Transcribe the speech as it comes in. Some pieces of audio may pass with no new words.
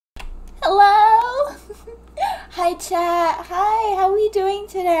Hello! Hi chat! Hi, how are we doing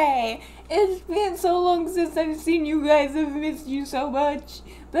today? It's been so long since I've seen you guys, I've missed you so much.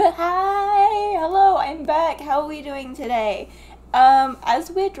 But hi! Hello, I'm back. How are we doing today? As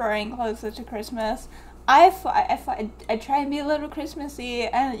we're drawing closer to Christmas, I try and be a little Christmassy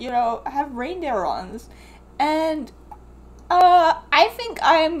and, you know, have reindeer ons. And I think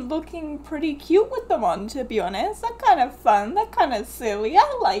I'm looking pretty cute with them on, to be honest. They're kind of fun. They're kind of silly.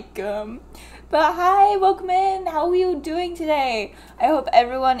 I like them. But hi, welcome in. How are you doing today? I hope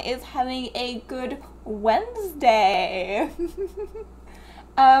everyone is having a good Wednesday.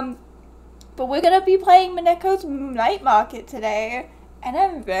 But we're gonna be playing Mineko's Night Market today. And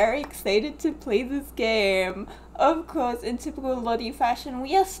I'm very excited to play this game. Of course, in typical Lottie fashion,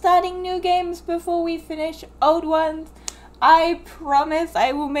 we are starting new games before we finish old ones. I promise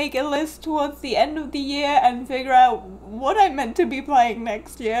I will make a list towards the end of the year and figure out what I'm meant to be playing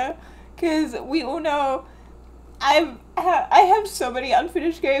next year. Because we all know I have so many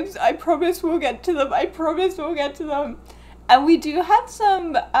unfinished games. I promise we'll get to them. I promise we'll get to them. And we do have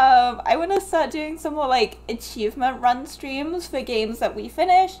some, I want to start doing some more like achievement run streams for games that we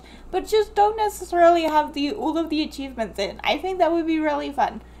finish, but just don't necessarily have all of the achievements in. I think that would be really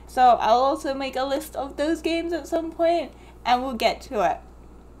fun. So I'll also make a list of those games at some point, and we'll get to it.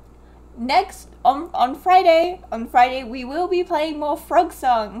 Next, on Friday we will be playing more Frog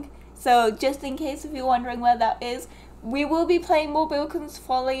Song. So just in case if you're wondering where that is, we will be playing more Bilkins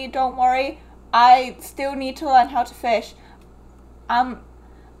Folly, don't worry. I still need to learn how to fish. I'm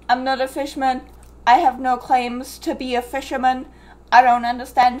not a fisherman. I have no claims to be a fisherman. I don't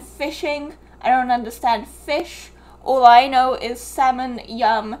understand fishing. I don't understand fish. All I know is salmon,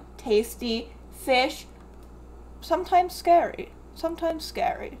 yum, tasty, fish, sometimes scary. Sometimes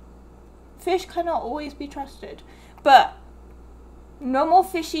scary. Fish cannot always be trusted. But no more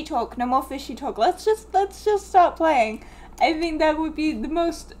fishy talk. No more fishy talk. Let's just start playing. I think that would be the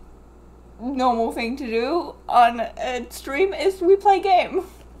most normal thing to do on a stream is we play game.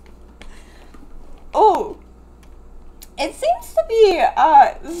 Oh, it seems to be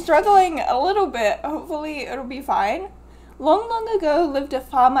struggling a little bit. Hopefully it'll be fine. Long ago lived a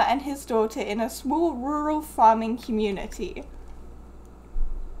farmer and his daughter in a small rural farming community.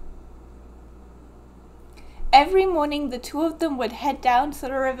 Every morning the two of them would head down to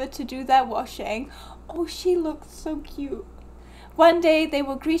the river to do their washing. Oh, she looks so cute. One day they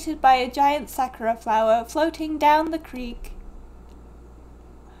were greeted by a giant sakura flower floating down the creek.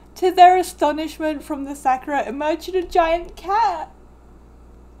 To their astonishment, from the sakura emerged a giant cat.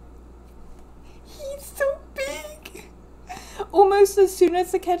 He's so big! Almost as soon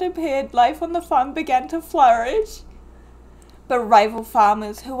as the cat appeared, life on the farm began to flourish. But rival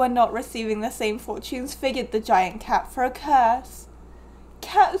farmers who were not receiving the same fortunes figured the giant cat for a curse.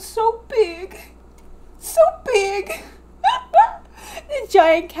 Cat is so big! So big! The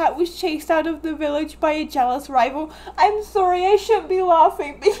giant cat was chased out of the village by a jealous rival. I'm sorry, I shouldn't be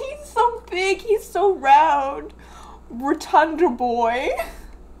laughing, but he's so big, he's so round. Rotunda boy.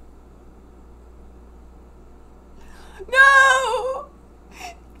 No!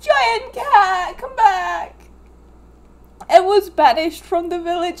 Giant cat, come back! And was banished from the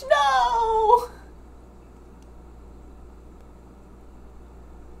village. No!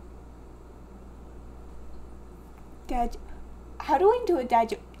 Dad, how do I do a dad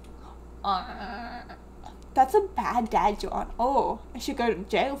joke? That's a bad dad joke. Oh, I should go to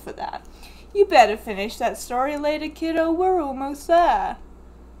jail for that. You better finish that story later, kiddo. We're almost there.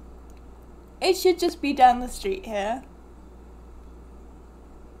 It should just be down the street here.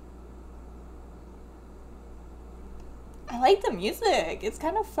 I like the music. It's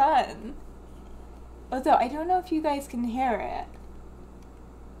kind of fun. Although, I don't know if you guys can hear it.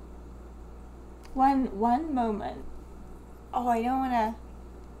 One moment. Oh, I don't wanna...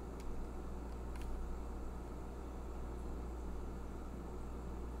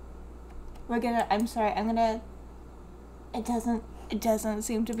 I'm sorry, it doesn't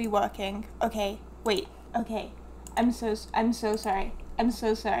seem to be working. Okay, wait, okay. I'm so sorry. I'm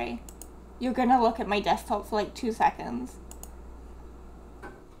so sorry. You're gonna look at my desktop for like 2 seconds.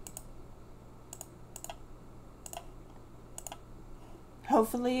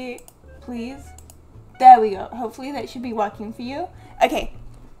 Hopefully, please. There we go. Hopefully that should be working for you. Okay,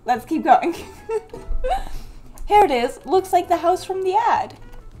 let's keep going. Here it is. Looks like the house from the ad.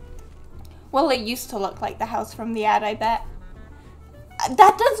 Well, it used to look like the house from the ad, I bet.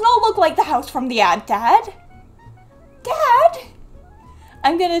 That does not look like the house from the ad, Dad. Dad?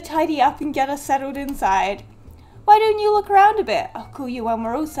 I'm gonna tidy up and get us settled inside. Why don't you look around a bit? I'll call you when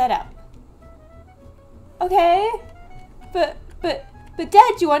we're all set up. Okay. But But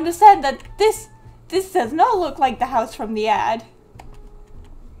Dad, you understand that this does not look like the house from the ad.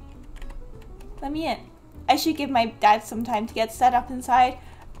 Let me in. I should give my dad some time to get set up inside.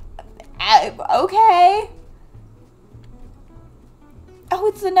 Okay. Oh,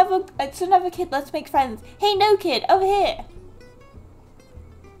 it's another kid. Let's make friends. Hey, no kid, over here.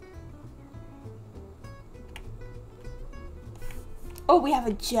 Oh, we have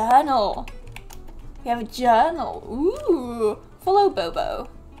a journal. We have a journal. Ooh, follow Bobo.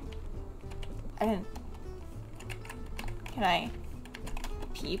 Can I?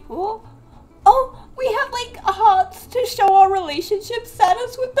 People? Oh, we have like hearts to show our relationship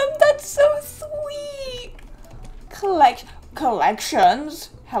status with them. That's so sweet. Collections.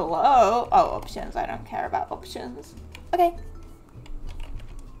 Hello. Oh, options. I don't care about options. Okay.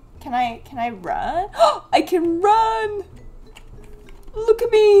 Can I run? Oh, I can run. Look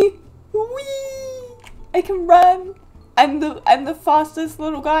at me. Whee! I can run. I'm the fastest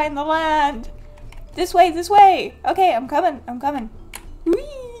little guy in the land. This way, this way. Okay, I'm coming.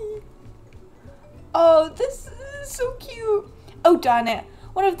 Whee! Oh, this is so cute. Oh, darn it.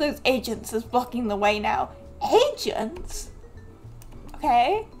 One of those agents is blocking the way now. Agents?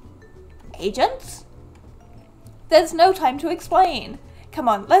 Okay. Agents? There's no time to explain. Come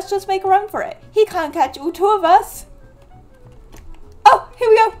on, let's just make a run for it. He can't catch all two of us. Oh, here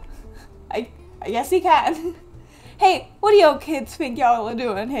we go. I guess he can. Hey, what do y'all kids think y'all are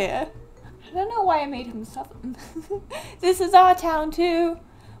doing here? I don't know why I made him stop. This is our town too.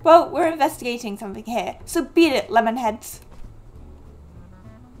 Well, we're investigating something here, so beat it, lemonheads.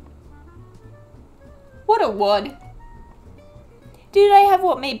 What a wood. Dude, I have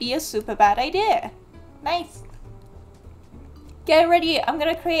what may be a super bad idea. Nice. Get ready, I'm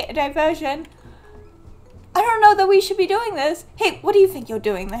gonna create a diversion. I don't know that we should be doing this. Hey, what do you think you're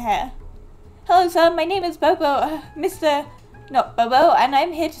doing here? Hello, sir, my name is Bobo, not Bobo, and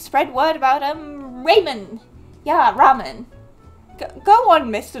I'm here to spread word about, ramen. Yeah, ramen. Go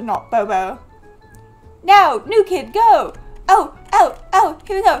on, Mr. Not Bobo. Now, new kid, go. Oh,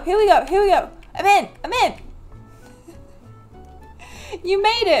 here we go. I'm in. You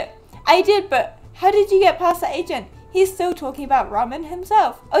made it. I did, but how did you get past the agent? He's still talking about ramen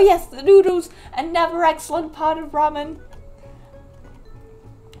himself. Oh yes, the noodles, another excellent part of ramen.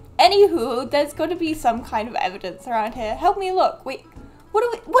 Anywho, there's got to be some kind of evidence around here. Help me look. Wait, what are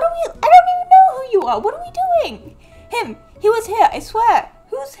we, I don't even know who you are. What are we doing? Him, he was here, I swear.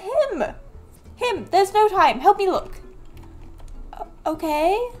 Who's him? Him, there's no time. Help me look.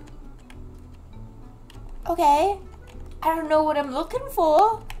 Okay. I don't know what I'm looking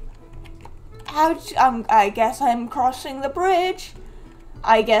for. I guess I'm crossing the bridge.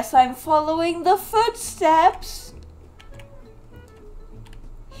 I guess I'm following the footsteps.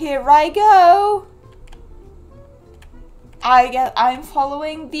 Here I go. I guess I'm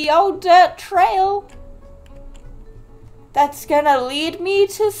following the old dirt trail. That's gonna lead me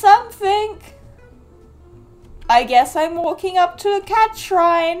to something. I guess I'm walking up to a cat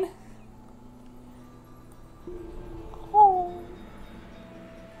shrine. Oh.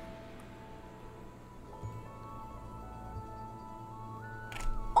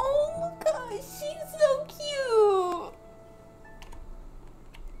 Oh gosh, she's so cute.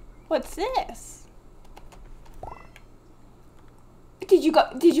 What's this? Did you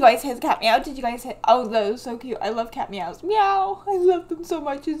guys hear the cat meow? Did you guys hear? Oh, those so cute. I love cat meows. Meow. I love them so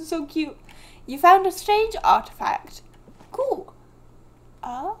much. It's so cute. You found a strange artifact. Cool.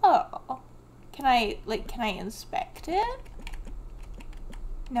 Oh. Can I inspect it?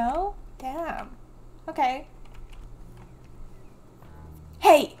 No? Damn. Okay.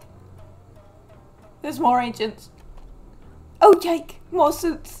 Hey! There's more agents. Oh, yike! More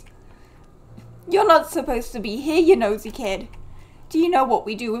suits. You're not supposed to be here, you nosy kid. Do you know what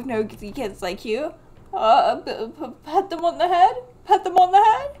we do with nosy kids like you? Pat them on the head? Pat them on the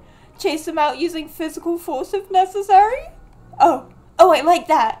head? Chase them out using physical force if necessary? Oh, I like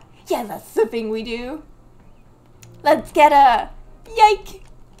that. Yeah, that's the thing we do. Let's get a... Yike!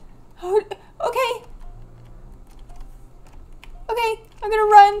 Oh, okay. Okay, I'm gonna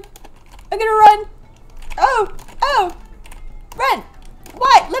run. Oh! Run!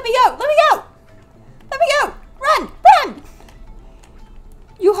 What? Let me go! Run!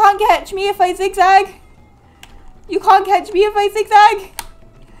 You can't catch me if I zigzag.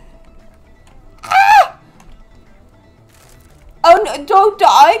 Ah! Oh no, don't,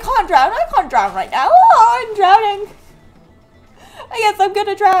 I can't drown right now. Oh, I'm drowning. I guess I'm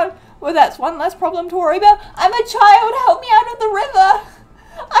gonna drown. Well, that's one less problem to worry about. I'm a child, help me out of the river.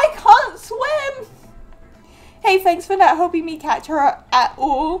 I can't swim. Hey, thanks for not helping me catch her at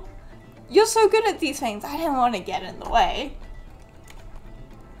all. You're so good at these things. I didn't want to get in the way.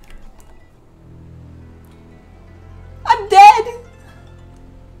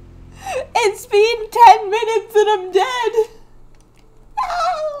 It's been 10 minutes and I'm dead.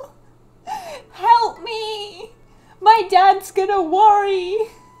 No! Help me! My dad's gonna worry.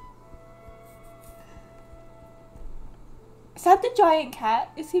 Is that the giant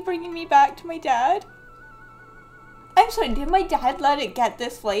cat? Is he bringing me back to my dad? I'm sorry, did my dad let it get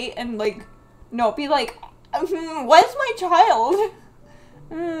this late and like not be like, where's my child?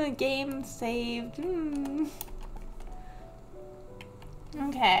 Game saved.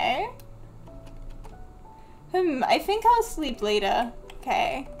 Okay. I think I'll sleep later.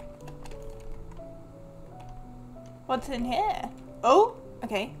 Okay. What's in here? Oh,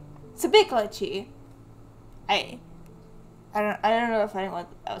 okay. It's a bit glitchy. I don't know if anyone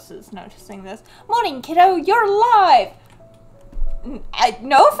else is noticing this. Morning, kiddo. You're alive.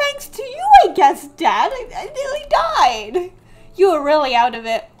 No thanks to you, I guess, Dad. I nearly died. You were really out of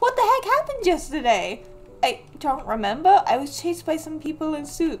it. What the heck happened yesterday? I don't remember. I was chased by some people in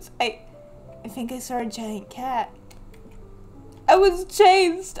suits. I think I saw a giant cat. I was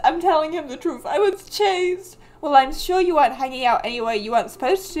chased. I'm telling him the truth. I was chased. Well, I'm sure you weren't hanging out anywhere you weren't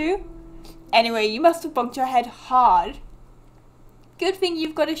supposed to. Anyway, you must have bumped your head hard. Good thing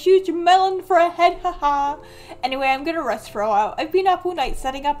you've got a huge melon for a head, haha. Anyway, I'm gonna rest for a while. I've been up all night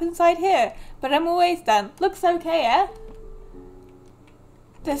setting up inside here, but I'm always done. Looks okay, eh?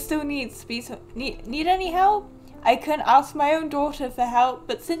 There still needs to be some... Need any help? I couldn't ask my own daughter for help,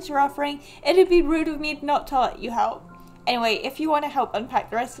 but since you're offering, it'd be rude of me not to let you help. Anyway, if you want to help unpack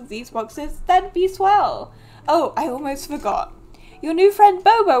the rest of these boxes, that'd be swell. Oh, I almost forgot. Your new friend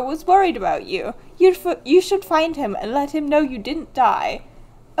Bobo was worried about you. You should find him and let him know you didn't die.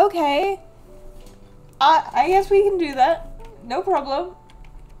 Okay. I guess we can do that. No problem.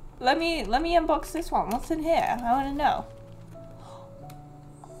 Let me unbox this one. What's in here? I want to know.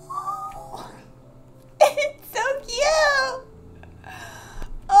 It's so cute.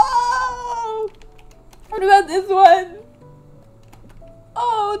 Oh. What about this one?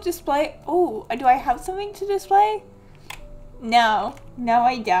 Oh, display. Oh, do I have something to display? No,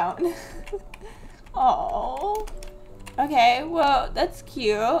 I don't. Oh. Okay, well, that's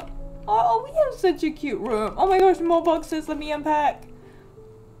cute. Oh, we have such a cute room. Oh my gosh, more boxes. Let me unpack.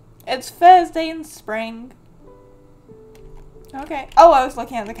 It's Thursday in spring. Okay. Oh, I was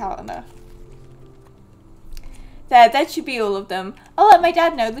looking at the calendar. There, that should be all of them. I'll let my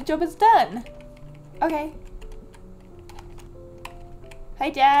dad know the job is done. Okay. Hi,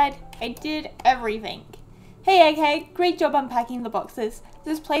 Dad. I did everything. Hey, Egghead, great job unpacking the boxes.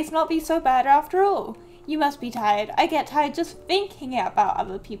 This place not be so bad after all. You must be tired. I get tired just thinking about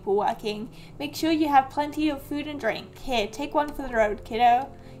other people working. Make sure you have plenty of food and drink. Here, take one for the road, kiddo.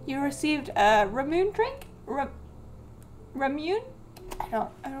 You received a Ramoon drink? Ramoon? I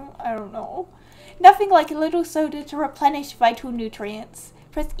don't know. Nothing like a little soda to replenish vital nutrients.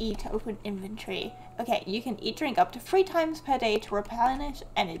 Press E to open inventory. Okay, you can eat drink up to 3 times per day to replenish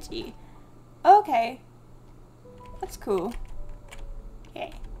energy. Okay. That's cool.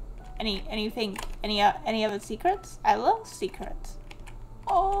 Okay. Any other secrets? I love secrets.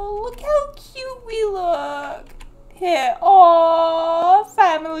 Oh, look how cute we look. Here. Oh,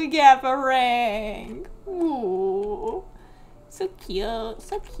 family gathering. Ooh. So cute.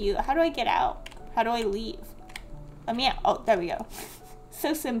 So cute. How do I get out? How do I leave? Let me out. Oh, there we go.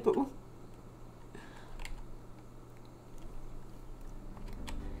 So simple.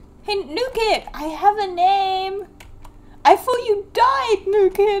 Hey, new kid, I have a name. I thought you died, new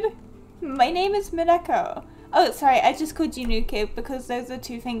kid. My name is Mineko. Oh, sorry, I just called you new kid because those are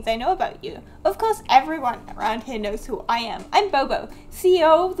 2 things I know about you. Of course, everyone around here knows who I am. I'm Bobo,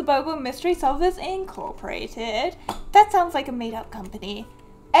 CEO of the Bobo Mystery Solvers Incorporated. That sounds like a made-up company.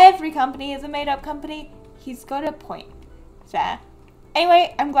 Every company is a made-up company. He's got a point. There.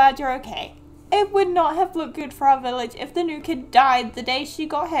 Anyway, I'm glad you're okay. It would not have looked good for our village if the new kid died the day she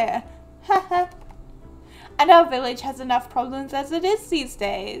got here. Haha. And our village has enough problems as it is these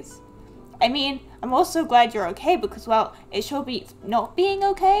days. I mean, I'm also glad you're okay because, well, it sure beats not being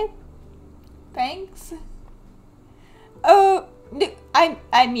okay. Thanks. Oh,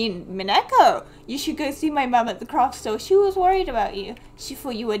 I mean, Mineko, you should go see my mum at the craft store. She was worried about you. She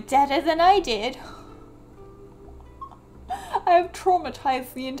thought you were deader than I did. I have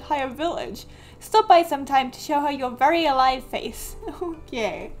traumatized the entire village. Stop by sometime to show her your very alive face.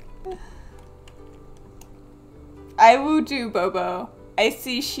 Okay. I will do, Bobo. I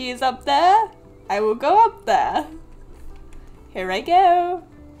see she is up there. I will go up there. Here I go.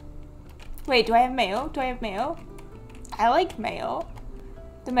 Wait, do I have mail? Do I have mail? I like mail.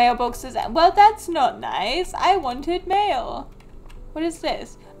 The mailbox is... Well, that's not nice. I wanted mail. What is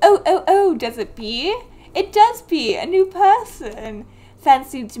this? Oh, does it be? It does be a new person.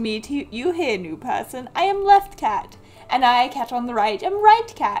 Fancy to meet you here, new person. I am Left Cat, and I, cat on the right, am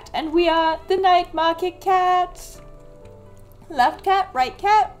Right Cat, and we are the Night Market Cats. Left Cat, Right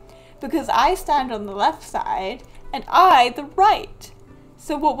Cat, because I stand on the left side, and I the right.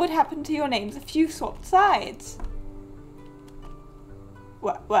 So what would happen to your names if you swapped sides?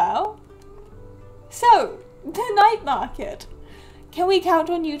 Well, so, the night market. Can we count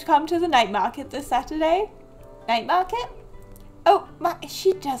on you to come to the night market this Saturday? Night market? Oh,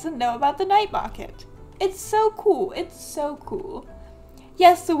 she doesn't know about the night market. It's so cool, it's so cool.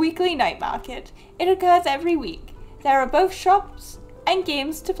 Yes, the weekly night market. It occurs every week. There are both shops and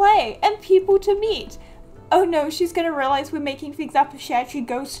games to play and people to meet. Oh no, she's gonna realize we're making things up if she actually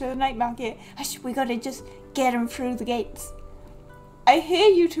goes to the night market. We gotta just get him through the gates. I hear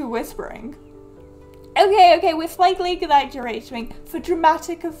you two whispering. Okay, we're slightly exaggerating for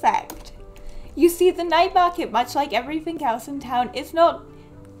dramatic effect. You see, the night market, much like everything else in town, is not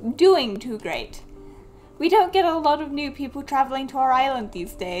doing too great. We don't get a lot of new people traveling to our island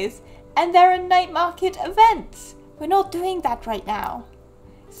these days, and there are night market events. We're not doing that right now.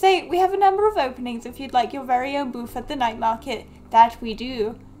 Say, we have a number of openings if you'd like your very own booth at the night market. That we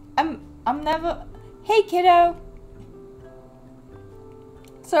do. I'm never... Hey, kiddo!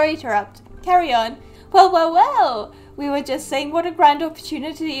 Sorry to interrupt. Carry on. Well. We were just saying what a grand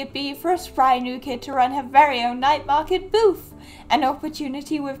opportunity it'd be for a spry new kid to run her very own night market booth. An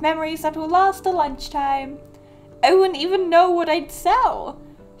opportunity with memories that will last till lunchtime. I wouldn't even know what I'd sell.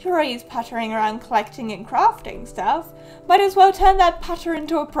 You're always puttering around collecting and crafting stuff. Might as well turn that putter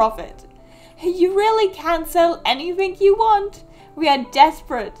into a profit. You really can sell anything you want. We are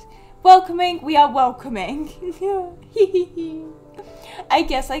desperate. We are welcoming. I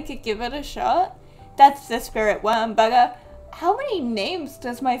guess I could give it a shot. That's the spirit, Wormbugger. How many names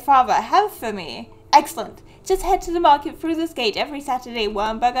does my father have for me? Excellent. Just head to the market through this gate every Saturday,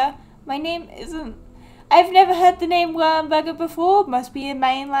 Wormbugger. My name isn't... I've never heard the name Wormbugger before. Must be a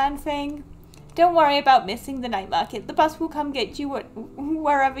mainland thing. Don't worry about missing the night market. The bus will come get you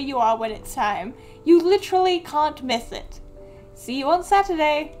wherever you are when it's time. You literally can't miss it. See you on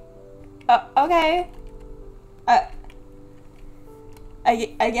Saturday. Okay. I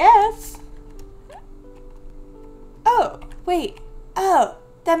guess. Oh, wait. Oh,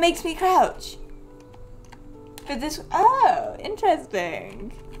 that makes me crouch. But this... Oh,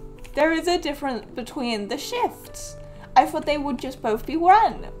 interesting. There is a difference between the shifts. I thought they would just both be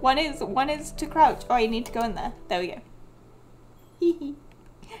one. One is to crouch. Oh, I need to go in there. There we go. Hee hee.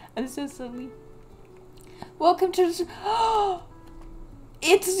 I'm so silly. Welcome to the... Oh!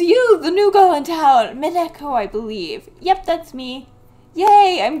 It's you, the new girl in town. Mineko, I believe. Yep, that's me.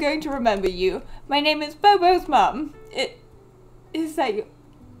 Yay, I'm going to remember you. My name is Bobo's mum. Is that you?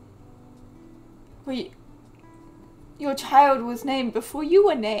 Wait. Your child was named before you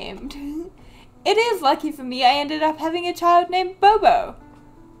were named. It is lucky for me I ended up having a child named Bobo.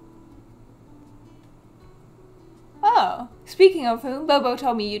 Oh, speaking of whom, Bobo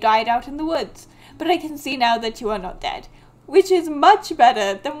told me you died out in the woods. But I can see now that you are not dead. Which is much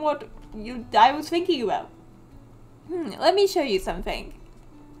better than what I was thinking about. Let me show you something.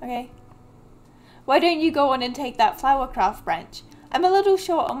 Okay. Why don't you go on and take that flower craft branch? I'm a little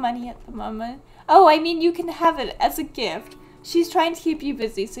short on money at the moment. Oh, I mean you can have it as a gift. She's trying to keep you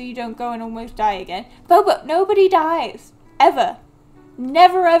busy so you don't go and almost die again. Bobo, nobody dies. Ever.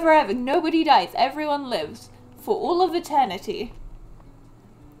 Never, ever. Nobody dies. Everyone lives. For all of eternity.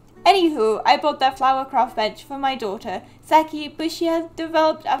 Anywho, I bought that flower craft bench for my daughter, Saki, but she has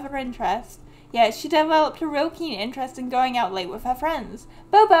developed other interests. Yeah, she developed a real keen interest in going out late with her friends.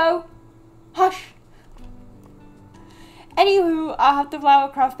 Bobo! Hush! Anywho, I'll have the flower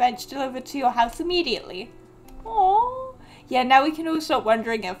craft bench delivered to your house immediately. Aww. Yeah, now we can all stop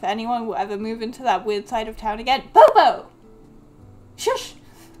wondering if anyone will ever move into that weird side of town again. Bobo! Shush!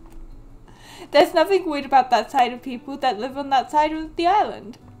 There's nothing weird about that side of people that live on that side of the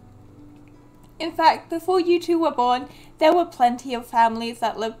island. In fact, before you two were born, there were plenty of families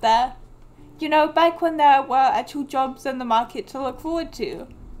that lived there. You know, back when there were actual jobs in the market to look forward to.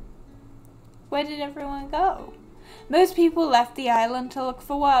 Where did everyone go? Most people left the island to look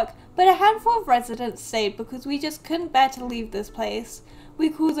for work, but a handful of residents stayed because we just couldn't bear to leave this place. We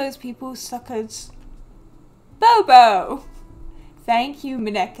call those people suckers. Bobo! Thank you,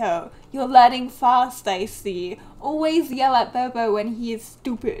 Mineko. You're learning fast, I see. Always yell at Bobo when he is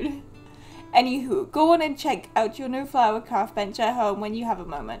stupid. Anywho, go on and check out your new flower craft bench at home when you have a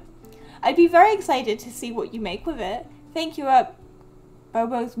moment. I'd be very excited to see what you make with it. Thank you,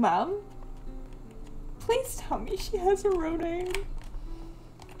 Bobo's mum? Please tell me she has a real name.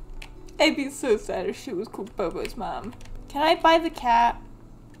 I'd be so sad if she was called Bobo's mom. Can I buy the cat?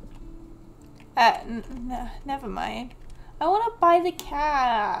 Never mind. I want to buy the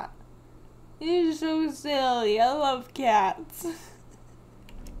cat. You're so silly. I love cats. There's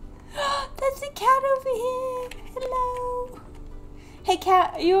a cat over here. Hello. Hey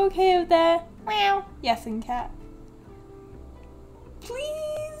cat, are you okay over there? Meow. Yes, and cat.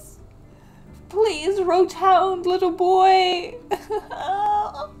 Please. Please, Rotown, little boy.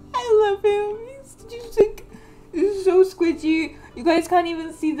 Oh, I love him. He's so squidgy. You guys can't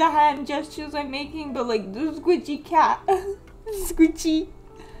even see the hand gestures I'm making, but like the squidgy cat. Squidgy.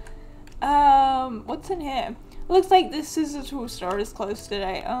 What's in here? Looks like this scissor tool store is closed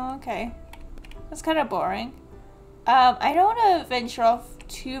today. Oh, okay. That's kind of boring. I don't want to venture off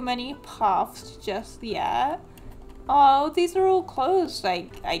too many paths just yet. Oh, these are all closed, I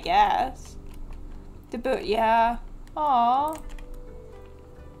guess. The boot, yeah. Aw.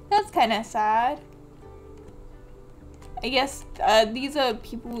 That's kind of sad. I guess, these are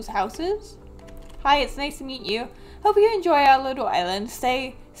people's houses. Hi, it's nice to meet you. Hope you enjoy our little island.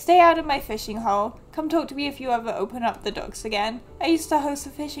 Stay out of my fishing hole. Come talk to me if you ever open up the docks again. I used to host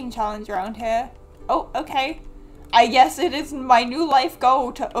a fishing challenge around here. Oh, okay. I guess it is my new life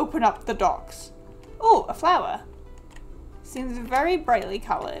goal to open up the docks. Oh, a flower. Seems very brightly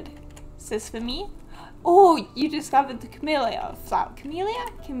colored. Is this for me? Oh, you discovered the camellia flower. Camellia?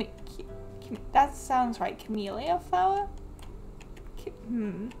 That sounds right. Camellia flower?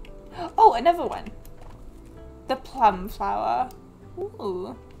 Oh, another one. The plum flower.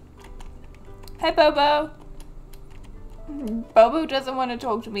 Ooh. Hi, Bobo. Bobo doesn't want to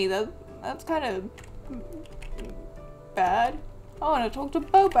talk to me. That's kind of bad. I want to talk to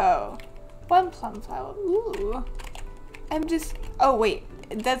Bobo. One plum flower. Ooh. Oh, wait.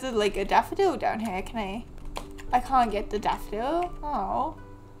 There's like a daffodil down here. I can't get the daffodil. Oh.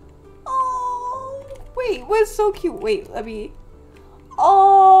 Oh. Wait, we're so cute. Wait, let me.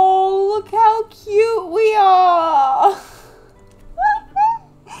 Oh, look how cute we are.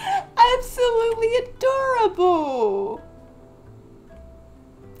 Absolutely adorable.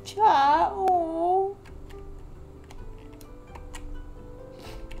 Chat. Oh.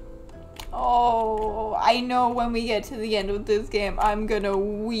 Oh, I know when we get to the end of this game, I'm gonna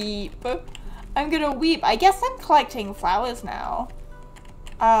weep. I'm gonna weep. I guess I'm collecting flowers now.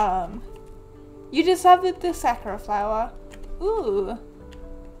 You discovered the sakura flower. Ooh.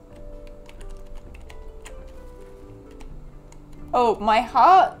 Oh, my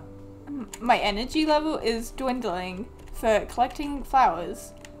energy level is dwindling for collecting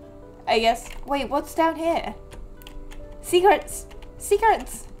flowers. I guess, wait, what's down here? Secrets!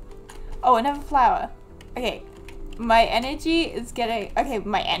 Secrets! Oh, another flower. Okay, my energy is getting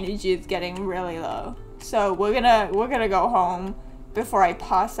really low. So we're gonna go home before I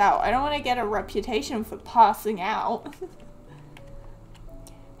pass out. I don't want to get a reputation for passing out.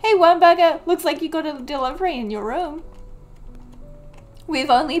 Hey, Wormburger, looks like you got a delivery in your room.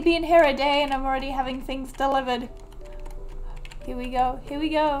 We've only been here a day and I'm already having things delivered. Here we go, here we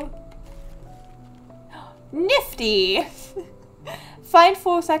go. Nifty! Find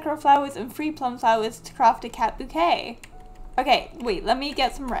 4 sakura flowers and 3 plum flowers to craft a cat bouquet. Okay, wait, let me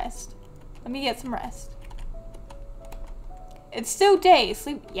get some rest. Let me get some rest. It's still day,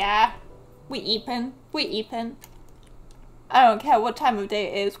 sleep, yeah. We eatin', we eatin'. I don't care what time of day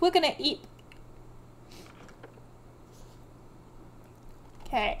it is, we're gonna eat.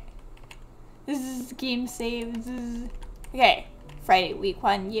 Okay. This is game save. Okay. Friday, week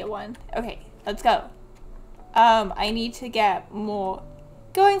 1, year 1. Okay, let's go. I need to get more.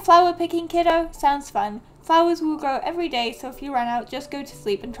 Going flower picking, kiddo? Sounds fun. Flowers will grow every day, so if you run out, just go to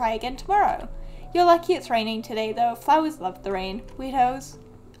sleep and try again tomorrow. You're lucky it's raining today, though. Flowers love the rain. Weirdos.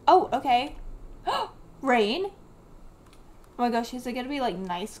 Oh, okay. Rain? Oh my gosh, is it gonna be like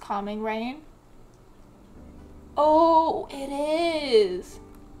nice, calming rain? Oh, it is.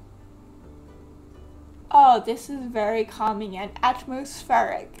 Oh, this is very calming and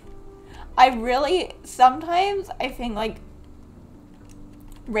atmospheric. Sometimes I think like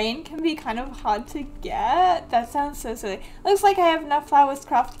rain can be kind of hard to get. That sounds so silly. Looks like I have enough flowers to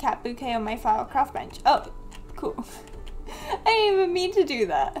craft a cat bouquet on my flower craft bench. Oh, cool. I didn't even mean to do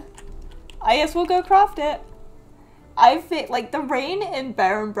that. I guess we'll go craft it. I think like the rain in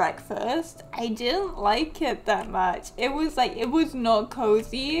Bear and Breakfast, I didn't like it that much. It was not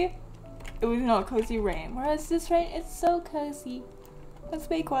cozy. It was not cozy rain. Whereas this rain, it's so cozy. Let's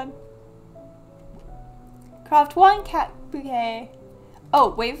make one. Craft 1 cat bouquet. Oh,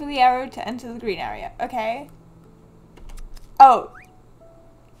 wait for the arrow to enter the green area. Okay. Oh.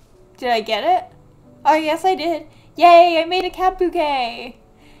 Did I get it? Oh, yes I did. Yay, I made a cat bouquet.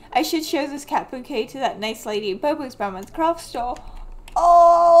 I should show this cat bouquet to that nice lady at Bobo's Bowman's craft store.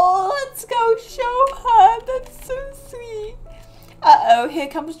 Oh, let's go show her. That's so sweet. Uh-oh, here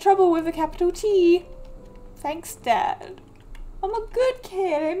comes trouble with a capital T. Thanks, Dad. I'm a good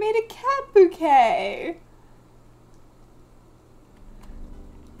kid. I made a cat bouquet.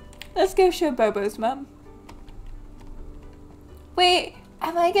 Let's go show Bobo's mum. Wait,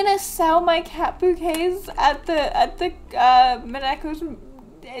 am I gonna sell my cat bouquets at the Mineko's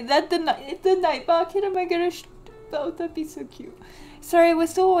at the night market? Am I gonna? Oh, that'd be so cute. Sorry, we're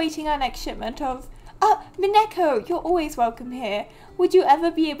still waiting our next shipment of. Mineko, you're always welcome here. Would you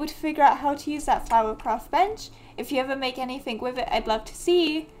ever be able to figure out how to use that flower craft bench? If you ever make anything with it, I'd love to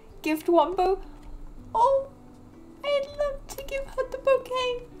see. Gift Wombo. Oh, I'd love to give her the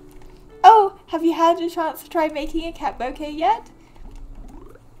bouquet. Oh, have you had a chance to try making a cat bouquet yet?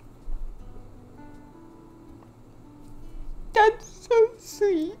 That's so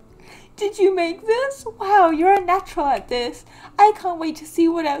sweet. Did you make this? Wow, you're a natural at this. I can't wait to see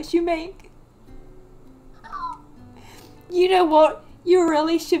what else you make. You know what? You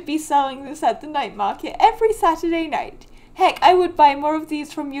really should be selling this at the night market every Saturday night. Heck, I would buy more of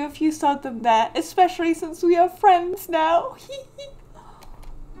these from you if you sold them there, especially since we are friends now.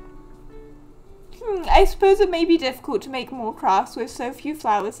 I suppose it may be difficult to make more crafts with so few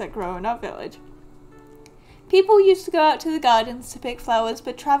flowers that grow in our village. People used to go out to the gardens to pick flowers,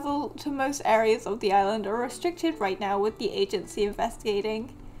 but travel to most areas of the island are restricted right now with the agency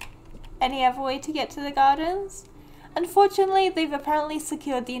investigating. Any other way to get to the gardens? Unfortunately, they've apparently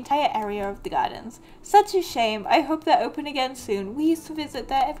secured the entire area of the gardens. Such a shame. I hope they're open again soon. We used to visit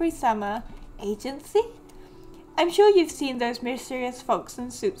there every summer. Agency? I'm sure you've seen those mysterious folks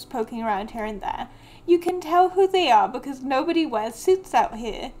in suits poking around here and there. You can tell who they are because nobody wears suits out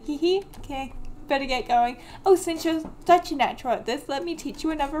here. Hee. Okay, better get going. Oh, since you're such a natural at this, let me teach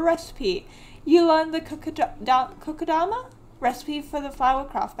you another recipe. You learn the kokodama recipe for the flower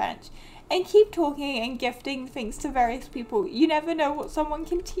craft bench. And keep talking and gifting things to various people. You never know what someone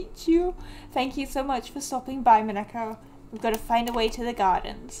can teach you. Thank you so much for stopping by, Mineko. We've got to find a way to the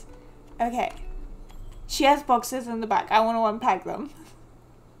gardens. Okay. She has boxes in the back. I want to unpack them.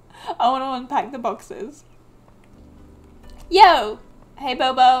 I want to unpack the boxes. Yo! Hey,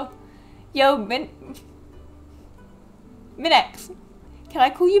 Bobo. Yo, Minex. Can I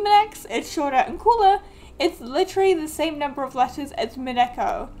call you Minex? It's shorter and cooler. It's literally the same number of letters as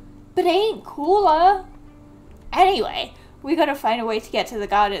Mineko. But it ain't cooler. Anyway, we gotta find a way to get to the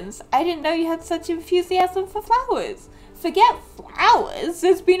gardens. I didn't know you had such enthusiasm for flowers. Forget flowers.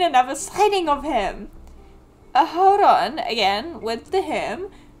 There's been another sighting of him. Hold on. Again, with the him.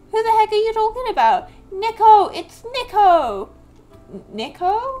 Who the heck are you talking about? Nico! It's Nico!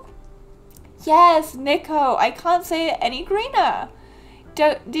 Nico? Yes, Nico. I can't say it any greener.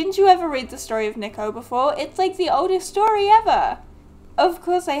 Didn't you ever read the story of Nico before? It's like the oldest story ever. Of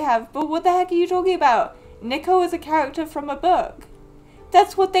course I have, but what the heck are you talking about? Nico is a character from a book.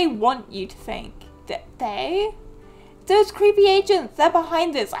 That's what they want you to think. They? Those creepy agents, they're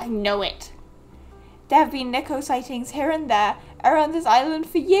behind this, I know it. There have been Nico sightings here and there around this island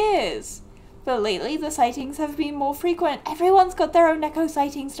for years. But lately the sightings have been more frequent. Everyone's got their own Nico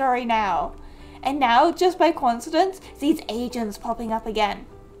sighting story now. And now, just by coincidence, these agents popping up again.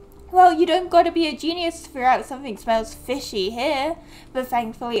 Well, you don't gotta be a genius to figure out something smells fishy here. But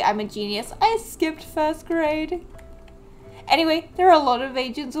thankfully, I'm a genius. I skipped first grade. Anyway, there are a lot of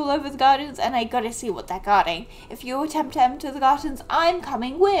agents all over the gardens, and I gotta see what they're guarding. If you attempt to enter the gardens, I'm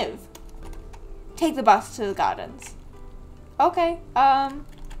coming with. Take the bus to the gardens. Okay,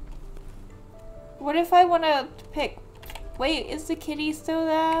 what if I wanna pick... Wait, is the kitty still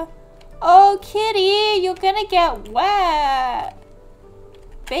there? Oh, kitty, you're gonna get wet.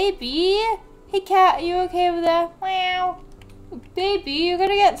 Baby! Hey cat, are you okay over there? Meow! Baby, you're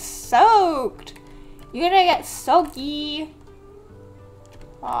gonna get soaked! You're gonna get soggy!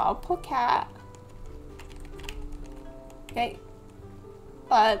 Aw, poor cat. Okay.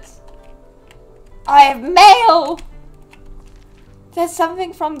 Let's... I have mail! There's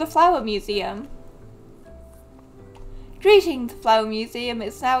something from the Flower Museum. Greetings, the Flower Museum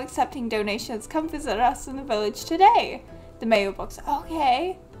is now accepting donations. Come visit us in the village today. The mailbox.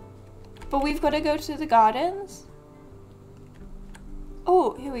 Okay. But we've got to go to the gardens.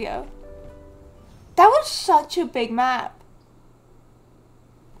 Oh, here we go. That was such a big map.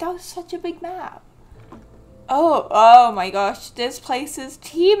 That was such a big map. Oh my gosh. This place is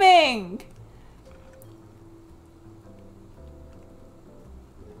teeming.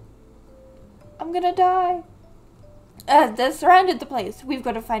 I'm gonna die. They surrounded the place. We've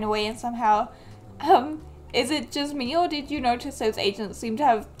got to find a way in somehow. Is it just me, or did you notice those agents seem to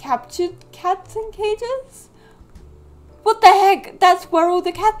have captured cats in cages? What the heck? That's where all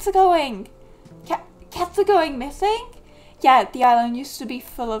the cats are going. Cats are going missing? Yeah, the island used to be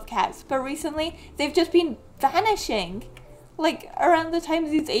full of cats, but recently they've just been vanishing. Like, around the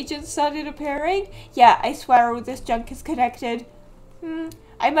time these agents started appearing? Yeah, I swear all this junk is connected.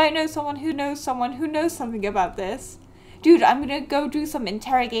 I might know someone who knows something about this. Dude, I'm gonna go do some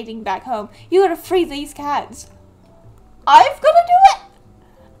interrogating back home. You gotta free these cats. I've gotta do it?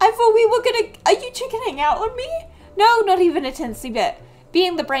 I thought we were gonna... Are you chickening out on me? No, not even a teensy bit.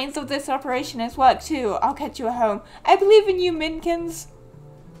 Being the brains of this operation is work too. I'll catch you at home. I believe in you, Minkins.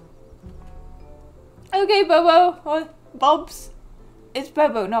 Okay, Bobo. Or Bobs. It's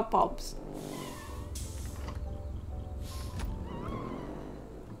Bobo, not Bobs.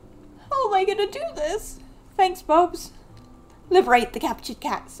 How am I gonna do this? Thanks, Bobs. Liberate the captured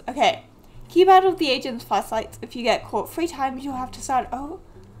cats. Okay. Keep out of the agent's flashlights. If you get caught 3 times, you'll have to start... Oh.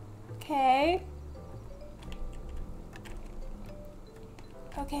 Okay.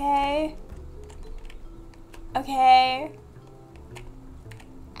 Okay. Okay.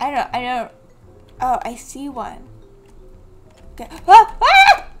 I don't... Oh, I see one. Okay. Ah!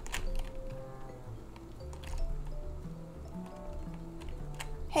 Ah!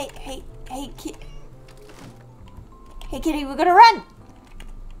 Hey, kitty, we're gonna run!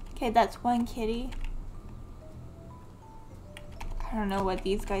 Okay, that's one kitty. I don't know where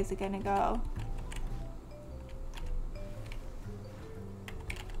these guys are gonna go.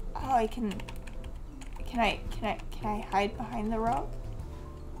 Oh, I can I hide behind the rock?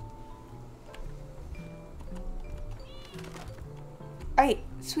 Alright,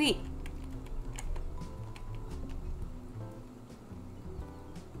 sweet.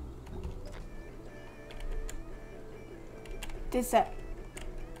 Does that...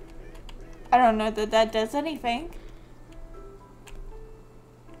 I don't know that that does anything.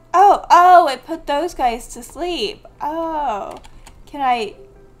 Oh, it put those guys to sleep. Oh. Can I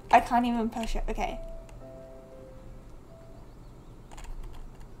can't even push it. Okay.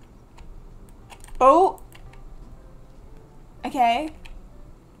 Oh. Okay.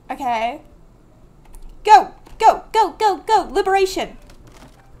 Okay. Go! Go! Go! Go! Go! Liberation!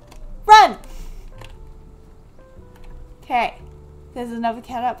 Run! Okay. There's another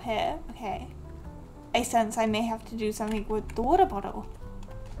cat up here. Okay. I sense I may have to do something with the water bottle.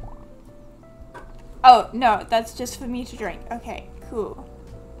 Oh, no. That's just for me to drink. Okay. Cool.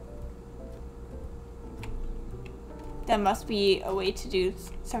 There must be a way to do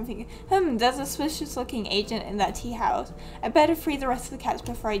something. There's a suspicious looking agent in that tea house. I better free the rest of the cats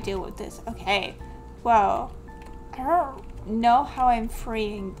before I deal with this. Okay. Well, I don't know how I'm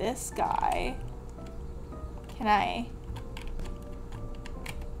freeing this guy. Can I?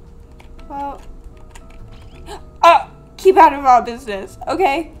 Well, keep out of our business.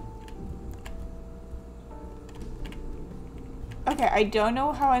 Okay. Okay, I don't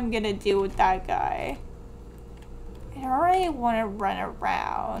know how I'm gonna deal with that guy. I don't really want to run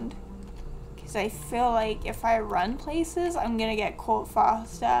around because I feel like if I run places, I'm gonna get caught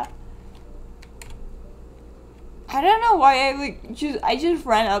faster. I don't know why I just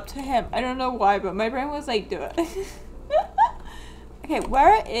ran up to him. I don't know why, but my brain was like, do it. Okay,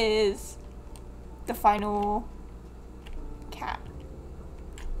 where is the final cat?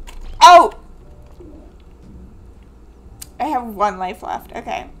 Oh! I have 1 life left.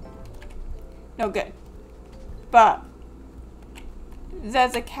 Okay. No good. But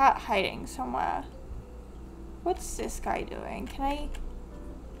there's a cat hiding somewhere. What's this guy doing? Can I...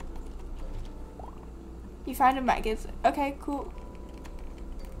 You found a maggot. Okay, cool.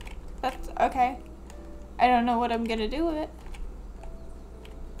 That's okay. I don't know what I'm gonna do with it.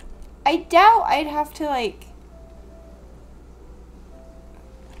 I doubt I'd have to like...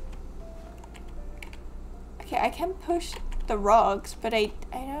 Okay, I can push the rocks, but I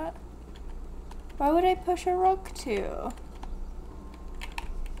don't... Why would I push a rock to?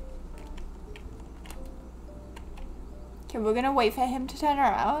 Okay, we're gonna wait for him to turn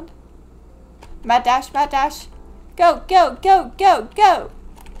around. Mad dash, mad dash. Go, go, go, go, go.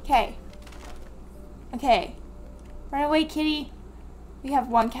 Okay. Okay. Run away, kitty. We have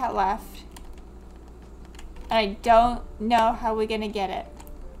 1 cat left. And I don't know how we're gonna get it.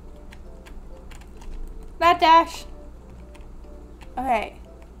 Mad dash. Okay.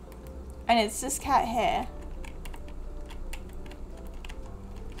 And it's this cat here.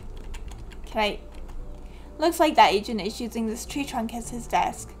 Can I... Looks like that agent is using this tree trunk as his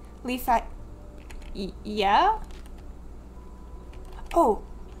desk. Leaf that... Yeah? Oh.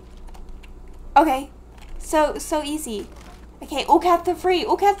 Okay. So easy. Okay, all cats are free.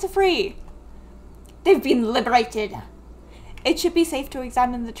 All cats are free. They've been liberated. It should be safe to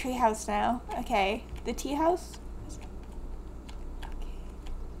examine the treehouse now. Okay. The tea house? Okay.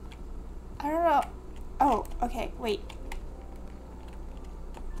 I don't know. Oh, okay. Wait.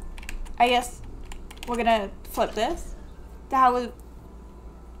 I guess we're gonna flip this. The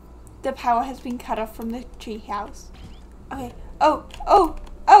power has been cut off from the treehouse. Okay. Oh, oh,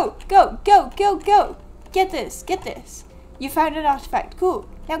 oh, go, go, go, go. Get this, get this. You found an artifact. Cool.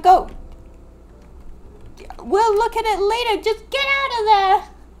 Now go. We'll look at it later. Just get out of there.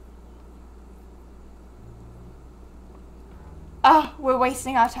 Ah, we're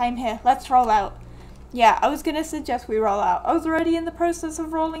wasting our time here. Let's roll out. Yeah, I was gonna suggest we roll out. I was already in the process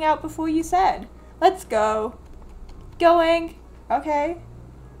of rolling out before you said. Let's go. Going. Okay.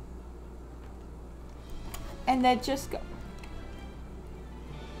 And then just go.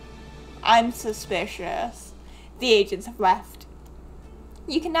 I'm suspicious. The agents have left.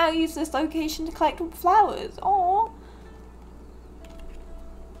 You can now use this location to collect flowers. Aww.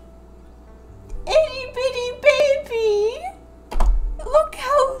 Itty bitty baby! Look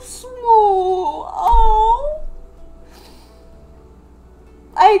how small! Oh,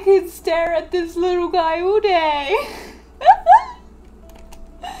 I could stare at this little guy all day.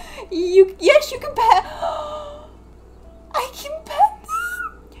 Yes, you can pet. I can pet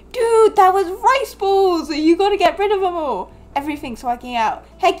them, dude. That was rice balls. You gotta get rid of them all. Everything's working out.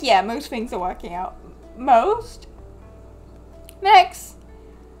 Heck yeah, most things are working out. Most. Next,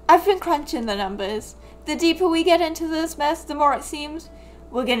 I've been crunching the numbers. The deeper we get into this mess, the more it seems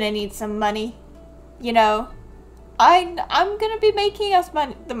we're gonna need some money. You know, I'm gonna be making us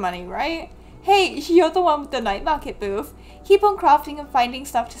the money, right? Hey, you're the one with the night market booth. Keep on crafting and finding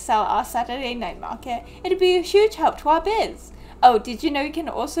stuff to sell at our Saturday night market. It'd be a huge help to our biz. Oh, did you know you can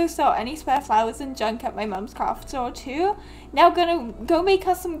also sell any spare flowers and junk at my mum's craft store too? Now gonna go make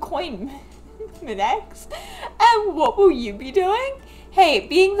us some coin, Minex. And what will you be doing? Hey,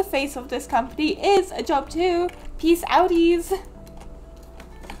 being the face of this company is a job too. Peace outies.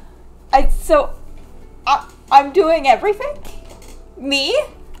 I'm doing everything? Me?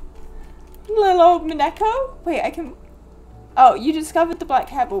 Little old Mineko? Wait, I can... Oh, you discovered the black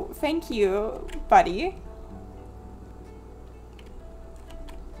pebble. Thank you, buddy.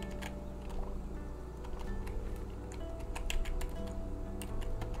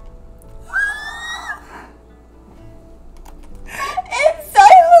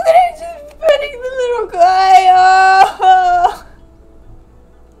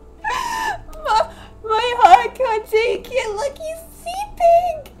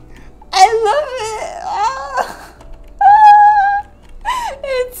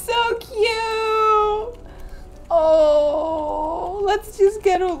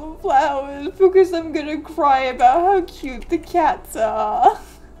 Because I'm gonna cry about how cute the cats are.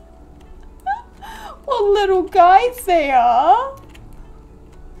 What little guys they are.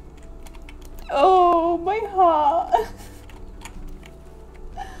 Oh, my heart.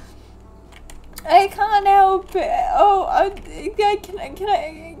 I can't help it. Oh, I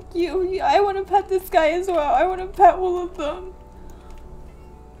want to pet this guy as well. I want to pet all of them.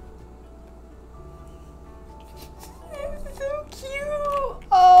 So cute.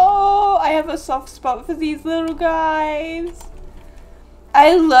 Oh, I have a soft spot for these little guys.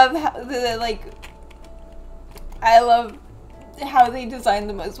 I love how they design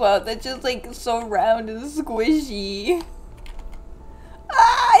them as well. They're just like so round and squishy.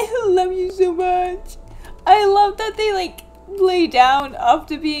 I love you so much. I love that they like lay down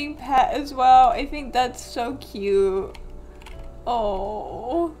after being pet as well. I think that's so cute.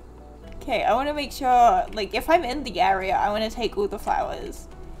 Oh. Okay, I want to make sure, like, if I'm in the area, I want to take all the flowers.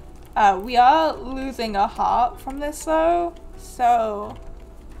 We are losing a heart from this, though, so...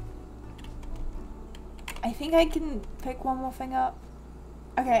 I think I can pick one more thing up.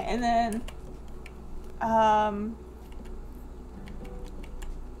 Okay, and then...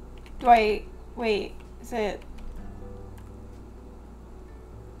 Wait, is it...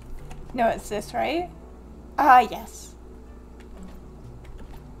 No, it's this, right? Ah, yes.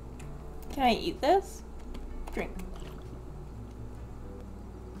 Can I eat this? Drink.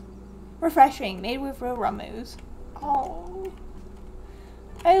 Refreshing, made with real rum ooze. Oh,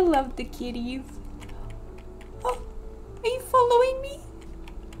 I love the kitties. Oh, are you following me?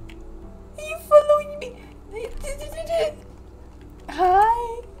 Are you following me?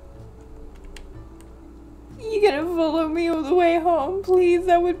 Hi. You gonna follow me all the way home, please?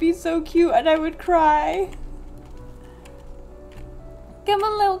 That would be so cute, and I would cry. Come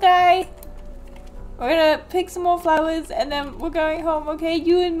on, little guy. We're gonna pick some more flowers and then we're going home, okay?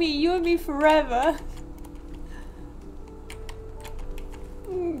 You and me forever.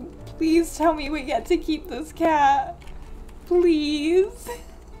 Please tell me we get to keep this cat. Please.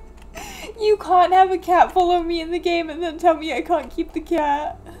 You can't have a cat follow me in the game and then tell me I can't keep the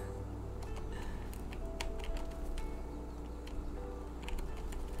cat.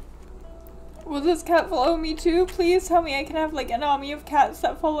 Will this cat follow me too? Please tell me I can have like an army of cats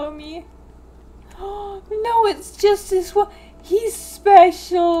that follow me. No, it's just this one. He's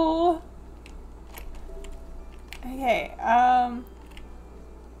special. Okay,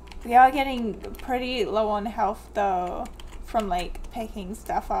 we are getting pretty low on health though from like picking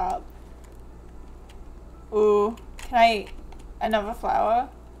stuff up. Ooh, can I, another flower?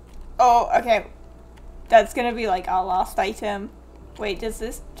 Oh, okay. That's gonna be like our last item. Wait, does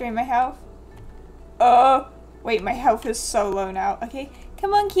this drain my health? Oh, wait, my health is so low now. Okay,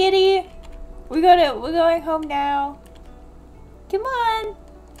 come on, kitty. We're going home now. Come on.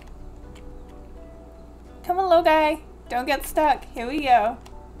 Come on, little guy. Don't get stuck. Here we go.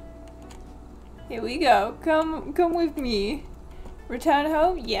 Here we go. Come with me. Return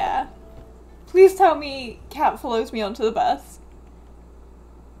home? Yeah. Please tell me cat follows me onto the bus.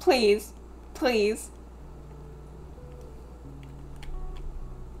 Please. Please.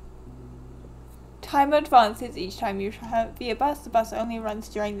 Time advances each time you try via bus. The bus only runs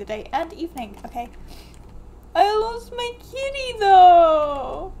during the day and evening. Okay. I lost my kitty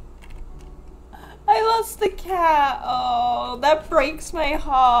though. I lost the cat. Oh, that breaks my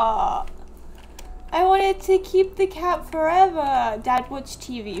heart. I wanted to keep the cat forever. Dad, watch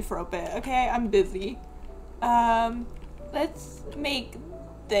TV for a bit, okay? I'm busy. Let's make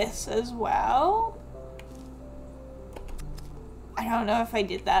this as well. I don't know if I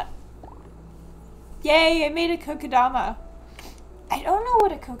did that. Yay, I made a kokodama. I don't know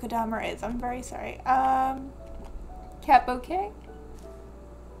what a kokodama is. I'm very sorry. Cat bouquet?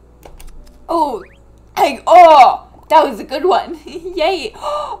 Oh, oh, that was a good one. Yay,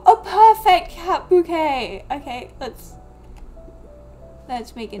 a perfect cat bouquet. Okay, let's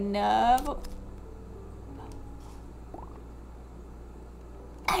make another.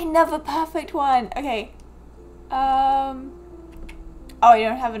 Another perfect one. Okay. Oh, I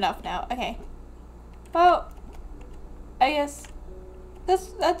don't have enough now. Okay. Well, I guess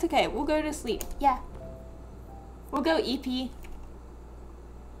that's okay. We'll go to sleep. Yeah. We'll go EP.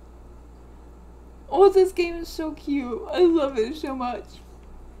 Oh, this game is so cute. I love it so much.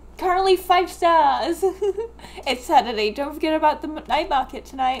 Currently 5 stars. It's Saturday. Don't forget about the night market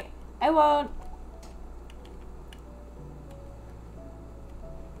tonight. I won't.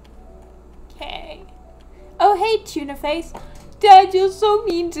 Okay. Oh, hey, Tuna Face. Dad, you're so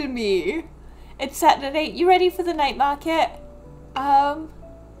mean to me. It's Saturday. You ready for the night market? I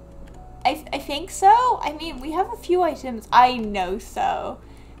think so. I mean, we have a few items. I know so.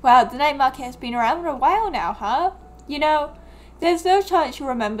 Wow, the night market has been around for a while now, huh? You know, there's no chance you'll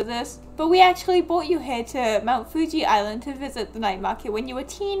remember this, but we actually brought you here to Mount Fuji Island to visit the night market when you were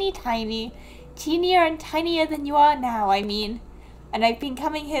teeny tiny. Teenier and tinier than you are now, I mean. And I've been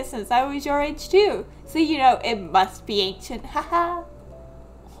coming here since I was your age too. So you know, it must be ancient, haha.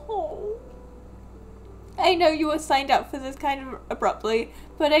 Oh. I know you were signed up for this kind of abruptly,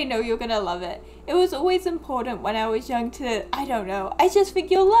 but I know you're gonna love it. It was always important when I was young to, I don't know, I just think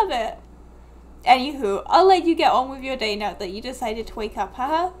you'll love it. Anywho, I'll let you get on with your day now that you decided to wake up,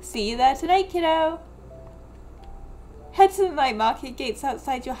 haha. See you there tonight, kiddo. Head to the night market gates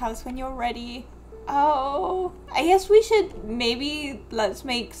outside your house when you're ready. Oh, I guess we should maybe let's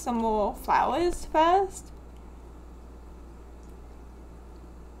make some more flowers first.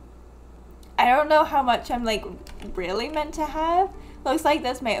 I don't know how much I'm like really meant to have. Looks like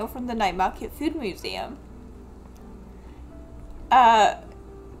there's mail from the Night Market Food Museum.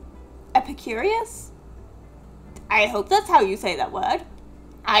 Epicurious? I hope that's how you say that word.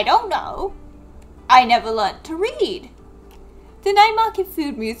 I don't know. I never learnt to read. The Night Market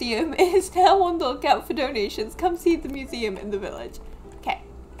Food Museum is now on the lookout for donations. Come see the museum in the village. Okay.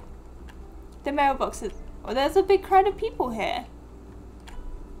 The mailboxes. Oh, there's a big crowd of people here.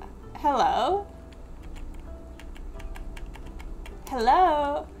 Hello?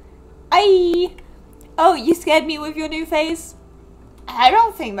 Hello? Aye! Oh, you scared me with your new face? I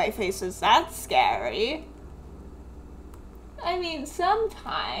don't think my face is that scary. I mean,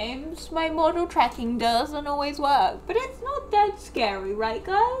 sometimes my model tracking doesn't always work, but it's not that scary, right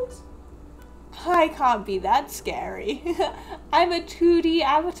guys? I can't be that scary. I'm a 2D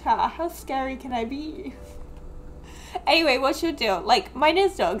avatar. How scary can I be? Anyway, what's your deal? Like, mine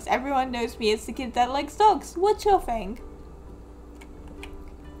is dogs. Everyone knows me as the kid that likes dogs. What's your thing?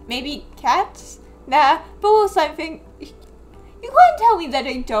 Maybe cats? Nah, but what's something? You can't tell me that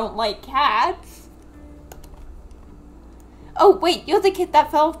I don't like cats. Oh, wait, you're the kid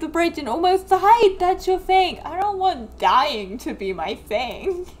that fell off the bridge and almost died. That's your thing. I don't want dying to be my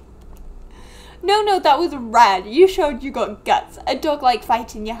thing. No, that was rad. You showed you got guts. A dog-like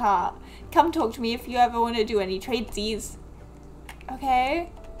fight in your heart. Come talk to me if you ever want to do any tradesies. Okay.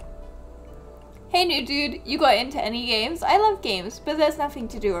 Hey, new dude. You got into any games? I love games, but there's nothing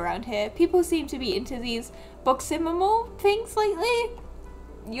to do around here. People seem to be into these boximimal things lately.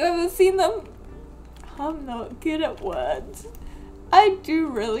 You ever seen them? I'm not good at words. I do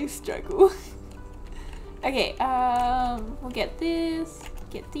really struggle. Okay, we'll get this,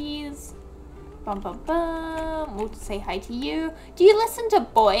 get these. Bum bum bum. We'll say hi to you. Do you listen to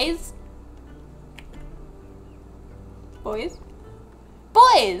boys? Boys?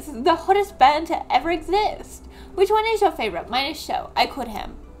 Boys! The hottest band to ever exist. Which one is your favorite? Mine is Show. I quit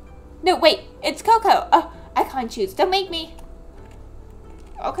him. No, wait. It's Coco. Oh, I can't choose. Don't make me.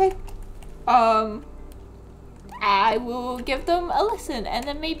 Okay. I will give them a listen and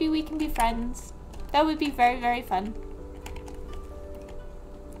then maybe we can be friends. That would be very, very fun.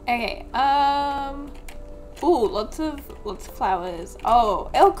 Okay, ooh, lots of flowers. Oh,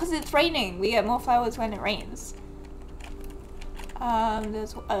 because it's raining. We get more flowers when it rains.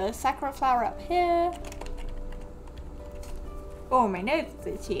 There's a sakura flower up here. Oh, my nose is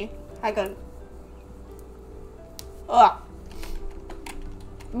itchy. I got. Ugh.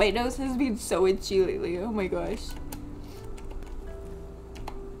 My nose has been so itchy lately. Oh my gosh.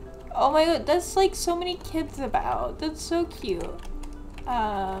 Oh my god, there's like so many kids about. That's so cute.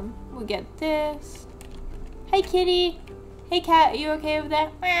 We'll get this. Hey kitty. Hey cat, are you okay over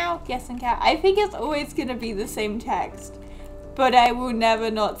there? Meow. Yes and cat. I think it's always gonna be the same text. But I will never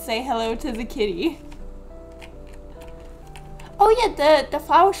not say hello to the kitty. Oh yeah, the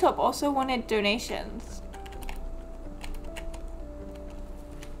flower shop also wanted donations.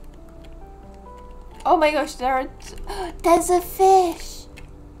 Oh my gosh, there's a fish.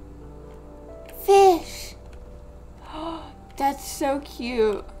 Fish. That's so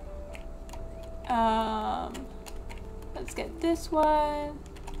cute. Let's get this one.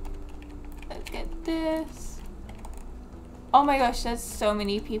 Let's get this. Oh my gosh, there's so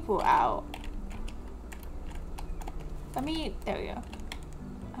many people out. There we go.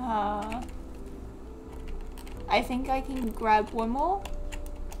 I think I can grab one more.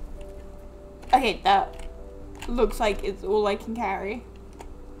 Okay, that looks like it's all I can carry.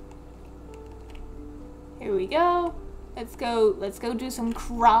 Here we go. Let's go do some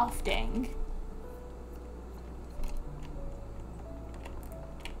crafting.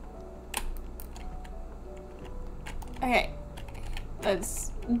 Okay,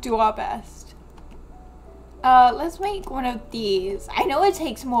 let's do our best. Let's make one of these. I know it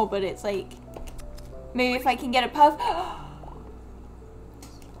takes more, but it's like, maybe if I can get it perfect.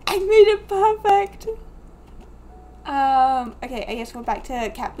 I made it perfect. Okay, I guess we're back to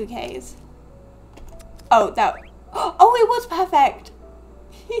cat bouquets. Oh, that. Oh, it was perfect.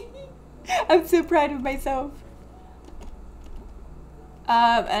 I'm so proud of myself.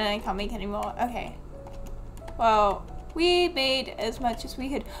 And I can't make any more. Okay. Well, we made as much as we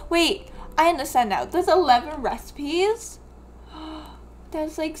could. Wait, I understand now. There's 11 recipes.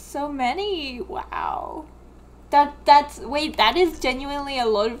 There's like so many. Wow. Wait, that is genuinely a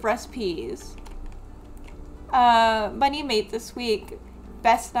lot of recipes. Money made this week.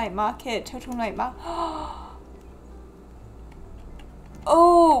 Best night market, total night market.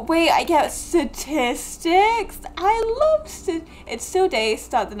 Oh, wait, I get statistics. I love it's still day,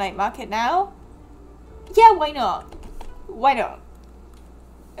 start the night market now. Yeah, why not? Why not?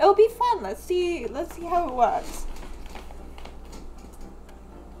 It'll be fun. Let's see how it works.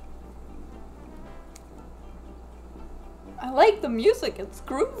 I like the music, it's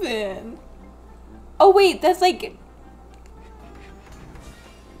grooving. Oh wait, there's like,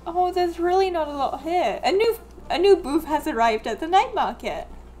 oh, there's really not a lot here. A new booth has arrived at the night market.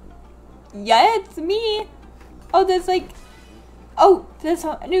 Yeah, it's me. Oh, there's like, oh, there's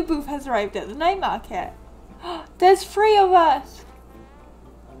a new booth has arrived at the night market. There's 3 of us.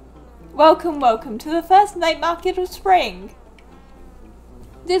 Welcome, welcome to the first night market of spring.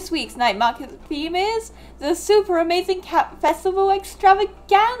 This week's night market theme is the Super Amazing Cat Festival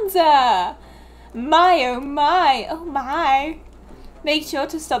Extravaganza. My, oh my, oh my. Make sure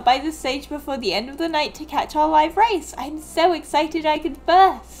to stop by the stage before the end of the night to catch our live race. I'm so excited I could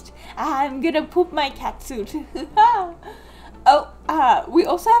burst. I'm gonna poop my cat suit. Oh, we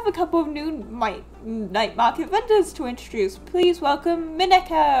also have a couple of new night market vendors to introduce. Please welcome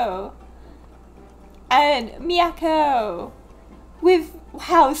Mineko and Miyako. With,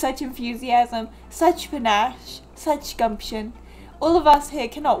 wow, such enthusiasm, such panache, such gumption. All of us here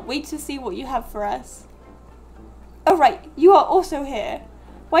cannot wait to see what you have for us. Oh right, you are also here.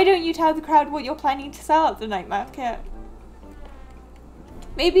 Why don't you tell the crowd what you're planning to sell at the night market?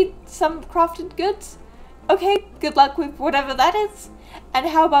 Maybe some crafted goods? Okay, good luck with whatever that is. And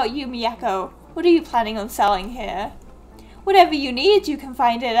how about you, Mineko? What are you planning on selling here? Whatever you need, you can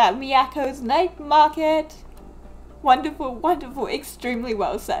find it at Miyako's night market. Wonderful, wonderful, extremely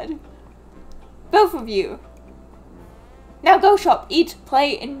well said. Both of you. Now go shop, eat,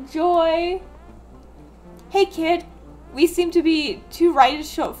 play, enjoy. Hey kid, we seem to be 2 riders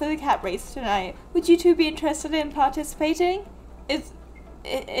short for the cat race tonight. Would you two be interested in participating? Is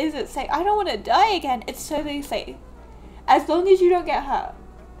it safe? I don't want to die again. It's totally safe. As long as you don't get hurt.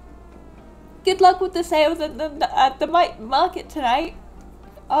 Good luck with the sales at the market tonight.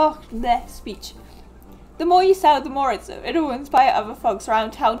 Oh, their speech. The more you sell, the more it'll inspire other folks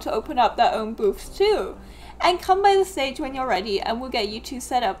around town to open up their own booths too. And come by the stage when you're ready and we'll get you two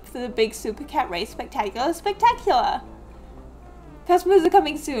set up for the big Super Cat Race Spectacular! Customers are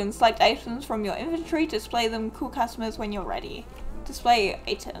coming soon. Select items from your inventory. Display them. Cool customers when you're ready. Display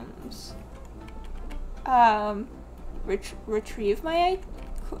items. Retrieve my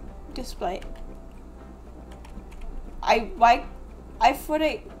display. I thought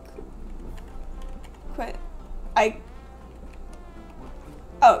I quit.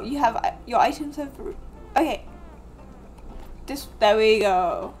 Oh, you have your items have. Okay. There we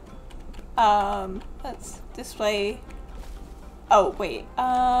go. Let's display. Oh wait.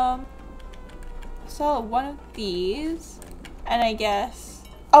 So one of these, and I guess.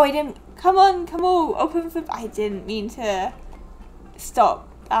 Oh, I didn't. Come on, open for. I didn't mean to stop.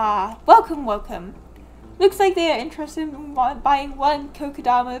 Welcome. Looks like they are interested in buying one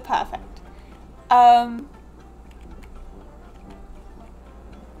Kokodama. Perfect.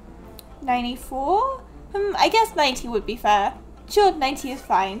 94? I guess 90 would be fair. Sure, 90 is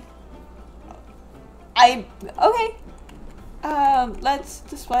fine. Okay. Let's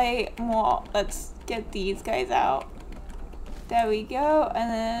display more. Let's get these guys out. There we go.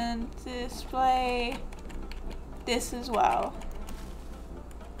 And then display this as well.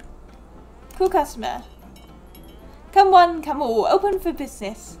 Cool customer. Come one, come all. Open for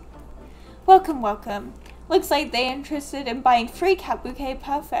business. Welcome. Looks like they're interested in buying 3 cat bouquet.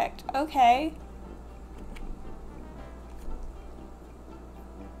 Perfect. Okay.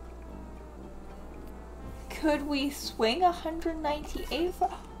 Could we swing 198 for...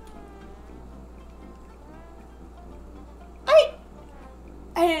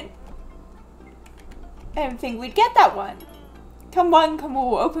 I didn't think we'd get that one. Come one, come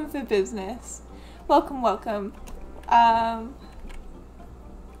all. Open for business. Welcome.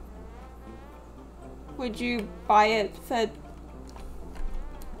 Would you buy it for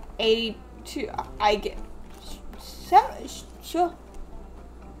 82? I get 7. Sure.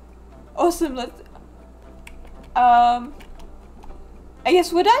 Awesome. Let's. I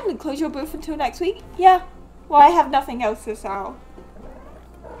guess we're done. Close your booth until next week. Yeah. Well, I have nothing else to sell.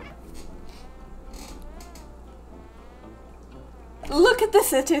 Look at the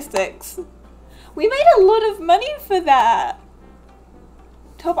statistics. We made a lot of money for that.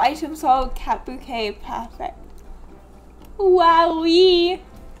 Top item sold, cat bouquet, perfect. Wowee.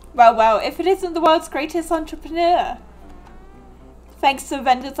 Well, if it isn't the world's greatest entrepreneur. Thanks to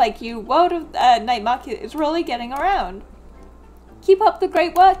vendors like you, World of Night Market is really getting around. Keep up the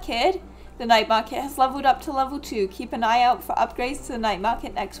great work, kid. The night market has leveled up to level 2. Keep an eye out for upgrades to the night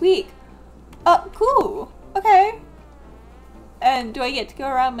market next week. Cool. Okay. And do I get to go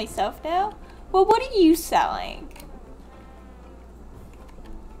around myself now? Well, what are you selling?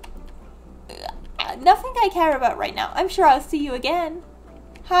 Nothing I care about right now. I'm sure I'll see you again.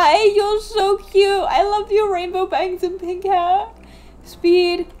 Hi, you're so cute. I love your rainbow bangs and pink hair.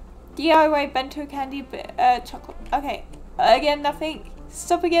 Speed, DIY bento candy, chocolate. Okay, again, nothing.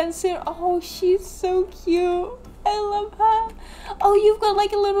 Stop again soon. Oh, she's so cute. I love her. Oh, you've got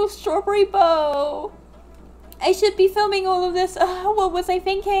like a little strawberry bow. I should be filming all of this. What was I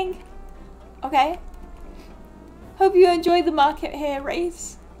thinking? Okay. Hope you enjoy the market here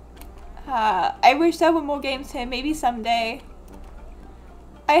race. I wish there were more games here, maybe someday.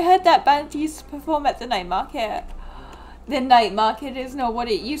 I heard that bands used to perform at the night market. The night market is not what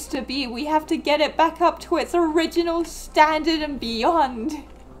it used to be. We have to get it back up to its original standard and beyond.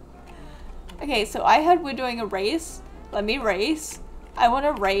 Okay, so I heard we're doing a race. Let me race. I want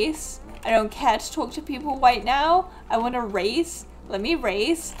to race. I don't care to talk to people right now. I want to race. Let me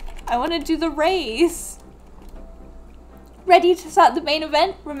race. I want to do the race. Ready to start the main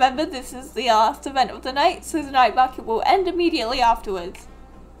event? Remember, this is the last event of the night, so the night market will end immediately afterwards.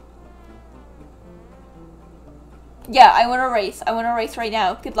 Yeah, I want to race. I want to race right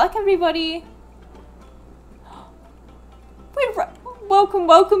now. Good luck, everybody.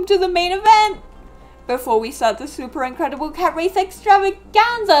 Welcome to the main event! Before we start the super incredible cat race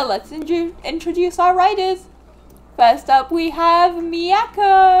extravaganza, let's introduce our riders. First up we have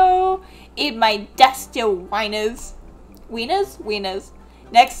Mineko. Eat my dust, you whiners. Wieners.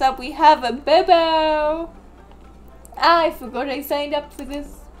 Next up we have Bobo. I forgot I signed up for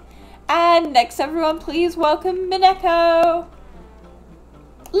this. And next, everyone, please welcome Mineko.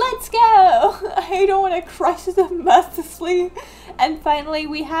 Let's go! I don't want to crush them mercilessly. And finally,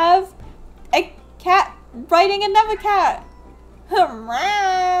 we have a cat riding another cat.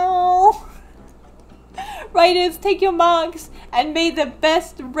 Riders, take your marks and may the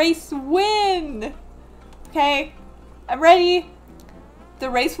best race win. Okay, I'm ready. The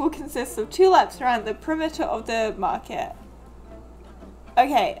race will consist of 2 laps around the perimeter of the market.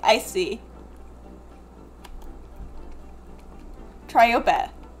 Okay, I see. Try your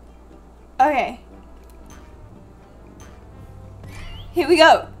best. Okay. Here we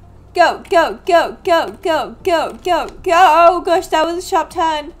go. Go. Oh gosh, that was a sharp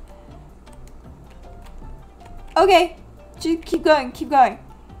turn. Okay. Just keep going.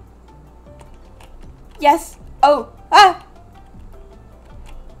 Yes. Oh. Ah.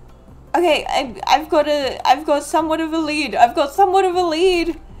 Okay, I've got somewhat of a lead.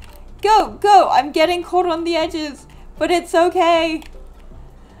 Go. I'm getting caught on the edges, but it's okay.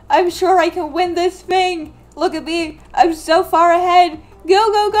 I'm sure I can win this thing. Look at me. I'm so far ahead.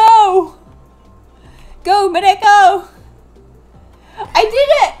 Go. Go, Mineko. I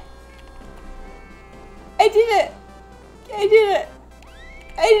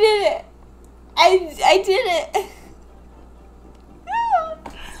did it.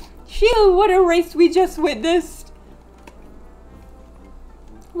 Phew, what a race we just witnessed.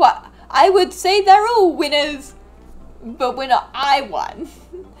 What? I would say they're all winners. But winner, I won.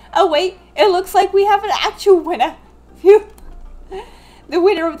 Oh wait, it looks like we have an actual winner. Phew. The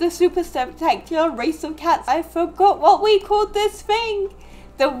winner of the super spectacular race of cats. I forgot what we called this thing.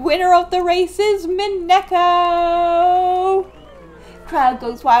 The winner of the race is Mineko. Crowd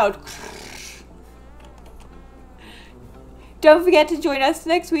goes wild. Don't forget to join us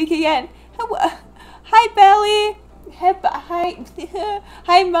next week again. Hi, Belly.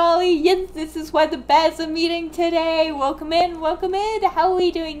 Hi, Molly. Yes, this is where the bears are meeting today. Welcome in. How are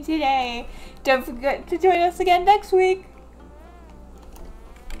we doing today? Don't forget to join us again next week.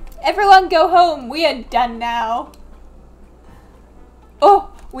 Everyone go home. We are done now.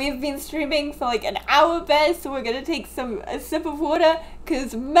 Oh, we've been streaming for like an hour, bears, so we're gonna take a sip of water,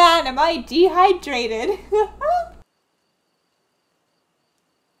 cause man, am I dehydrated.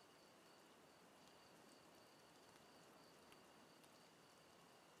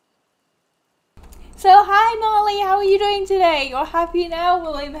 So hi Molly, how are you doing today? You're happy now?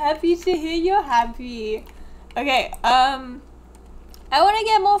 Well, I'm happy to hear you're happy. Okay, I want to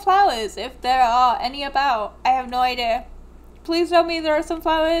get more flowers if there are any about. I have no idea. Please tell me there are some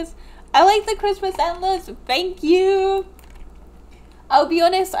flowers. I like the Christmas antlers. Thank you. I'll be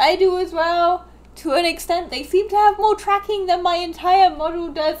honest, I do as well. To an extent, they seem to have more tracking than my entire model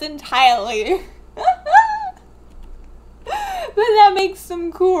does entirely. But that makes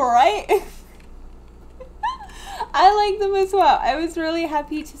them cool, right? I like them as well. I was really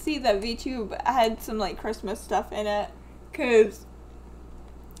happy to see that VTube had some like Christmas stuff in it, cause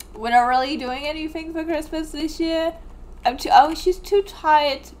we're not really doing anything for Christmas this year. Oh, she's too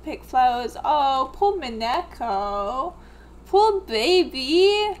tired to pick flowers. Oh, poor Mineko. Poor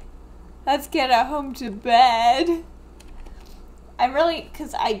baby. Let's get her home to bed. I'm really,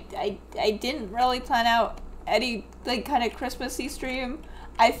 cause I didn't really plan out any like kind of Christmassy stream.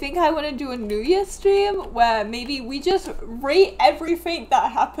 I think I want to do a New Year stream where maybe we just rate everything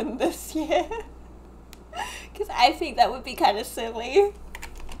that happened this year. Because I think that would be kind of silly.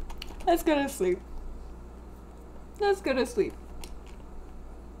 Let's go to sleep.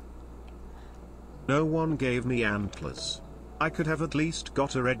 No one gave me antlers. I could have at least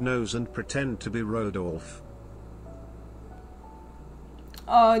got a red nose and pretend to be Rodolph.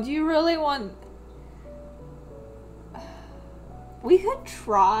 Oh, do you really want... We could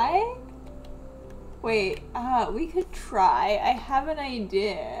try? Wait, we could try. I have an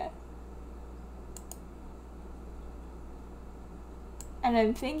idea. And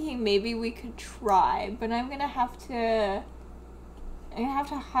I'm thinking maybe we could try, but I'm gonna have to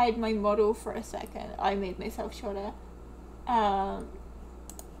hide my model for a second. I made myself shorter.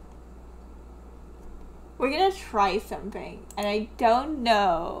 We're gonna try something, and I don't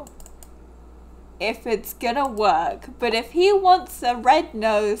know if it's gonna work, but if he wants a red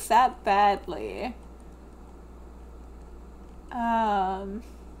nose that badly,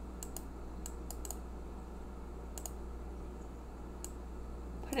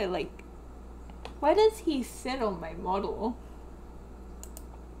 put it like... Where does he sit on my model?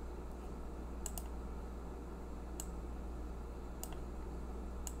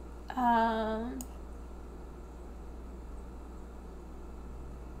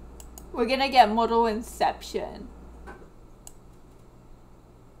 We're gonna get model inception.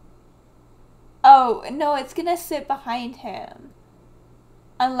 Oh, no, it's gonna sit behind him.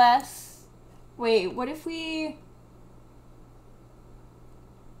 Unless... Wait, what if we...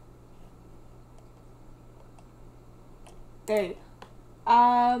 Okay.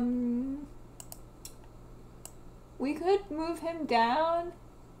 We could move him down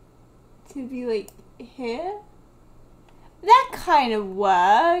to be like here. That kind of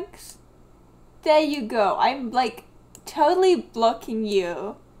works. There you go. I'm like totally blocking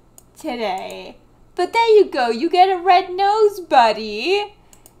you today. But there you go. You get a red nose, buddy.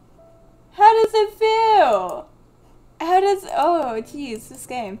 How does it feel? How does... Oh, geez, this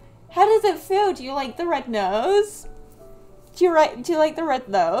game. How does it feel? Do you like the red nose? Do you like the red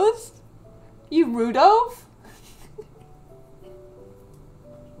nose? You Rudolph?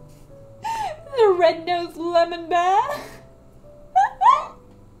 The red-nosed lemon bear?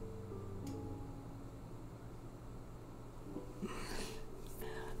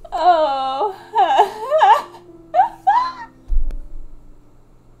 Oh.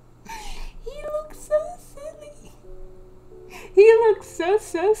 He looks so silly. He looks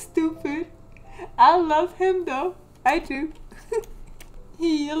so stupid. I love him though. I do.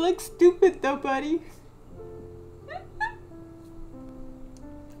 He looks stupid though, buddy.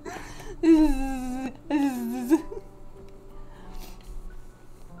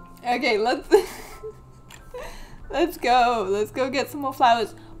 Okay, let's let's go get some more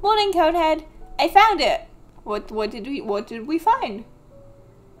flowers. Morning, Conehead. I found it. What did we find?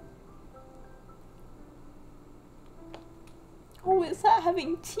 Oh, we're sat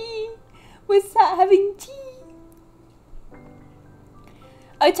having tea. We're sat having tea.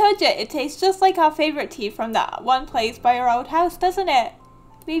 I told you, it tastes just like our favorite tea from that one place by our old house, doesn't it?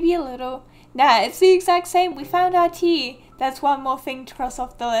 Maybe a little. Nah, it's the exact same. We found our tea. That's one more thing to cross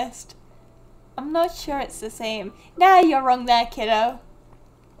off the list. I'm not sure it's the same. Nah, you're wrong there, kiddo.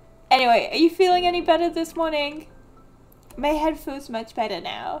 Anyway, are you feeling any better this morning? My head feels much better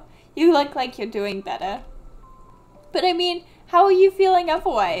now. You look like you're doing better. But I mean, how are you feeling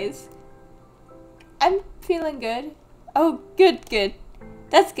otherwise? I'm feeling good. Oh, good.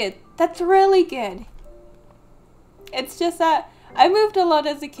 That's good. That's really good. It's just that I moved a lot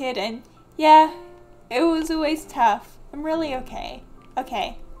as a kid and yeah, it was always tough. I'm really okay.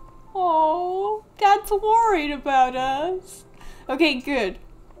 Okay. Oh, Dad's worried about us. Okay, good.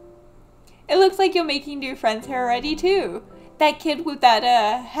 It looks like you're making new friends here already too. That kid with that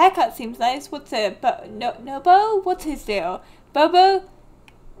haircut seems nice. What's it? Nobo? What's his deal? Bobo?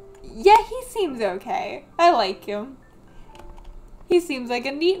 Yeah, he seems okay. I like him. He seems like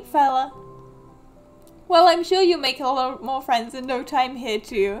a neat fella. Well, I'm sure you'll make a lot more friends in no time here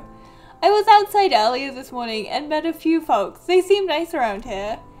too. I was outside earlier this morning and met a few folks. They seem nice around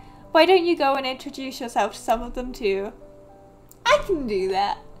here. Why don't you go and introduce yourself to some of them too? I can do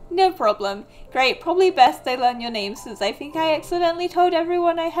that. No problem. Great, probably best I learn your name since I think I accidentally told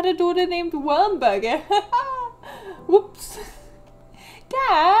everyone I had a daughter named Wormburger. Whoops.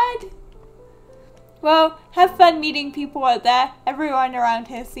 Dad! Well, have fun meeting people out there. Everyone around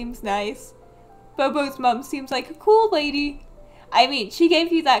here seems nice. Bobo's mum seems like a cool lady. I mean, she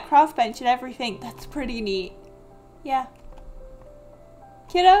gave you that craft bench and everything. That's pretty neat. Yeah.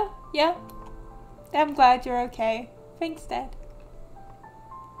 Kiddo? Yeah? I'm glad you're okay. Thanks, Dad.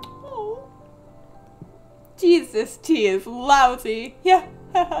 Oh. Jeez, this tea is lousy. Yeah.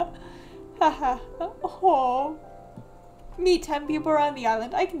 Haha. Oh. Meet 10 people around the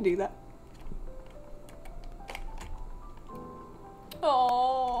island. I can do that.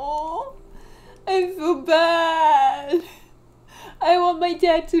 Oh. I feel bad. I want my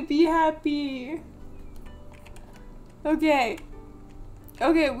dad to be happy. Okay.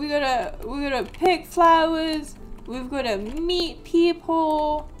 Okay, we gotta pick flowers. We've gotta meet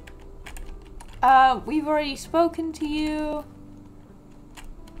people. We've already spoken to you.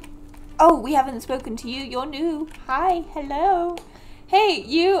 Oh, we haven't spoken to you. You're new. Hi, hello. Hey,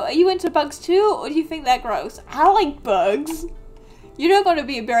 are you into bugs too, or do you think they're gross? I like bugs. You're not gonna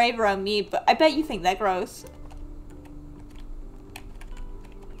be brave around me, but I bet you think they're gross.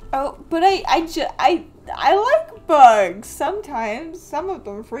 Oh, but I like bugs sometimes. Some of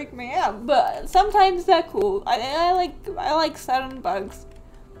them freak me out, but sometimes they're cool. I like certain bugs.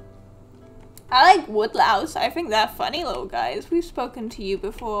 I like woodlouse. I think they're funny little guys. We've spoken to you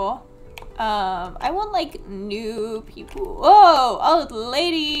before. I want like new people. Whoa, old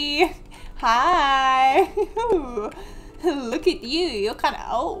lady. Hi. Look at you, you're kind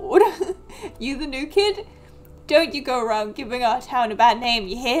of old. You the new kid? Don't you go around giving our town a bad name,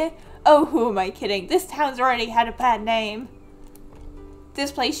 you hear? Oh, who am I kidding? This town's already had a bad name.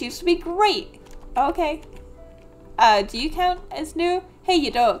 This place used to be great. Okay. Do you count as new? Hey,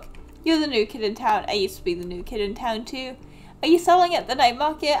 you dog. You're the new kid in town. I used to be the new kid in town too. Are you selling at the night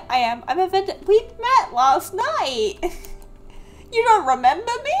market? I am. I'm a vendor. We met last night. You don't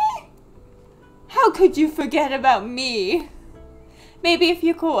remember me? How could you forget about me? Maybe if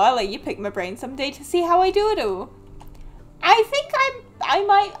you're cool, I'll let you pick my brain someday to see how I do it all. I think I'm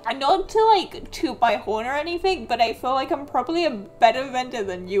not to like toot my horn or anything, but I feel like I'm probably a better vendor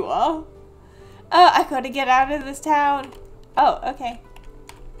than you are. I gotta get out of this town. Oh, okay.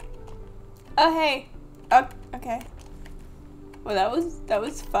 Oh, hey. Oh, okay. Well, that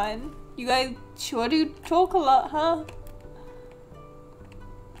was fun. You guys sure do talk a lot, huh?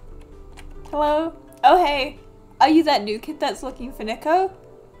 Hello? Oh, hey. Are you that new kid that's looking for Mineko?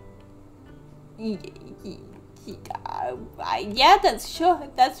 Yeah,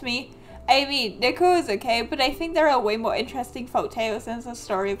 that's me. I mean, Mineko is okay, but I think there are way more interesting folk tales than the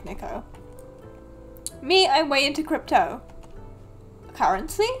story of Mineko. Me, I'm way into crypto.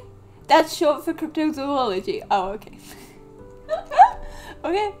 Currency? That's short for cryptozoology. Oh, okay.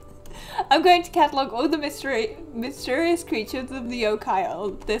 Okay. I'm going to catalog all the mysterious creatures of the Oak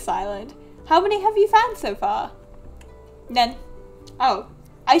this island. How many have you found so far? None. Oh,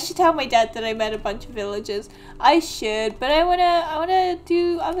 I should tell my dad that I met a bunch of villagers. I should, but I wanna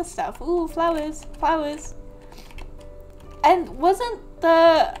do other stuff. Ooh, flowers. And wasn't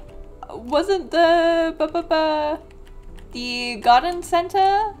the garden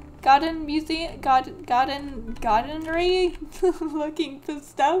center, garden museum, gardenery looking for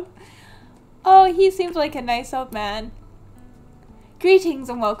stuff? Oh, he seems like a nice old man. Greetings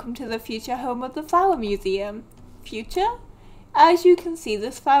and welcome to the future home of the Flower Museum. Future? As you can see,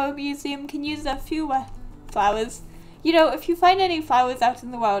 this flower museum can use a few flowers. You know, if you find any flowers out in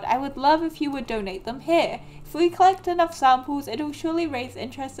the world, I would love if you would donate them here. If we collect enough samples, it'll surely raise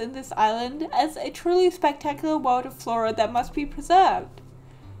interest in this island as a truly spectacular world of flora that must be preserved.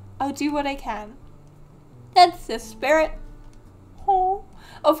 I'll do what I can. That's the spirit. Oh.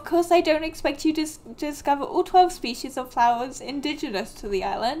 Of course, I don't expect you to discover all 12 species of flowers indigenous to the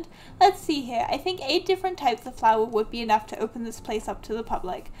island. Let's see here. I think 8 different types of flower would be enough to open this place up to the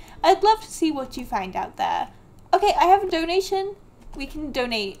public. I'd love to see what you find out there. Okay, I have a donation. We can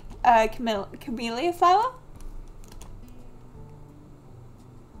donate camellia flower.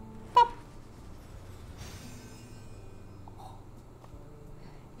 Pop.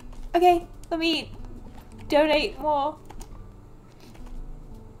 Okay, let me donate more.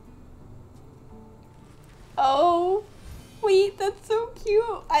 Oh, wait, that's so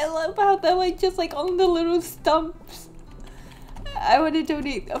cute. I love how they're like just like on the little stumps. I want to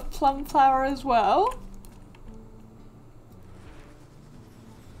donate a plum flower as well.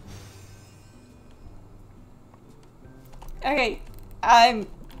 Okay,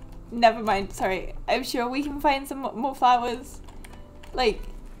 never mind, sorry. I'm sure we can find some more flowers. Like,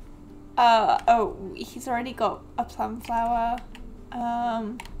 oh, he's already got a plum flower.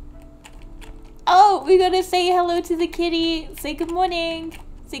 Oh, we gotta say hello to the kitty. Say good morning.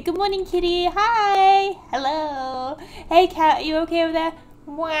 Say good morning, kitty. Hi. Hello. Hey, cat. Are you okay over there?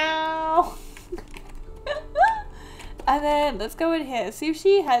 Wow. And then let's go in here. See if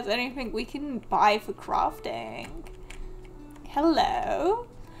she has anything we can buy for crafting. Hello.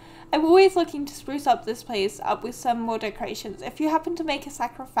 I'm always looking to spruce up this place up with some more decorations. If you happen to make a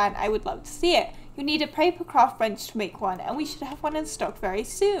Sakura fan, I would love to see it. You'll need a paper craft bench to make one, and we should have one in stock very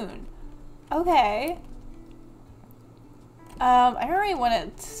soon. Okay. I don't really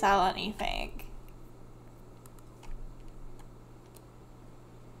want to sell anything.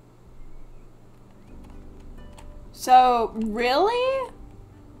 So, really?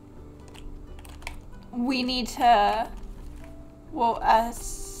 We need to... Well,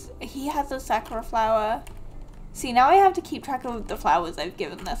 he has a Sakura flower. See, now I have to keep track of the flowers I've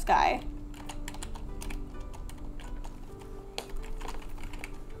given this guy.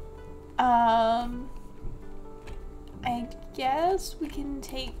 I guess we can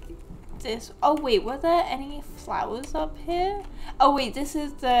take this. Oh wait, were there any flowers up here? Oh wait, this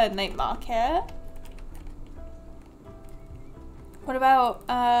is the night market. What about,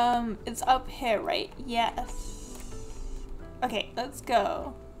 it's up here, right? Yes. Okay, let's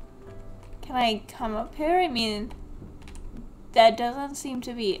go. Can I come up here? I mean, that doesn't seem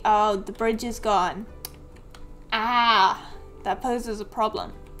to be, oh, the bridge is gone. Ah, that poses a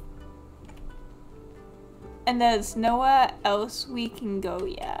problem. And there's nowhere else we can go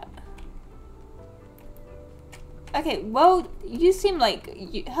yet. Okay, well, you seem like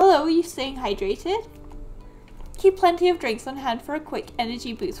hello, are you staying hydrated? Keep plenty of drinks on hand for a quick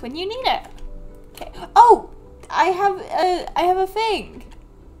energy boost when you need it. Okay. Oh, I have a thing.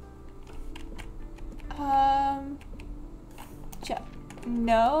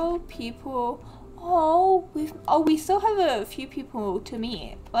 No people. Oh, we still have a few people to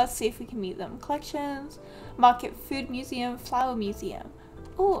meet. Let's see if we can meet them. Collections, market, food museum, flower museum.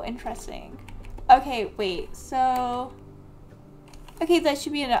 Oh, interesting. Okay, wait. So, okay, that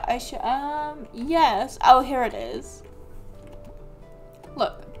should be an. Yes. Oh, here it is.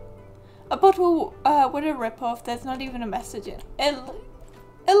 Look, a bottle. What a ripoff. There's not even a message in it.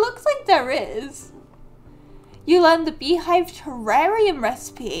 It looks like there is. You learned the beehive terrarium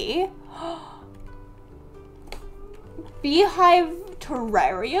recipe. Beehive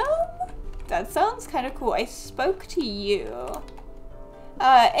terrarium? That sounds kind of cool. I spoke to you.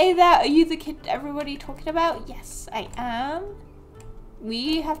 Hey there, are you the kid everybody talking about? Yes, I am.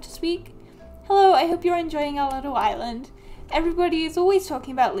 We have to speak. Hello, I hope you're enjoying our little island. Everybody is always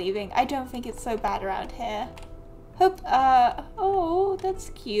talking about leaving. I don't think it's so bad around here. Hope, oh, that's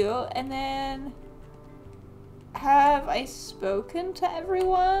cute. And then, have I spoken to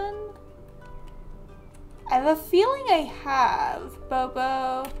everyone? I have a feeling I have.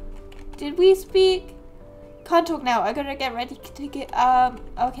 Bobo, did we speak? Can't talk now. I gotta get ready to get,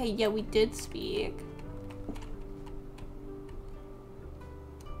 okay, yeah, we did speak.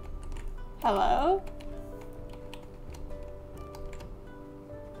 Hello?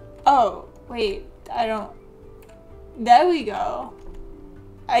 Oh, wait, I don't, there we go.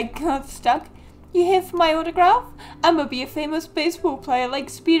 I got stuck. You here for my autograph? I'm gonna be a famous baseball player like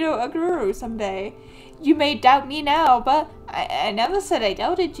Speedo Aguru someday. You may doubt me now, but I never said I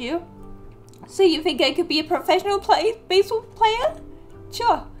doubted you. So you think I could be a professional baseball player?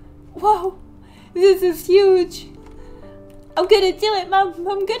 Sure. Whoa, this is huge. I'm gonna do it, Mom.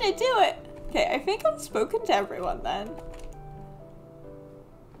 I'm gonna do it. Okay, I think I've spoken to everyone then.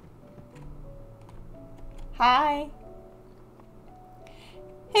 Hi.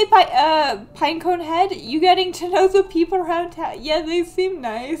 Hey, Pinecone Head, you getting to know the people around town? Yeah, they seem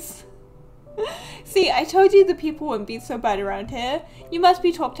nice. See, I told you the people wouldn't be so bad around here. You must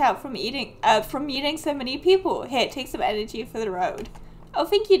be talked out from meeting so many people. Here, take some energy for the road. Oh,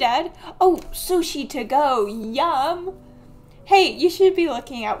 thank you, Dad. Oh, sushi to go. Yum. Hey, you should be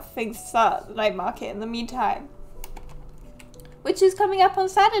looking out for things at the night market in the meantime, which is coming up on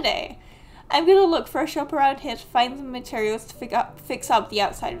Saturday. I'm gonna look for a shop around here to find some materials to fix up the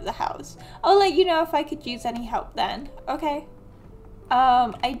outside of the house. I'll let you know if I could use any help then. Okay.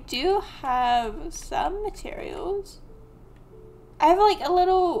 I do have some materials. I have like a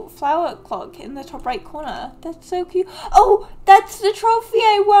little flower clock in the top right corner. That's so cute. Oh, that's the trophy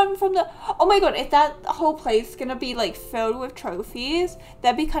I won from the... Oh my god, if that whole place is gonna be like filled with trophies,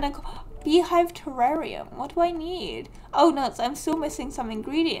 that'd be kind of cool. Beehive terrarium. What do I need? Oh, nuts. I'm still missing some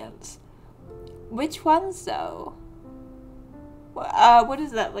ingredients. Which ones though? What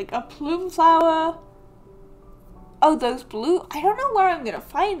is that? Like a plume flower? Oh, those blue? I don't know where I'm gonna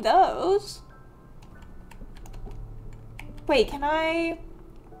find those. Wait, can I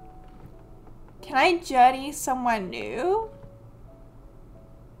journey somewhere new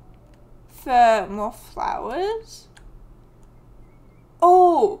for more flowers?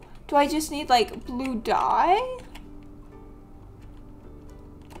 Oh, do I just need like blue dye?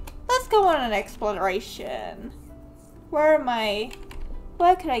 Let's go on an exploration. Where am I?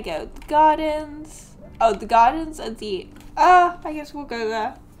 Where could I go? The gardens. Oh, the gardens are the... I guess we'll go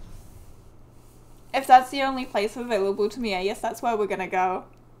there. If that's the only place available to me, I guess that's where we're gonna go.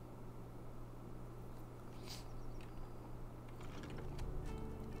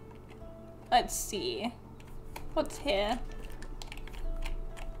 Let's see. What's here?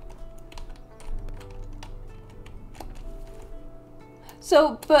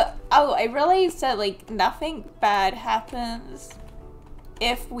 So, but, oh, I realized that, like, nothing bad happens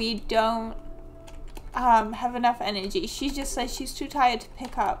if we don't have enough energy. She just says she's too tired to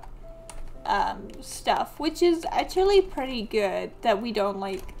pick up stuff, which is actually pretty good that we don't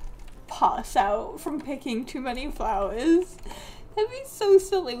like pass out from picking too many flowers. That'd be so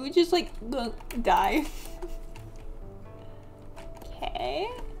silly. We just like die. Okay.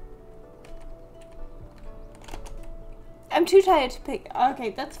 I'm too tired to pick.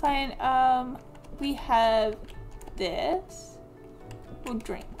 Okay, that's fine. We have this. We'll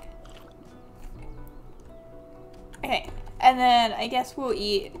drink. Okay, and then I guess we'll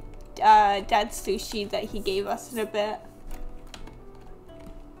eat Dad's sushi that he gave us in a bit.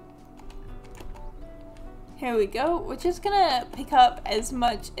 Here we go. We're just gonna pick up as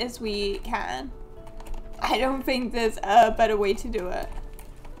much as we can. I don't think there's a better way to do it.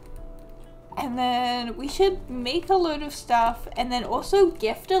 And then we should make a load of stuff and then also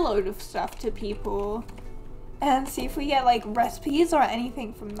gift a load of stuff to people. And see if we get like recipes or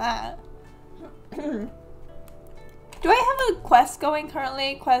anything from that. Do I have a quest going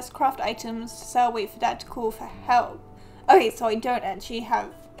currently? Quest, craft items to sell, wait for Dad to call for help. Okay, so I don't actually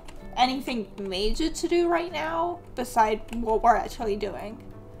have anything major to do right now beside what we're actually doing.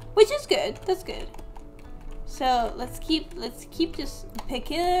 Which is good, that's good. So let's keep just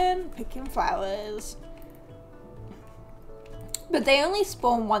picking flowers. But they only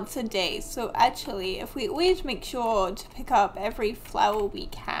spawn once a day, so actually if we always make sure to pick up every flower we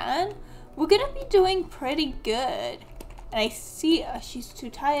can, we're gonna be doing pretty good. And I see she's too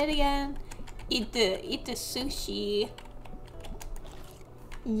tired again. Eat the sushi.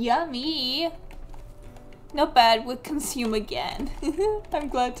 Yummy. Not bad, we'll consume again. I'm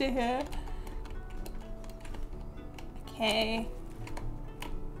glad to hear. Okay.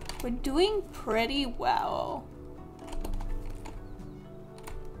 We're doing pretty well.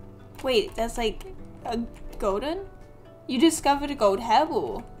 Wait, that's like a golden? You discovered a gold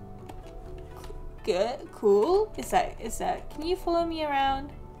hairball. Good, cool. Is that, can you follow me around?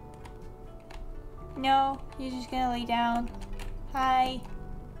 No, you're just gonna lay down. Hi.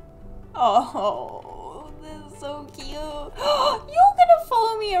 Oh, this is so cute. You're gonna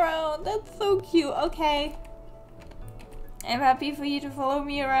follow me around. That's so cute. Okay. I'm happy for you to follow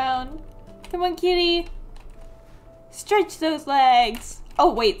me around. Come on, kitty. Stretch those legs.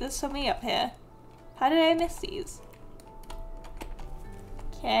 Oh, wait, there's something up here. How did I miss these?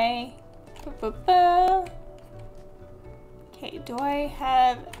 Okay. Okay, do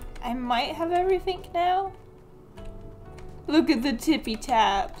I might have everything now? Look at the tippy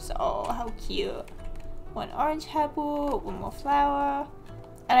taps. Oh, how cute. One orange apple, one more flower.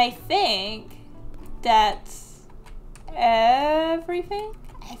 And I think that's everything?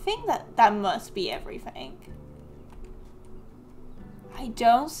 I think that must be everything. I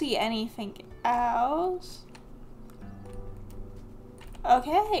don't see anything else.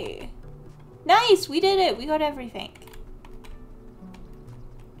 Okay. Nice, we did it. We got everything.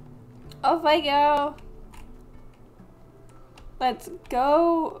 Off I go. Let's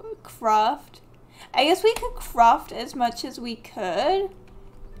go craft. I guess we could craft as much as we could.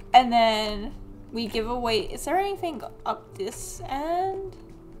 And then we give away. Is there anything up this end?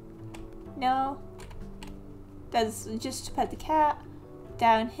 No. That's just to pet the cat.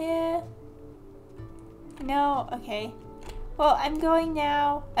 Down here. No, okay. Well, I'm going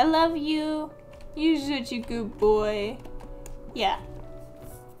now. I love you. You're such a good boy. Yeah.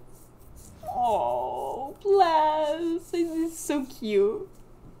 Oh, bless. This is so cute.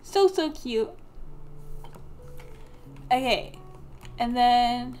 So cute. Okay. And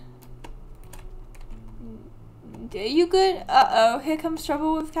then... Are you good? Uh-oh, here comes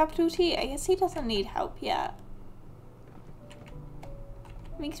trouble with capital T. I guess he doesn't need help yet.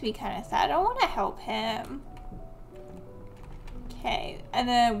 Makes me kind of sad. I don't want to help him. Okay, and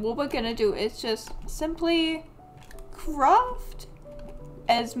then what we're gonna do is just simply craft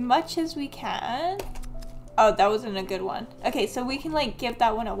as much as we can. Oh, that wasn't a good one. Okay, so we can like give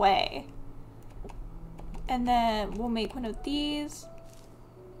that one away. And then we'll make one of these.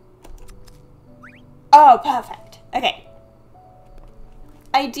 Oh, perfect. Okay.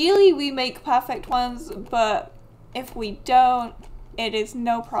 Ideally, we make perfect ones, but if we don't, it is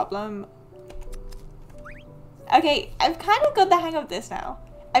no problem. Okay, I've kind of got the hang of this now.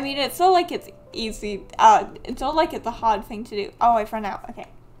 I mean, it's not like it's easy. It's not like it's a hard thing to do. Oh, I've run out. Okay.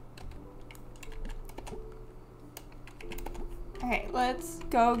 Okay, let's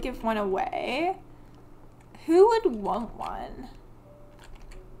go give one away. Who would want one?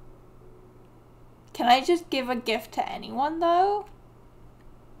 Can I just give a gift to anyone, though?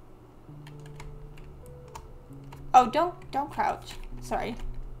 Oh, don't crouch. Sorry.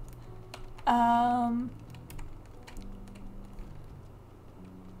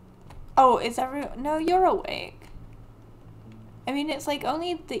 Oh, is everyone... No, you're awake. I mean, it's like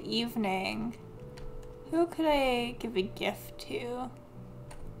only the evening. Who could I give a gift to?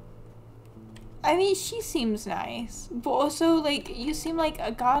 I mean, she seems nice. But also, like, you seem like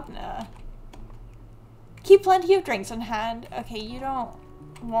a gardener. Keep plenty of drinks on hand. Okay, you don't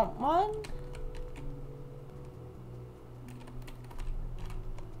want one?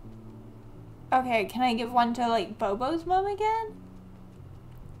 Okay, can I give one to, like, Bobo's mom again?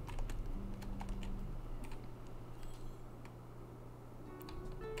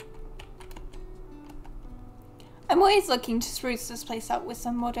 I'm always looking to spruce this place up with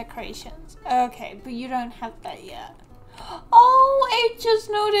some more decorations. Okay, but you don't have that yet. Oh, I just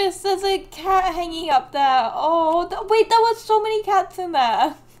noticed there's a cat hanging up there. Oh, wait, there were so many cats in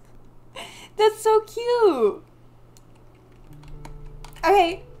there. That's so cute.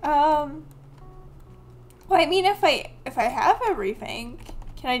 Okay, well, I mean, if I have everything,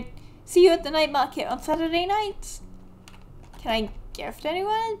 can I see you at the night market on Saturday nights? Can I gift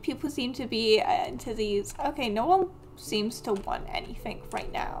anyone? People seem to be into these. Okay, no one seems to want anything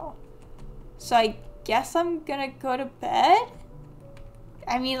right now. So I guess I'm gonna go to bed?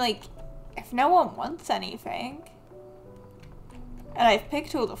 I mean, like, if no one wants anything, and I've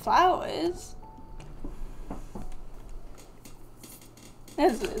picked all the flowers,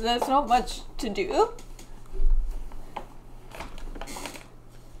 there's not much to do.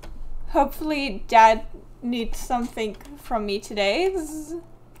 Hopefully Dad needs something from me today.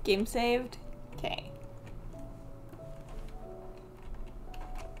 Game saved. Okay.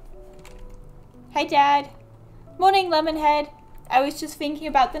 Hi, Dad. Morning, Lemonhead. I was just thinking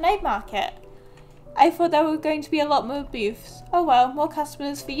about the night market. I thought there were going to be a lot more booths. Oh well, more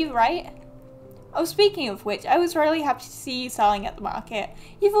customers for you, right? Oh, speaking of which, I was really happy to see you selling at the market.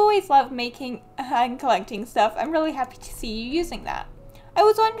 You've always loved making and collecting stuff. I'm really happy to see you using that. I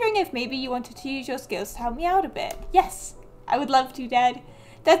was wondering if maybe you wanted to use your skills to help me out a bit. Yes, I would love to, Dad.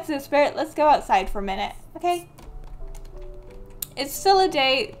 That's the spirit. Let's go outside for a minute, okay? It's still a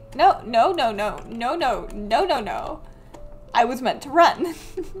day. No. I was meant to run.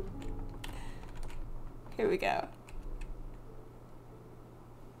 Here we go.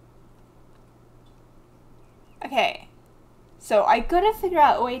 Okay. So I gotta figure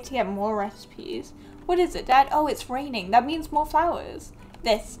out a way to get more recipes. What is it, Dad? Oh, it's raining. That means more flowers.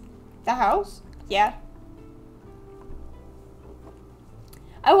 This. The house? Yeah.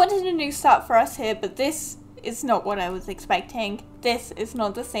 I wanted a new start for us here, but this is not what I was expecting. This is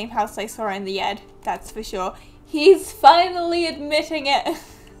not the same house I saw in the ad, that's for sure. He's finally admitting it.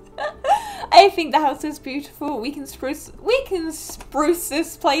 I think the house is beautiful. We can spruce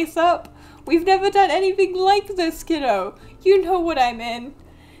this place up. We've never done anything like this, kiddo. You know what I'm in.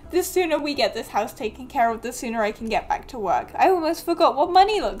 The sooner we get this house taken care of, the sooner I can get back to work. I almost forgot what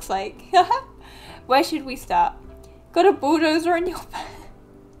money looks like. Where should we start? Got a bulldozer in your bed?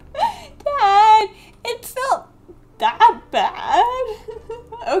 Dad, it's not that bad.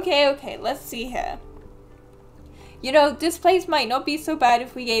 Okay, let's see here. You know, this place might not be so bad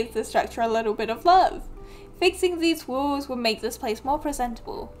if we gave the structure a little bit of love. Fixing these walls would make this place more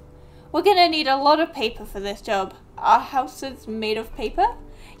presentable. We're gonna need a lot of paper for this job. Our house is made of paper?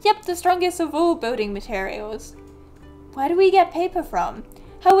 Yep, the strongest of all building materials. Where do we get paper from?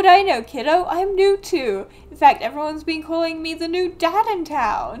 How would I know, kiddo? I'm new too. In fact, everyone's been calling me the new dad in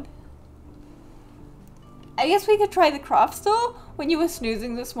town. I guess we could try the craft store? When you were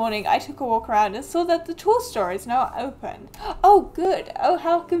snoozing this morning, I took a walk around and saw that the tool store is now open. Oh, good. Oh,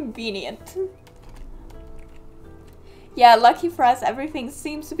 how convenient. Yeah, lucky for us, everything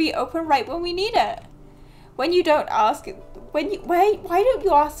seems to be open right when we need it. When you don't ask, why don't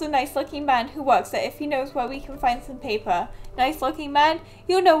you ask the nice-looking man who works there if he knows where we can find some paper? Nice-looking man?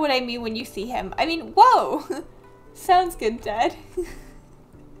 You'll know what I mean when you see him. I mean, whoa! Sounds good, Dad.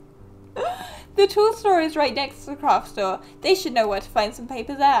 The tool store is right next to the craft store. They should know where to find some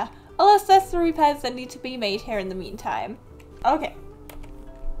paper there. I'll assess the repairs that need to be made here in the meantime. Okay.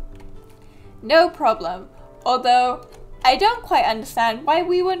 No problem. Although, I don't quite understand why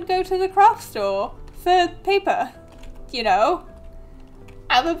we wouldn't go to the craft store for paper. You know?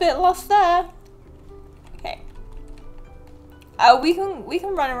 I'm a bit lost there. Okay. We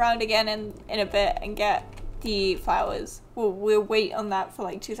can run around again in a bit and get the flowers. We'll wait on that for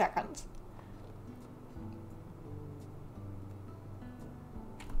like 2 seconds.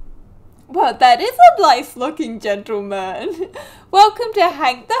 Well, that is a nice looking gentleman. Welcome to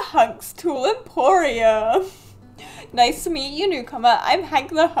Hank the Hunk's Tool Emporium. Nice to meet you, newcomer. I'm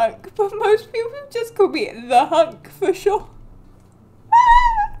Hank the Hunk, but most people just call me the Hunk for sure.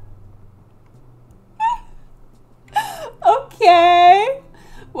 Okay.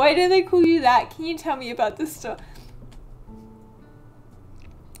 Why do they call you that? Can you tell me about this store?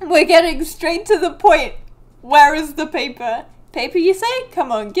 We're getting straight to the point. Where is the paper? Paper, you say? Come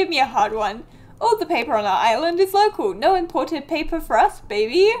on, give me a hard one. All the paper on our island is local. No imported paper for us,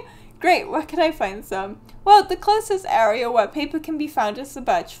 baby. Great, where can I find some? Well, the closest area where paper can be found is the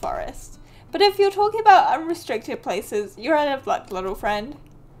birch forest. But if you're talking about unrestricted places, you're out of luck, little friend.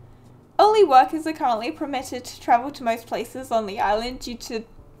 Only workers are currently permitted to travel to most places on the island due to...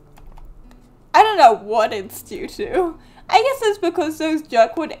 I don't know what it's due to. I guess it's because those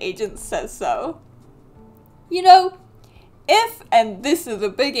jerkwad agents says so. You know, if, and this is a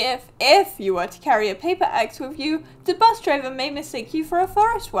big if you were to carry a paper axe with you, the bus driver may mistake you for a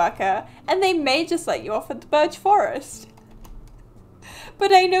forest worker, and they may just let you off at the birch forest.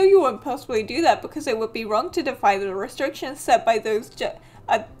 But I know you won't possibly do that because it would be wrong to defy the restrictions set by those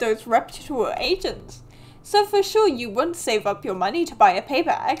reputable agents. So for sure you wouldn't save up your money to buy a paper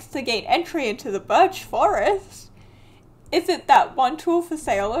axe to gain entry into the birch forest. Is it that one tool for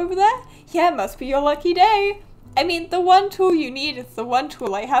sale over there? Yeah, it must be your lucky day. I mean, the one tool you need is the one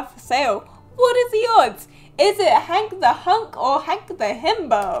tool I have for sale. What is the odds? Is it Hank the Hunk or Hank the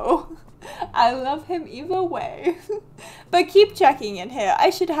Himbo? I love him either way. But keep checking in here. I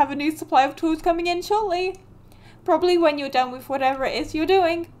should have a new supply of tools coming in shortly. Probably when you're done with whatever it is you're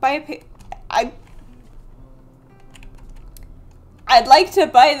doing. I'd like to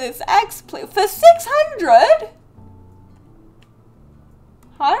buy this axe for 600.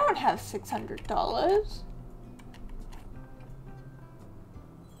 I don't have $600.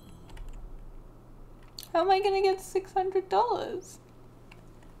 How am I gonna get $600?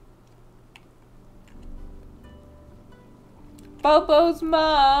 Bobo's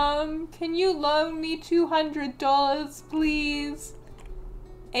mom, can you loan me $200, please?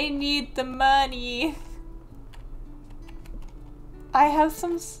 I need the money. I have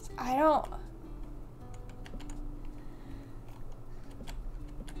some, I don't.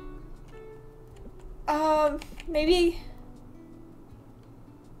 Maybe.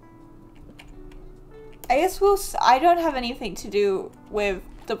 I guess I don't have anything to do with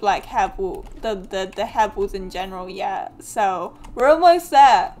the black habble, the habbles in general yet, so we're almost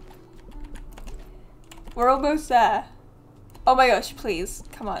there. We're almost there. Oh my gosh, please,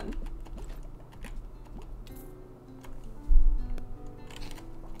 come on.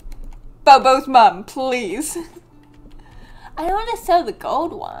 Bobo's mom, please. I don't want to sell the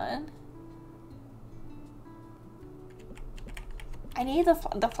gold one. I need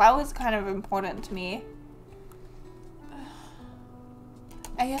the flower's kind of important to me.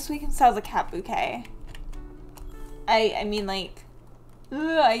 I guess we can sell the cat bouquet. I mean, like,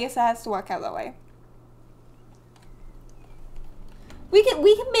 I guess it has to work out that way. We can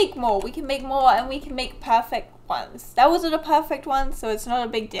make more. We can make more, and we can make perfect ones. That wasn't a perfect one, so it's not a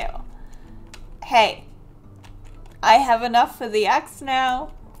big deal. Hey, I have enough for the axe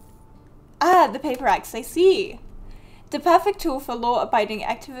now. Ah, the paper axe, I see. The perfect tool for law-abiding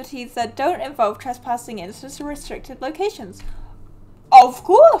activities that don't involve trespassing into restricted locations. Of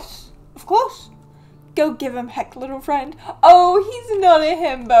course! Of course! Go give him heck, little friend. Oh, he's not a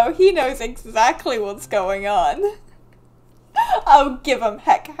himbo. He knows exactly what's going on. I'll give him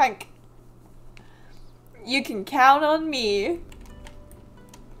heck, Hank. You can count on me.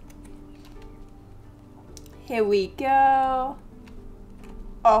 Here we go.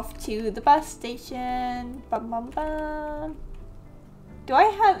 Off to the bus station. Bum bum bum. Do I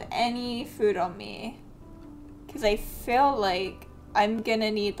have any food on me? Because I feel like I'm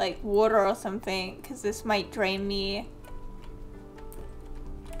gonna need like water or something, because this might drain me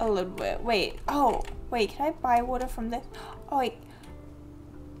a little bit. Wait, oh, wait, can I buy water from this? Oh, wait.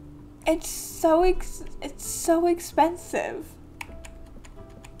 It's so expensive.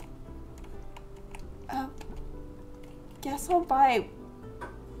 Guess I'll buy,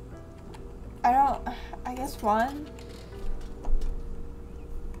 I guess one.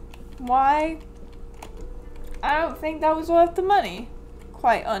 Why? I don't think that was worth the money.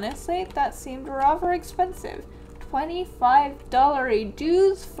 Quite honestly, that seemed rather expensive. $25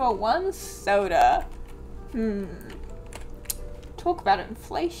 dues for one soda. Talk about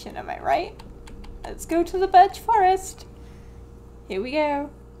inflation, am I right? Let's go to the birch forest. Here we go.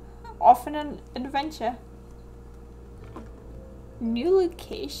 Off on an adventure. New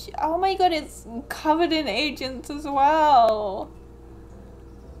location. Oh my god, it's covered in agents as well.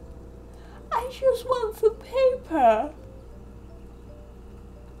 I just want the paper.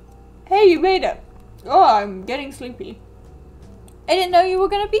 Hey, you made it. Oh, I'm getting sleepy. I didn't know you were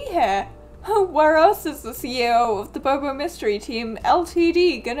gonna be here. Where else is the CEO of the Bobo Mystery Team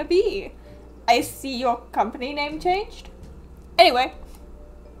Ltd gonna be? I see your company name changed. Anyway,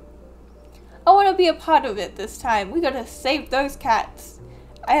 I want to be a part of it this time. We gotta save those cats.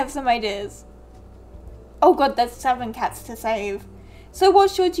 I have some ideas. Oh god, that's 7 cats to save. So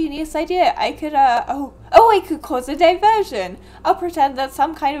what's your genius idea? I could, I could cause a diversion. I'll pretend that's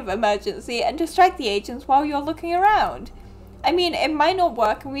some kind of emergency and distract the agents while you're looking around. I mean, it might not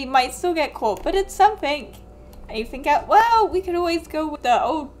work and we might still get caught, but it's something. And you think, well, we could always go with the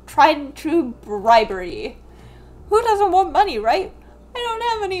old tried and true bribery. Who doesn't want money, right? I don't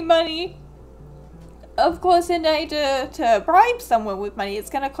have any money. Of course, in order to bribe someone with money, it's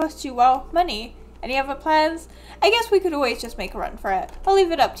gonna cost you, well, money. Any other plans? I guess we could always just make a run for it. I'll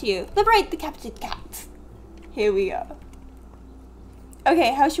leave it up to you. Liberate the captured cat. Here we go.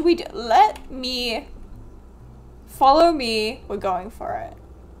 Okay, how should we do? Let me... Follow me. We're going for it.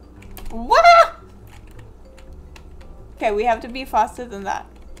 What? Okay, we have to be faster than that.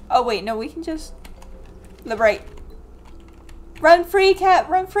 Oh wait, no, we can just... Liberate. Run free, cat,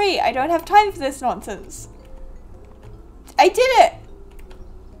 run free. I don't have time for this nonsense. I did it!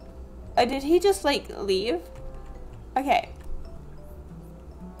 Did he just, like, leave? Okay.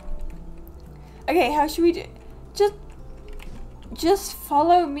 Okay, how should we do? Just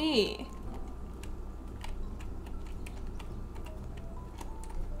follow me.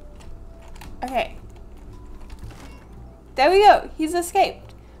 Okay. There we go. He's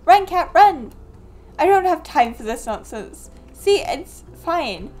escaped. Run, cat, run! I don't have time for this nonsense. See, it's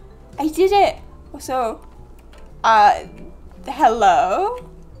fine. I did it. So, hello?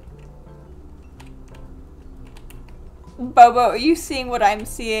 Bobo, are you seeing what I'm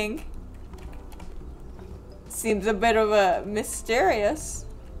seeing? Seems a bit of a mysterious.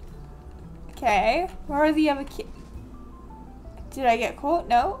 Okay, where are the other kids? Did I get caught?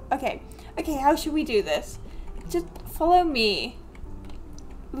 No? Okay. Okay, how should we do this? Just follow me.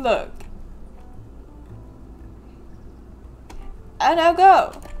 Look. And now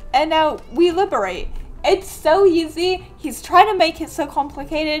go. And now we liberate. It's so easy. He's trying to make it so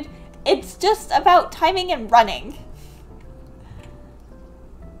complicated. It's just about timing and running.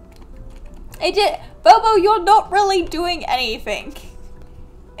 I did. Bobo, you're not really doing anything.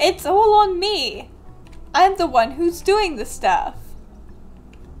 It's all on me. I'm the one who's doing the stuff.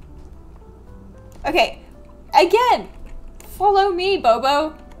 Okay. Again. Follow me,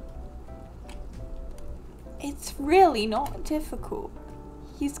 Bobo. It's really not difficult.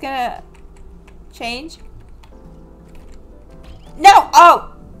 He's gonna change. No!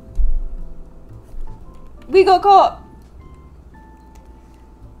 Oh! We got caught.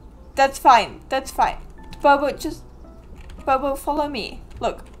 That's fine. That's fine. Bobo, Bobo, follow me.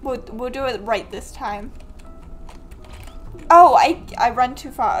 Look, we'll do it right this time. Oh, I run too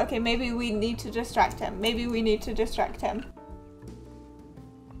far. Okay, maybe we need to distract him. Maybe we need to distract him.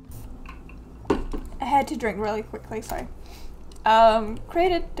 I had to drink really quickly, sorry.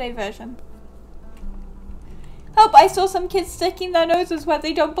 Create a diversion. Help, I saw some kids sticking their noses where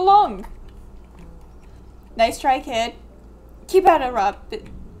they don't belong. Nice try, kid. Keep out of rub.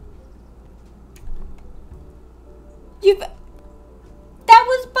 That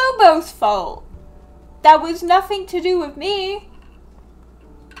was Bobo's fault. That was nothing to do with me.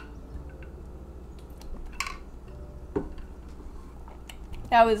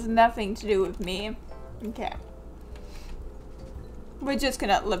 That was nothing to do with me. Okay. We're just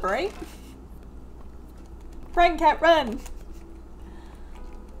gonna liberate. Run, cat, run.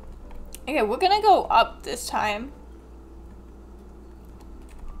 Okay, we're gonna go up this time.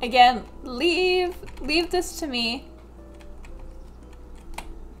 Again, leave this to me.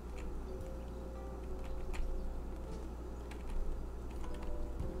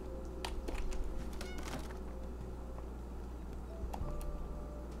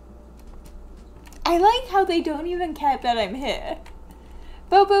 I like how they don't even care that I'm here.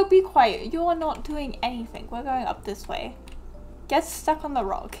 Bobo, be quiet. You're not doing anything. We're going up this way. Get stuck on the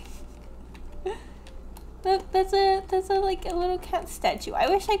rock. Look, there's a like a little cat statue. I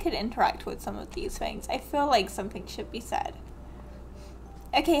wish I could interact with some of these things. I feel like something should be said.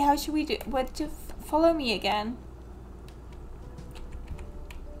 Okay, how should we do? What? Just follow me again.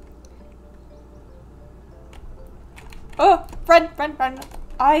 Oh, run, run, run.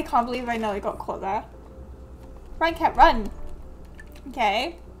 I can't believe I nearly got caught there. Run, cat, run.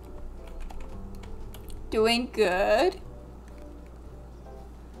 Okay. Doing good.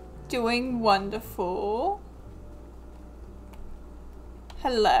 Doing wonderful.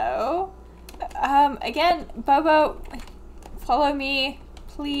 Hello. Again, Bobo, follow me,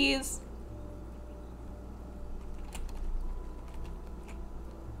 please.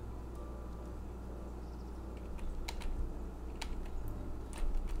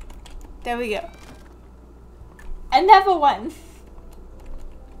 There we go. Another one.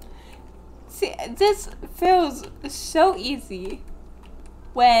 See, this feels so easy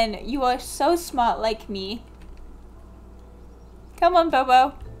when you are so smart like me. Come on,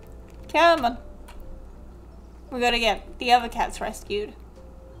 Bobo. Come on. We gotta get the other cats rescued.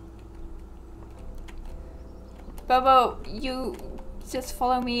 Bobo, you just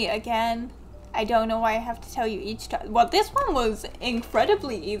follow me again. I don't know why I have to tell you each time. Well, this one was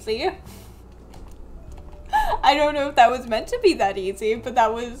incredibly easy. I don't know if that was meant to be that easy, but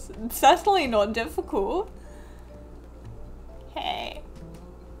that was certainly not difficult. Okay.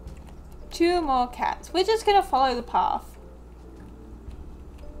 2 more cats. We're just gonna follow the path.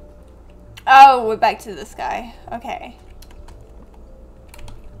 Oh, we're back to this guy. Okay.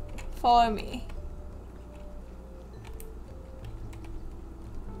 Follow me.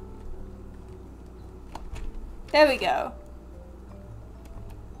 There we go.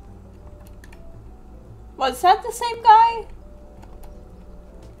 Was that the same guy?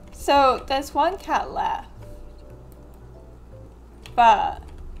 So, there's one cat left. But,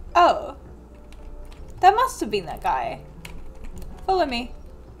 oh. That must have been that guy. Follow me.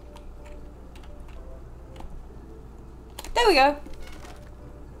 There we go.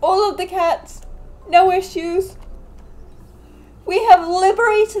 All of the cats. No issues. We have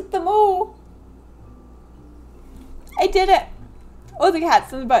liberated them all. I did it. All the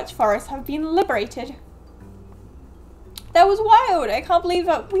cats in the birch forest have been liberated. That was wild. I can't believe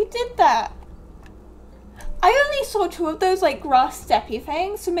that we did that. I only saw 2 of those like grass steppy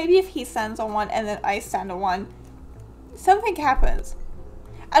things, so maybe if he stands on one and then I stand on one, something happens.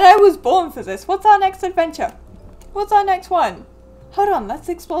 And I was born for this. What's our next adventure? What's our next one? Hold on, let's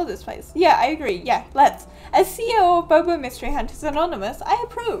explore this place. Yeah, I agree. Yeah, let's. As CEO of Bobo Mystery Hunters Anonymous, I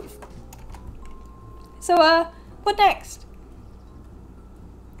approve. So, what next?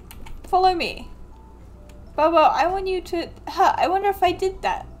 Follow me. Bobo, I want you to... Huh, I wonder if I did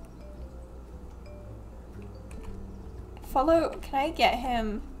that. Follow... Can I get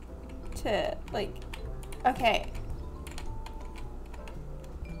him to, like... Okay.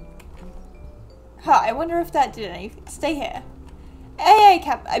 Huh, I wonder if that did anything. Stay here. Hey,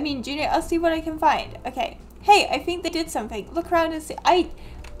 Junior, I'll see what I can find. Okay. Hey, I think they did something. Look around and see.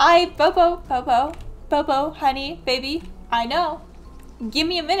 Bobo, honey, baby, I know. Give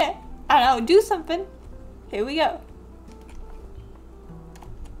me a minute and I'll do something. Here we go.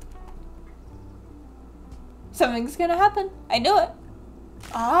 Something's gonna happen. I know it.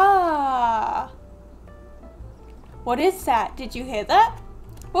 Ah. What is that? Did you hear that?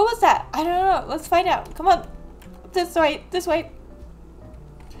 What was that? I don't know. Let's find out. Come on. This way. This way.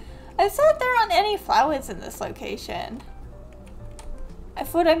 I said there aren't any flowers in this location. I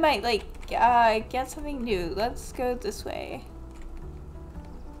thought I might, like, get something new. Let's go this way.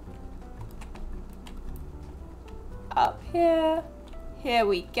 Up here. Here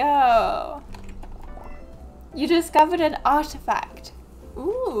we go. You discovered an artifact.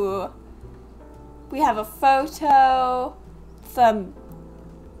 Ooh. We have a photo. Some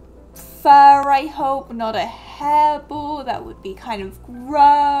fur, I hope. Not a hairball. That would be kind of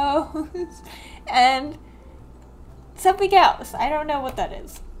gross. And something else. I don't know what that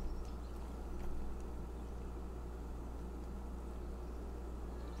is.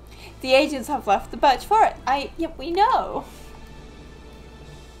 The agents have left the birch forest. Yep, we know.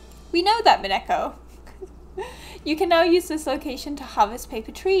 We know that, Mineko. You can now use this location to harvest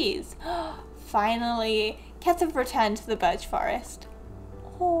paper trees. Finally, cats have returned to the birch forest.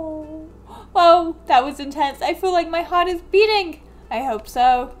 Oh, whoa, that was intense. I feel like my heart is beating. I hope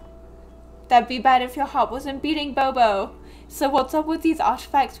so. That'd be bad if your heart wasn't beating, Bobo. So what's up with these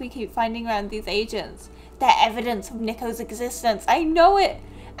artifacts we keep finding around these agents? They're evidence of Nico's existence. I know it.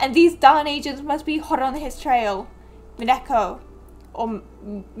 And these darn agents must be hot on his trail. Mineko, or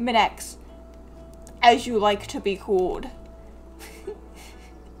Minex, as you like to be called.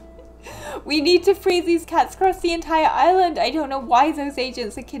 We need to free these cats across the entire island. I don't know why those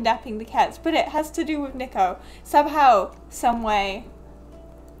agents are kidnapping the cats, but it has to do with Nico. Somehow, some way.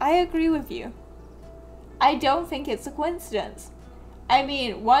 I agree with you. I don't think it's a coincidence. I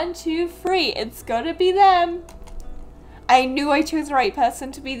mean, 1, 2, 3, it's gotta be them. I knew I chose the right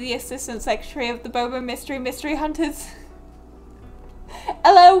person to be the Assistant Secretary of the Bobo Mystery Hunters.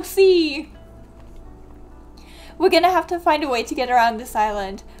 LLC! We're gonna have to find a way to get around this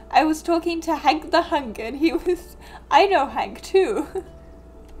island. I was talking to Hank the Hunk and he was... I know Hank too.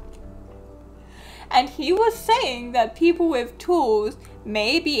 And he was saying that people with tools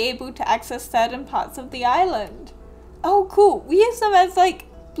may be able to access certain parts of the island. Oh cool, we use them as like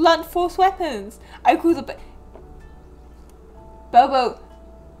blunt force weapons. I call the... Bobo,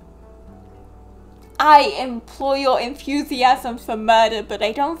 I implore your enthusiasm for murder, but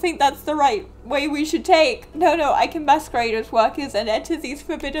I don't think that's the right way we should take. No, I can masquerade as workers and enter these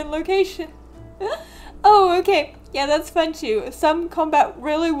forbidden locations. Oh, okay. Yeah, that's fun too. Some combat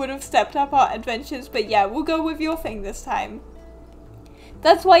really would have stepped up our adventures, but yeah, we'll go with your thing this time.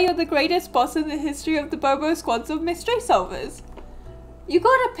 That's why you're the greatest boss in the history of the Bobo squads of mystery solvers. You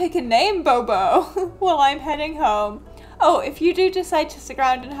gotta pick a name, Bobo, while I'm heading home. Oh, if you do decide to stick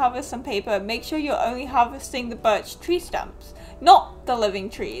around and harvest some paper, make sure you're only harvesting the birch tree stumps, not the living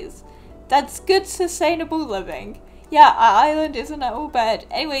trees. That's good sustainable living. Yeah, our island isn't all bad.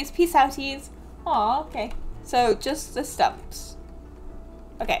 Anyways, peace outies. Aw, okay. So, just the stumps.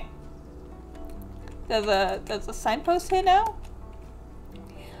 Okay. There's a signpost here now?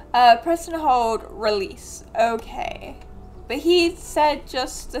 Press and hold, release. Okay. But he said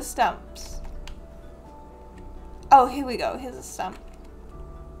just the stumps. Oh, here we go. Here's a stump.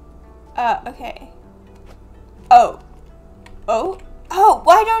 Okay. Oh. Oh? Oh,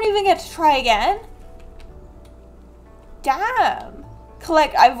 well, I don't even get to try again? Damn.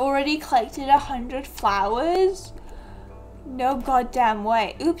 I've already collected 100 flowers? No goddamn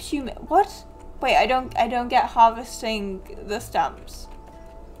way. Oops, what? Wait, I don't get harvesting the stumps.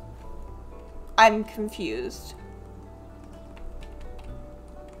 I'm confused.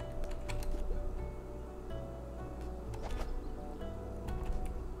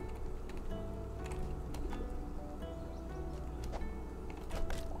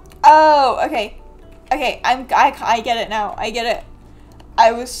 Oh, okay. Okay, I get it now. I get it.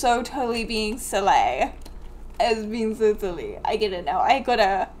 I was so totally being silly. I was being so silly. I get it now. I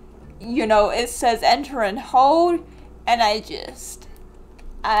gotta, you know, it says enter and hold, and I did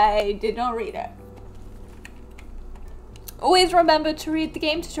not read it. Always remember to read the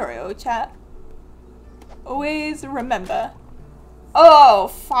game tutorial, chat. Always remember. Oh,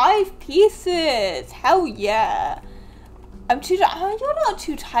 5 pieces. Hell yeah. You're not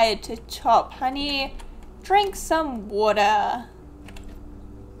too tired to chop, honey. Drink some water.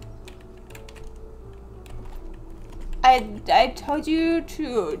 I told you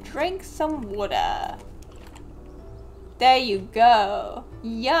to drink some water. There you go.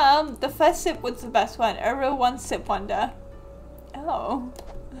 Yum. The first sip was the best one. A real one-sip wonder. Oh.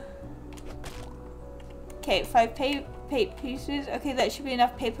 Okay, 5 pieces. Okay, that should be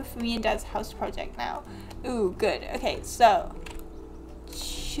enough paper for me and Dad's house project now. Ooh, good. Okay, so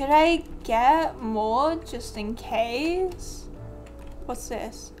should I get more just in case? What's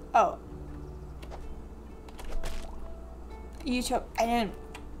this? Oh. You chop. I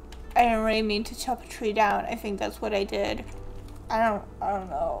didn't really mean to chop a tree down. I think that's what I did. I don't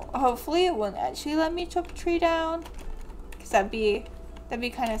know. Hopefully it won't actually let me chop a tree down. Cause that'd be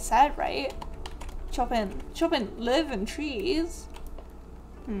kind of sad, right? Chopping living trees.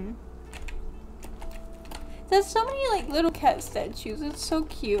 There's so many like little cat statues. It's so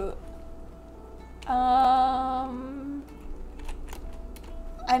cute. I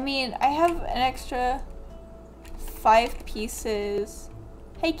mean, I have an extra 5 pieces.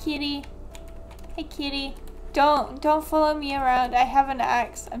 Hey kitty. Hey kitty. Don't follow me around. I have an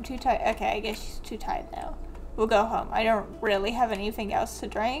axe. I'm too tired. Okay, I guess she's too tired now. We'll go home. I don't really have anything else to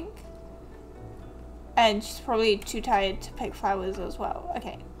drink. And she's probably too tired to pick flowers as well.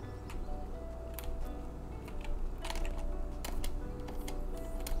 Okay.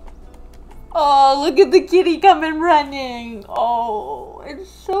 Oh, look at the kitty coming running. Oh, it's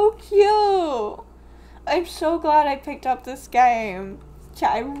so cute. I'm so glad I picked up this game.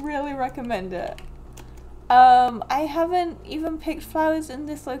 I really recommend it. I haven't even picked flowers in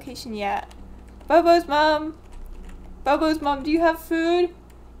this location yet. Bobo's mom. Bobo's mom, do you have food?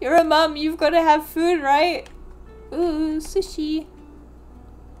 You're a mom, you've got to have food, right? Ooh, sushi.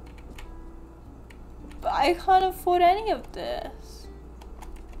 But I can't afford any of this.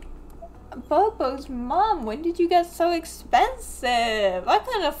 Bobo's mom, when did you get so expensive? I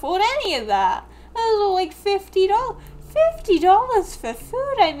couldn't afford any of that. That was like $50. $50 for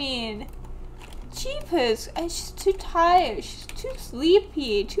food, I mean. Jeepers. And she's too tired. She's too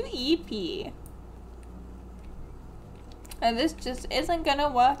sleepy. Too eepy. And this just isn't gonna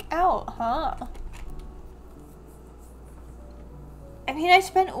work out, huh? I mean, I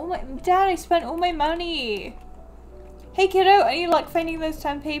spent all my money. Hey kiddo, are you like finding those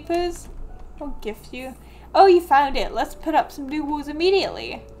 10 papers? I'll gift you. Oh, you found it. Let's put up some new walls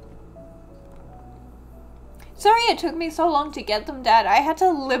immediately. Sorry it took me so long to get them, Dad. I had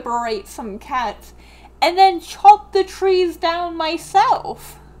to liberate some cats and then chop the trees down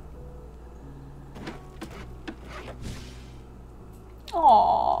myself.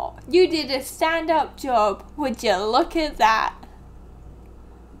 Aw, you did a stand-up job. Would you look at that?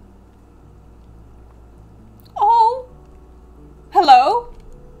 Oh, hello.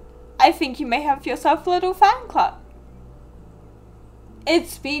 I think you may have yourself a little fan club.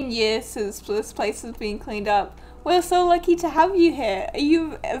 It's been years since this place has been cleaned up. We're so lucky to have you here. Are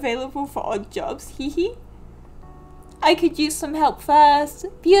you available for odd jobs? Hee. I could use some help first.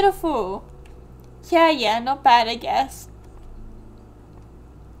 Beautiful. Yeah, not bad, I guess.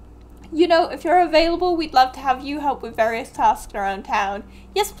 You know, if you're available, we'd love to have you help with various tasks around town.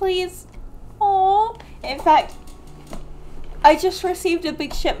 Yes, please. Aww. In fact, I just received a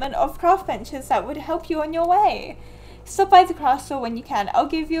big shipment of craft benches that would help you on your way. Stop by the craft store when you can. I'll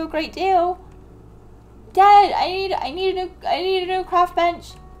give you a great deal. Dad, I need a new craft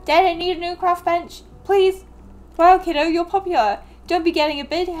bench. Dad, I need a new craft bench. Please. Wow, kiddo, you're popular. Don't be getting a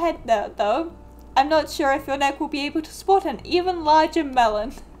big head there, though. I'm not sure if your neck will be able to support an even larger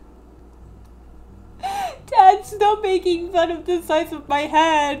melon. Dad, stop making fun of the size of my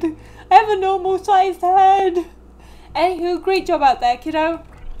head. I have a normal sized head. Anywho, great job out there, kiddo.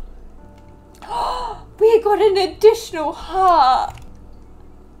 We got an additional heart.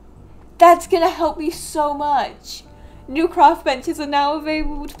 That's gonna help me so much. New craft benches are now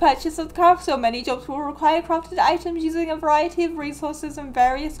available to purchase at the craft store. Many jobs will require crafted items using a variety of resources and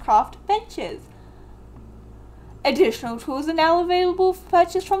various craft benches. Additional tools are now available for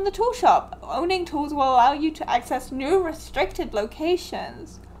purchase from the tool shop. Owning tools will allow you to access new restricted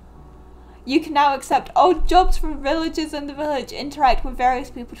locations. You can now accept old jobs from villagers in the village. Interact with various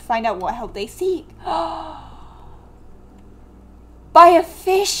people to find out what help they seek. Buy a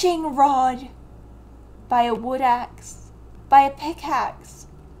fishing rod. Buy a wood axe. Buy a pickaxe.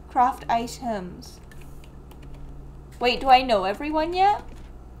 Craft items. Wait, do I know everyone yet?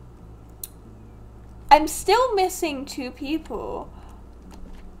 I'm still missing 2 people.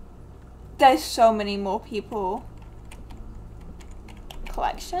 There's so many more people.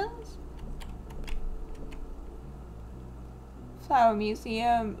 Collections? Flower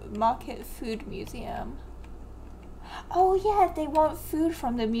museum. Market food museum. Oh yeah, they want food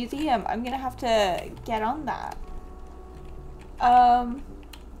from the museum. I'm gonna have to get on that.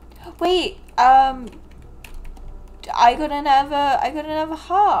 Wait, I got another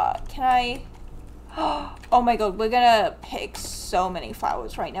heart. Can I? Oh my god, we're gonna pick so many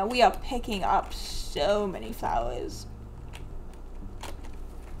flowers right now. We are picking up so many flowers.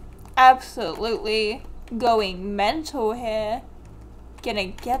 Absolutely going mental here. Gonna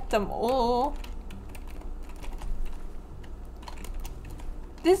get them all.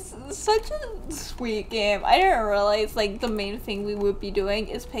 This is such a sweet game. I didn't realize like the main thing we would be doing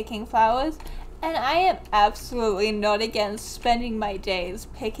is picking flowers. And I am absolutely not against spending my days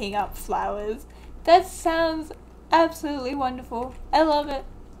picking up flowers. That sounds absolutely wonderful. I love it.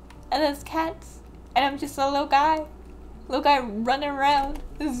 And there's cats. And I'm just a little guy. Little guy running around.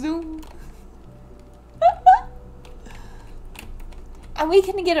 Zoom. And we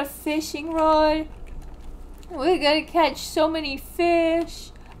can get a fishing rod. We're gonna catch so many fish.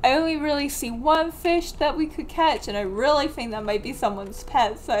 I only really see one fish that we could catch, and I really think that might be someone's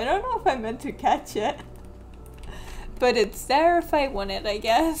pet, so I don't know if I meant to catch it. But it's there if I want it, I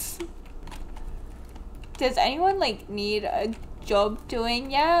guess. Does anyone like need a job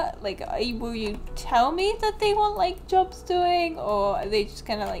doing yet? Like, will you tell me that they want like jobs doing, or are they just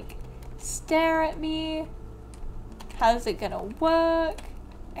gonna like stare at me? How's it gonna work?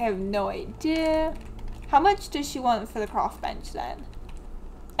 I have no idea. How much does she want for the craft bench then?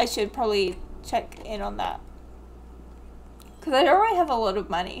 I should probably check in on that. Because I don't really have a lot of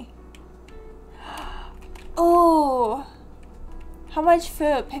money. Oh! How much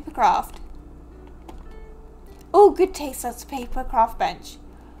for papercraft? Oh, good taste, that's papercraft bench.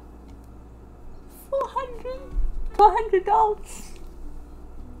 $400?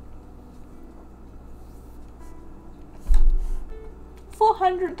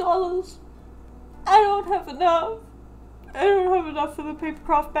 $400. I don't have enough. I don't have enough for the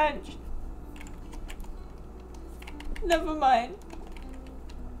papercraft bench. Never mind.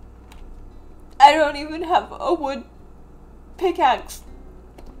 I don't even have a wood pickaxe.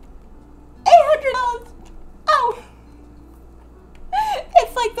 $800! Ow!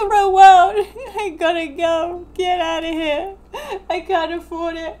 It's like the real world. I gotta go. Get out of here. I can't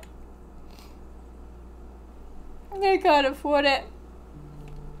afford it. I can't afford it.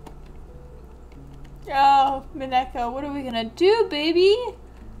 Oh, Mineko, what are we gonna do, baby?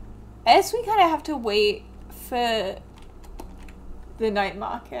 I guess we kind of have to wait for the night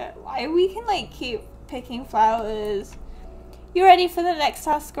market. We can like keep picking flowers. You ready for the next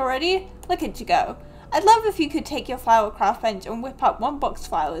task already? Look at you go. I'd love if you could take your flower craft bench and whip up 1 box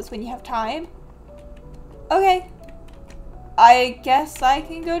flowers when you have time. Okay. I guess I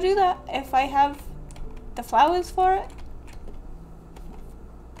can go do that if I have the flowers for it.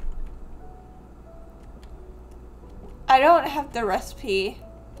 I don't have the recipe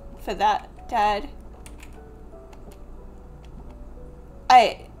for that, Dad.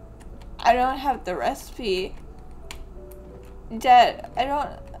 I don't have the recipe. Dad, I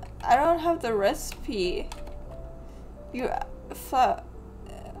don't have the recipe. I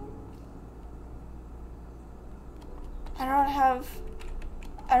don't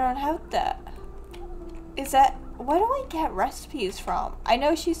have that. Is that, where do I get recipes from? I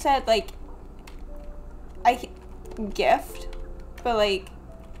know she said like gift, but like,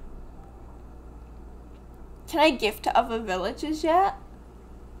 can I gift to other villagers yet?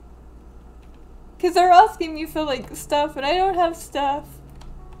 Because they're asking me for like stuff and I don't have stuff.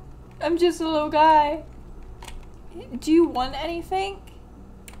 I'm just a little guy. Do you want anything?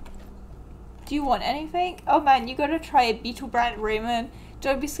 Do you want anything? Oh man, you gotta try a beetle brand ramen.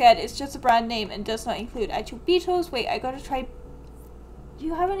 Don't be scared, it's just a brand name and does not include actual beetles. Wait, I gotta try.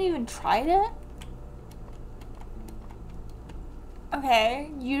 You haven't even tried it? Okay,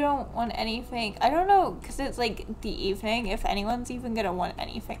 you don't want anything. I don't know, because it's like the evening, if anyone's even gonna want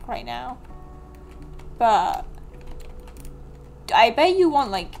anything right now. But I bet you want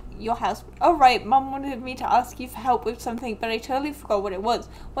like your house. Oh right, Mom wanted me to ask you for help with something, but I totally forgot what it was.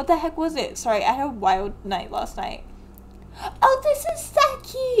 What the heck was it? Sorry, I had a wild night last night. Oh, this is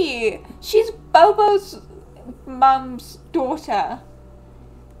Saki! She's Bobo's mum's daughter.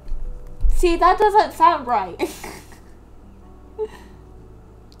 See, that doesn't sound right.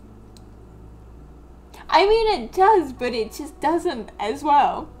 I mean, it does, but it just doesn't as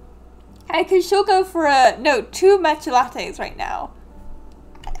well. Because she'll go for two matcha lattes right now.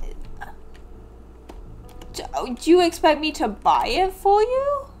 Do you expect me to buy it for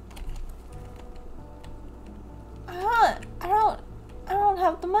you? I don't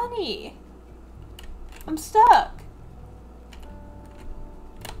have the money. I'm stuck.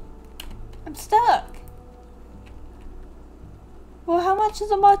 I'm stuck. Well, how much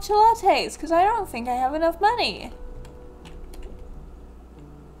is a matcha lattes? Because I don't think I have enough money.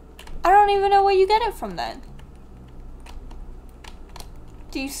 I don't even know where you get it from then.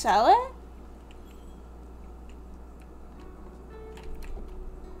 Do you sell it?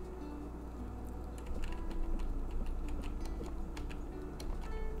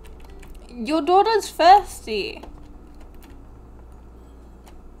 Your daughter's thirsty.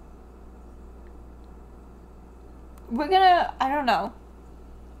 We're gonna, I don't know.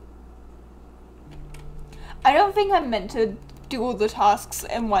 I don't think I'm meant to do all the tasks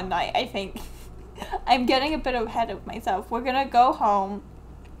in one night, I think. I'm getting a bit ahead of myself. We're gonna go home.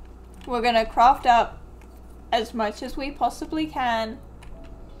 We're gonna craft up as much as we possibly can.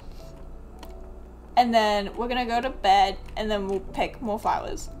 And then we're gonna go to bed and then we'll pick more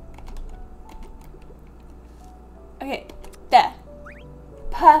flowers. Okay, there.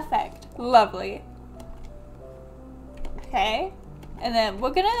 Perfect. Lovely. Okay, and then we're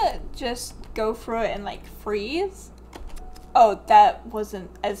gonna just go through it and like freeze. Oh, that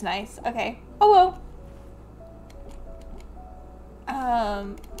wasn't as nice. Okay. Oh well.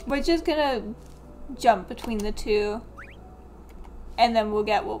 We're just gonna jump between the two and then we'll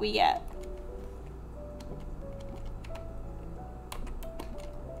get what we get.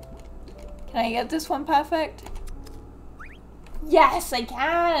 Can I get this one perfect? Yes, I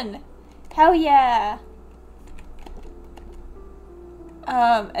can! Hell yeah!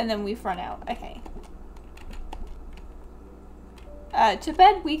 And then we've run out. Okay. To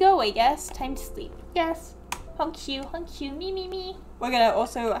bed we go, I guess. Time to sleep. Yes. Honk you, me. We're gonna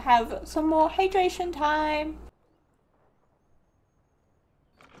also have some more hydration time.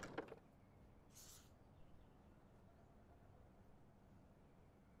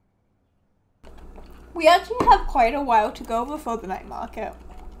 We actually have quite a while to go before the night market.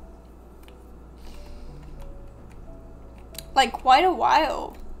 Like, quite a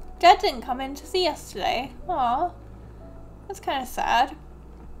while. Dad didn't come in to see us today. Aw. That's kind of sad.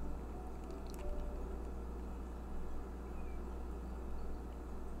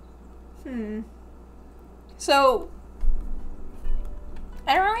 So,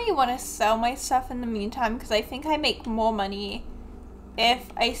 I don't really want to sell my stuff in the meantime because I think I make more money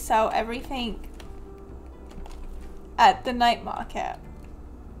if I sell everything at the night market.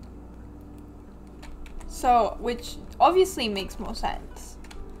 So, which obviously makes more sense.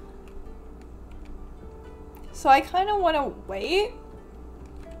 So I kind of want to wait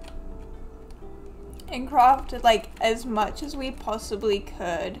and craft like as much as we possibly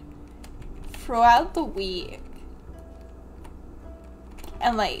could throughout the week.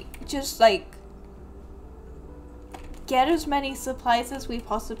 And like, just like get as many supplies as we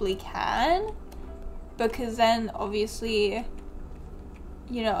possibly can. Because then obviously,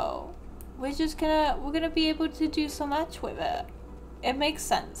 you know, we're gonna be able to do so much with it. It makes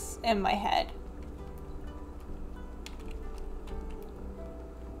sense in my head.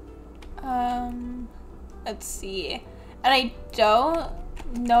 Let's see. And I don't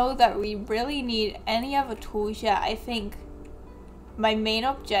know that we really need any other tools yet. I think my main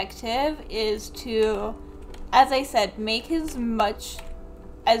objective is to, as I said, make as much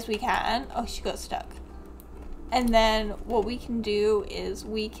as we can. Oh, she got stuck. And then what we can do is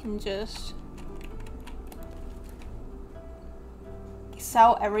we can just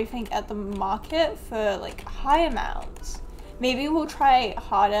sell everything at the market for like high amounts. Maybe we'll try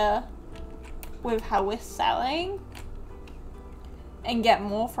harder with how we're selling and get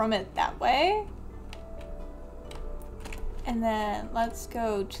more from it that way. And then let's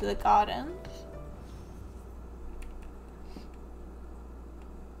go to the gardens.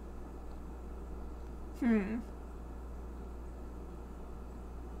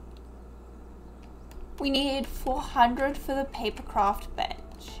 We need 400 for the papercraft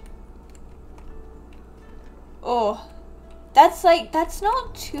bench. Oh, that's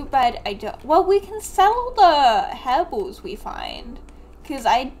not too bad. Well, we can sell the hairballs we find, because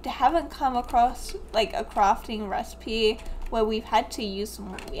I haven't come across like a crafting recipe where we've had to use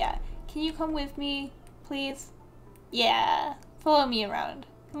them yet. Can you come with me, please? Yeah, follow me around.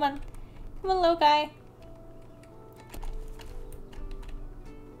 Come on, little guy.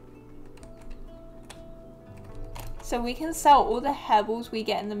 So we can sell all the hairballs we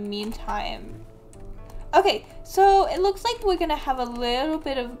get in the meantime. Okay, so it looks like we're gonna have a little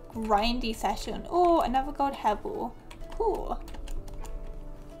bit of grindy session. Oh, another gold hairball. Cool.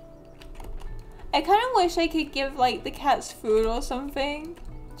 I kind of wish I could give like the cats food or something.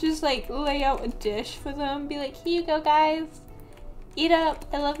 Just like lay out a dish for them. Be like, here you go guys. Eat up.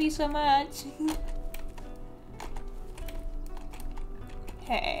 I love you so much.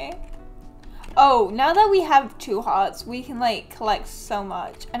 Okay. Oh, now that we have 2 hearts, we can like collect so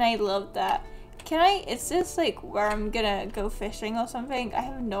much, and I love that. Is this like where I'm gonna go fishing or something? I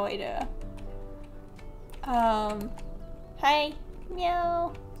have no idea. Hi.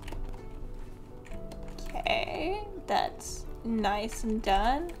 Meow. Okay, that's nice and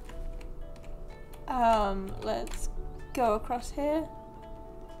done. Let's go across here.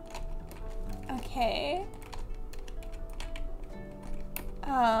 Okay.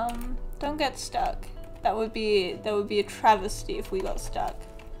 Don't get stuck. That would be a travesty if we got stuck.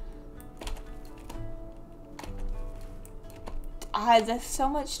 There's so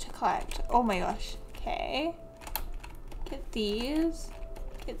much to collect. Oh my gosh. Okay. Get these.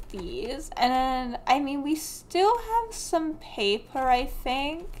 Get these. And then, I mean, we still have some paper, I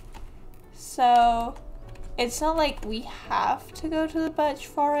think. So, it's not like we have to go to the birch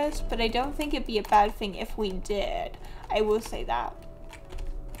forest, but I don't think it'd be a bad thing if we did. I will say that.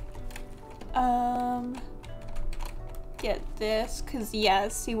 Get this, cause yeah,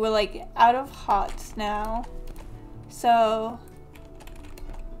 see, we're like out of hearts now. So,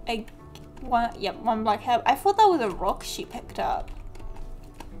 one black herb. I thought that was a rock she picked up.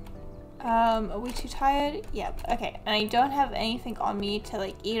 Are we too tired? Yep, okay. And I don't have anything on me to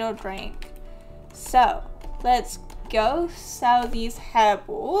like eat or drink. So, let's go sell these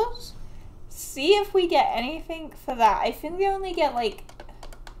hairballs. See if we get anything for that. I think we only get like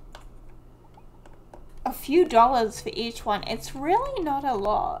a few dollars for each one. It's really not a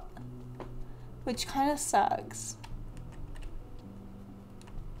lot, which kind of sucks.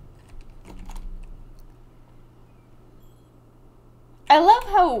 I love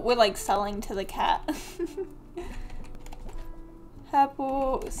how we're like selling to the cat.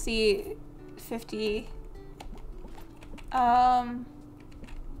 Apple, see, 50.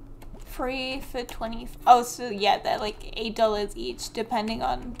 Free for 20. Oh, so yeah, they're like $8 each, depending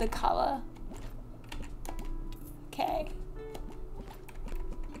on the color. Okay.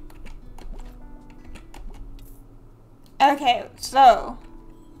 Okay, so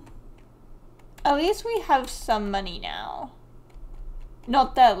at least we have some money now.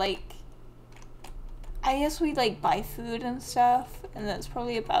 Not that like, I guess we like buy food and stuff, and that's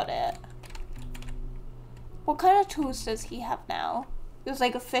probably about it. What kind of tools does he have now? There's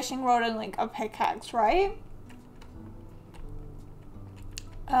like a fishing rod and like a pickaxe, right?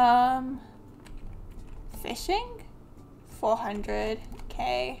 Fishing? 400,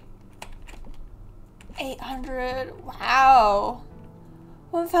 okay. 800, wow.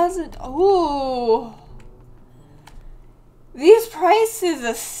 1,000, ooh. These prices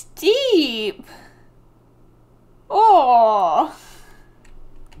are steep. Oh.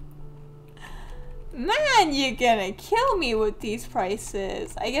 Man, you're gonna kill me with these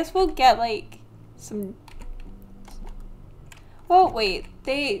prices. I guess we'll get like some... Oh, wait,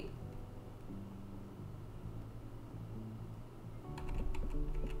 they...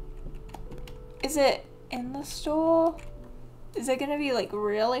 Is it in the store? Is it gonna be like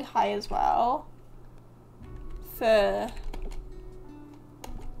really high as well? For...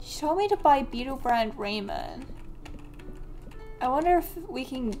 She told me to buy Beetle brand raiment. I wonder if we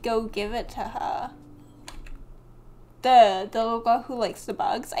can go give it to her. The little girl who likes the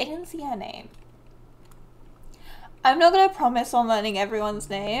bugs. I didn't see her name. I'm not gonna promise on learning everyone's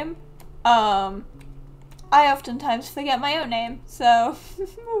name. I oftentimes forget my own name, so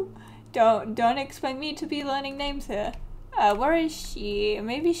don't expect me to be learning names here. Where is she?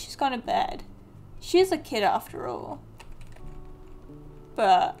 Maybe she's gone to bed. She's a kid after all.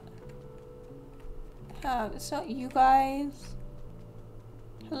 But it's not you guys.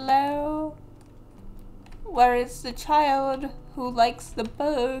 Hello? Where is the child who likes the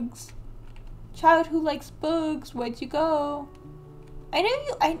bugs? Child who likes bugs, where'd you go? I know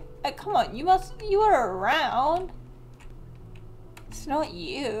you, come on, you were around. It's not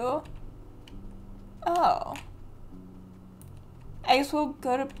you. Oh. I guess we'll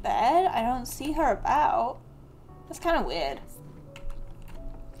go to bed? I don't see her about. That's kind of weird.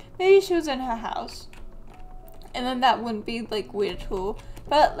 Maybe she was in her house. And then that wouldn't be like weird at all.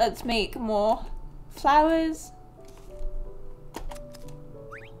 But let's make more flowers.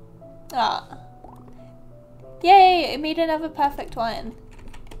 Ah. Yay, it made another perfect one.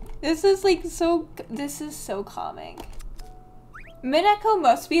 This is like this is so calming. Mineko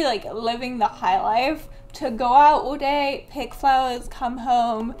must be like living the high life to go out all day, pick flowers, come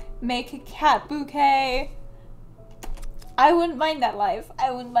home, make a cat bouquet. I wouldn't mind that life.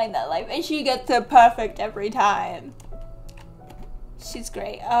 I wouldn't mind that life. And she gets it perfect every time. She's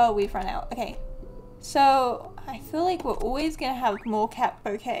great. Oh, we've run out. Okay. So, I feel like we're always gonna have more cat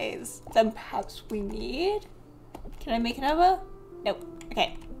bouquets than perhaps we need. Can I make another? Nope.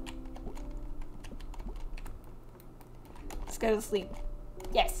 Okay. Let's go to sleep.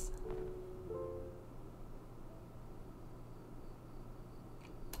 Yes.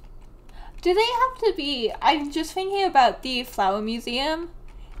 Do they have to be... I'm just thinking about the flower museum.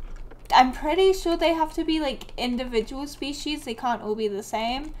 I'm pretty sure they have to be like individual species. They can't all be the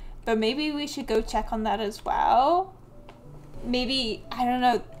same. But maybe we should go check on that as well. Maybe, I don't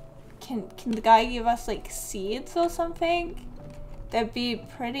know, can the guy give us like seeds or something? That'd be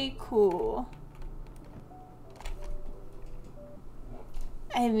pretty cool.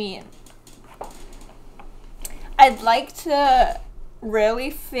 I mean, I'd like to really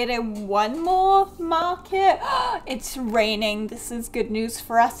fit in one more market. It's raining. This is good news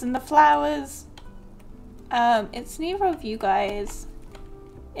for us and the flowers. It's neither of you guys.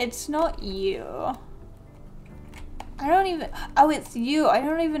 It's not you. I don't even... Oh, it's you. I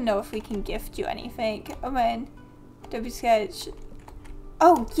don't even know if we can gift you anything. Oh man. Don't be scared.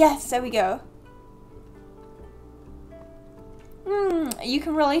 Oh, yes. There we go. You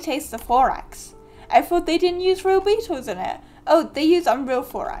can really taste the thorax. I thought they didn't use real beetles in it. Oh, they use unreal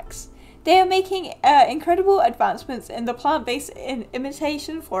thorax. They are making incredible advancements in the plant-based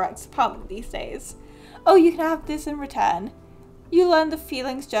imitation thorax department these days. Oh, you can have this in return. You learned the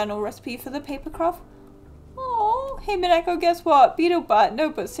feelings journal recipe for the paper craft. Oh, hey Mineko, guess what? Beetle butt. No,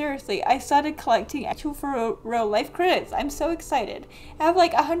 but seriously, I started collecting actual for real life critters. I'm so excited. I have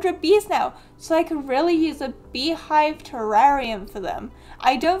like 100 bees now, so I could really use a beehive terrarium for them.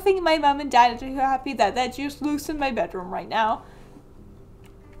 I don't think my mom and dad are too happy that they're just loose in my bedroom right now.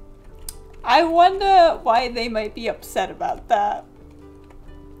 I wonder why they might be upset about that.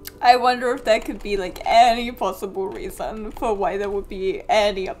 I wonder if there could be like any possible reason for why there would be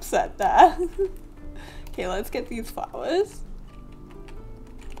any upset there. Okay, let's get these flowers.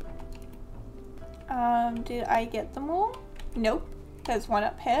 Did I get them all? Nope. There's one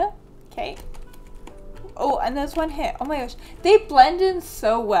up here. Okay. Oh, and there's one here. Oh my gosh. They blend in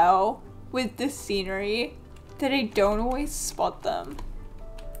so well with this scenery that I don't always spot them.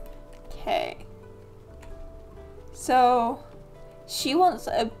 Okay. So, she wants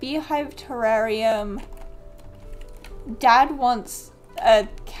a beehive terrarium. Dad wants a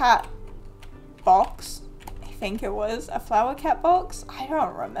cat box. I think it was a flower cat box. I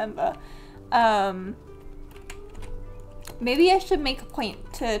don't remember. Maybe I should make a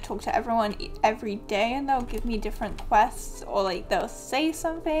point to talk to everyone every day and they'll give me different quests, or like they'll say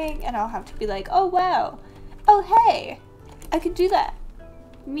something and I'll have to be like, oh wow, oh hey, I could do that.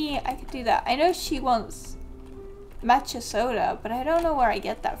 I could do that. I know she wants matcha soda, but I don't know where I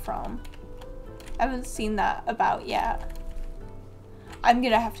get that from. I haven't seen that about yet. I'm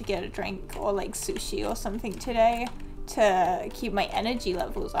gonna have to get a drink or like sushi or something today to keep my energy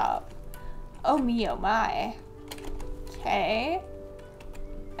levels up. Oh me, oh my. Okay.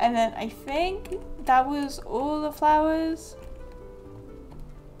 And then I think that was all the flowers.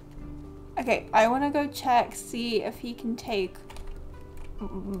 Okay, I want to go check, see if he can take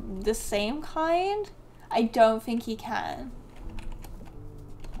the same kind. I don't think he can.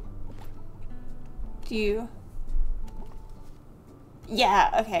 Do you?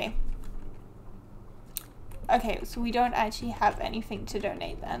 Yeah, okay. Okay, so we don't actually have anything to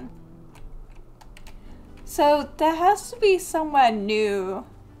donate then. So there has to be somewhere new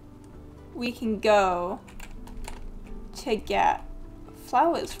we can go to get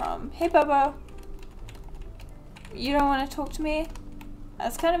flowers from. Hey, Bobo. You don't want to talk to me?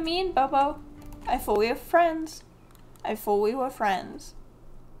 That's kind of mean, Bobo. I thought we were friends. I thought we were friends.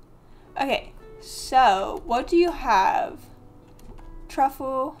 Okay, so what do you have?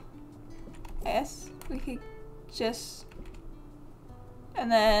 Truffle. Yes, we could just...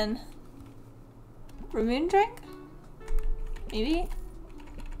 And then... Ramoon drink? Maybe?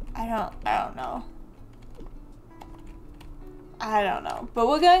 I don't know. I don't know. But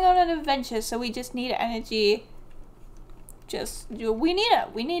we're going on an adventure, so we just need energy. We need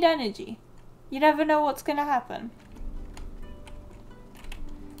it. We need energy. You never know what's gonna happen.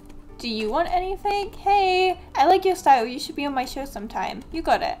 Do you want anything? Hey, I like your style. You should be on my show sometime. You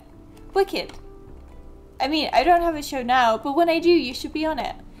got it. Wicked. I mean, I don't have a show now, but when I do, you should be on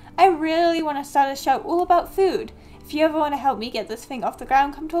it. I really want to start a show all about food. If you ever want to help me get this thing off the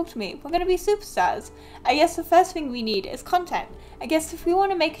ground, come talk to me. We're going to be superstars. I guess the first thing we need is content. I guess if we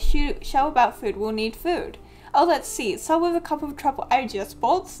want to make a show about food, we'll need food. Oh, let's see. Start with a cup of truffle. I just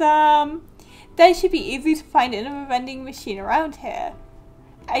bought some. That should be easy to find in a vending machine around here.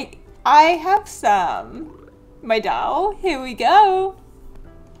 I have some. My doll. Here we go.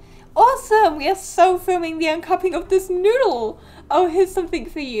 Awesome! We are so filming the uncupping of this noodle! Oh, here's something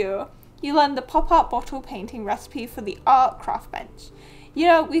for you. You learned the pop art bottle painting recipe for the art craft bench. You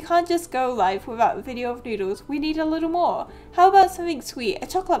know, we can't just go live without a video of noodles. We need a little more. How about something sweet? A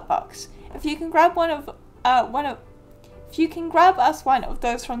chocolate box. If you can grab if you can grab us one of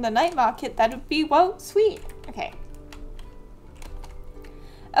those from the night market, that would be, well, sweet. Okay.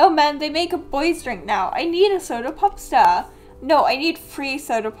 Oh man, they make a boys drink now. I need a soda pop star. No, I need 3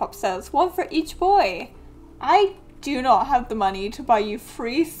 soda pop stars, 1 for each boy. I do not have the money to buy you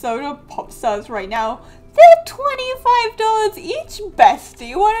 3 soda pop stars right now. They're $25 each,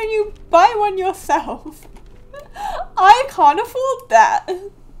 bestie. Why don't you buy one yourself? I can't afford that.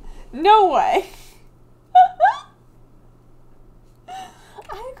 No way.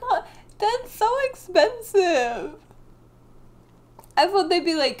 I can't. That's so expensive. I thought they'd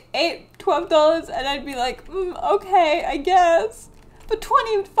be like $8, $12 and I'd be like, okay, I guess. But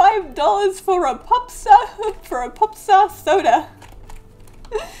 $25 for a pop star soda.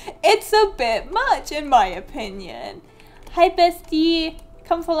 It's a bit much in my opinion. Hi bestie,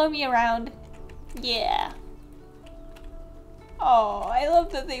 come follow me around. Yeah. Oh, I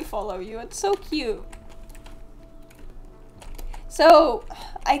love that they follow you. It's so cute. So,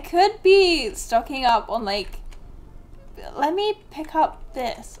 I could be stocking up on like, let me pick up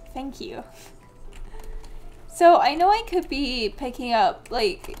this. Thank you. So I know I could be picking up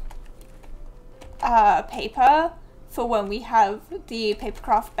like paper for when we have the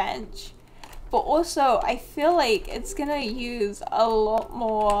papercraft bench, but also I feel like it's gonna use a lot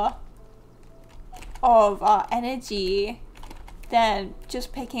more of our energy than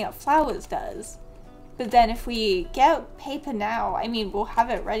just picking up flowers does. But then if we get paper now, I mean, we'll have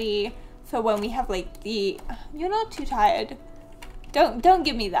it ready for when we have like the... You're not too tired. Don't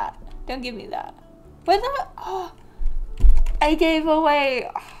give me that. Don't give me that. Where's that? Oh, I gave away...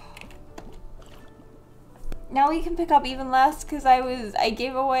 Oh. Now we can pick up even less because I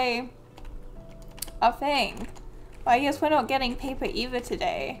gave away a thing. Well, I guess we're not getting paper either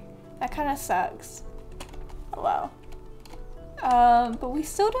today. That kind of sucks. Oh well. But we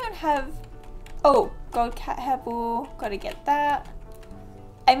still don't have... Oh, gold cat hairball. Gotta get that.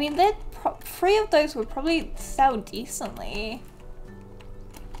 I mean, 3 of those would probably sell decently.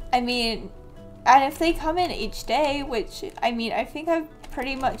 I mean, and if they come in each day, which, I mean, I think I've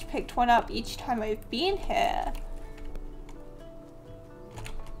pretty much picked one up each time I've been here.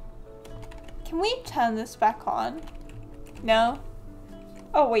 Can we turn this back on? No?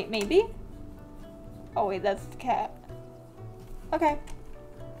 Oh, wait, maybe? Oh, wait, that's the cat. Okay.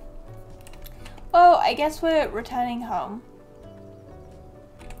 Oh, I guess we're returning home.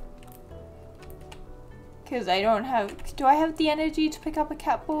 Because I don't have... Do I have the energy to pick up a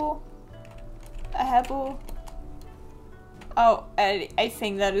cat ball? A hairball? Oh, I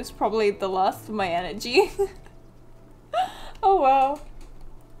think that is probably the last of my energy. Oh well.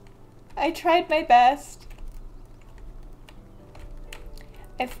 I tried my best.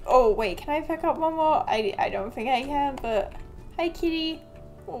 Oh wait, can I pick up one more? I don't think I can, but... Hi kitty.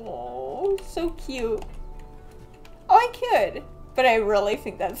 Oh, so cute. Oh, I could. But I really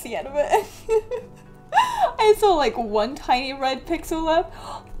think that's the end of it. I saw like one tiny red pixel left.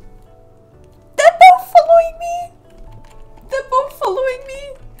 They're both following me! They're both following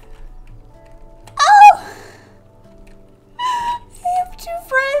me! Oh! I have 2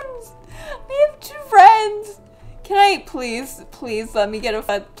 friends! I have 2 friends! Can I please let me get a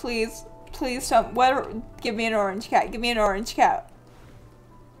friend? Please. please don't. Give me an orange cat. Give me an orange cat.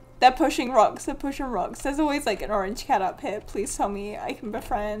 They're pushing rocks. They're pushing rocks. There's always like an orange cat up here. Please tell me I can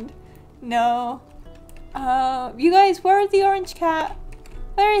befriend. No. You guys, where is the orange cat?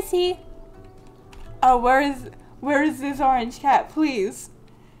 Where is he? Oh, where is this orange cat? Please.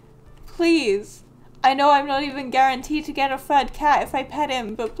 Please. I know I'm not even guaranteed to get a third cat if I pet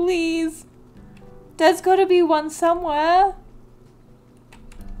him, but please. There's gotta be one somewhere.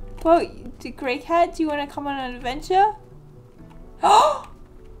 Well, Grey Cat, do you want to come on an adventure? Oh!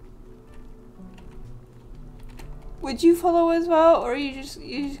 Would you follow as well, or are you just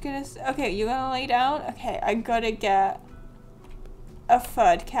gonna? Okay, you're gonna lay down. Okay, I gotta get a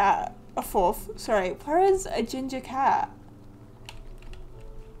third cat, a fourth. Sorry, where is a ginger cat?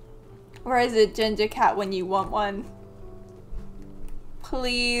 Where is a ginger cat when you want one?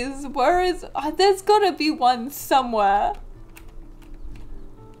 Please, where is? Oh, there's gotta be one somewhere.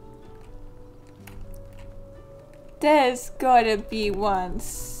 There's gotta be one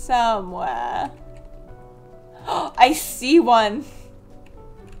somewhere. I see one.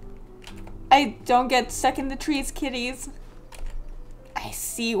 I don't get stuck in the trees, kitties. I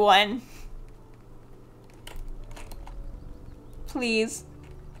see one. Please.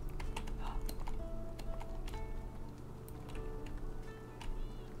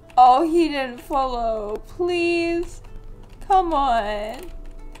 Oh, he didn't follow. Please. Come on.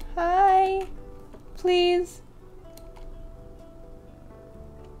 Hi. Please.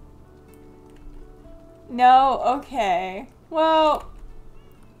 No? Okay. Well,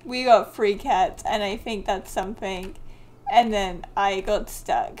 we got 3 cats, and I think that's something. And then I got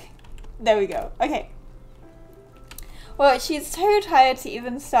stuck. There we go. Okay. Well, she's too tired to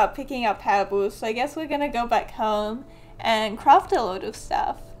even start picking up pebbles, so I guess we're gonna go back home and craft a load of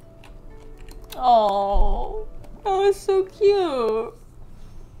stuff. Oh, that was so cute.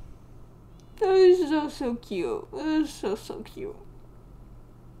 That was so cute. It was so cute.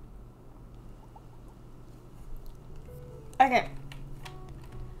 Okay.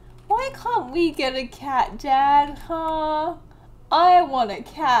 Why can't we get a cat, Dad? Huh? I want a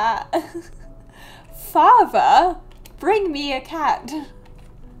cat. Father, bring me a cat.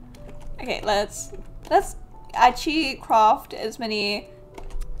 Okay, let's actually craft as many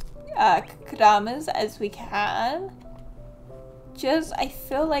kadamas as we can. Just, I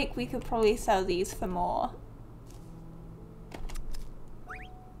feel like we could probably sell these for more.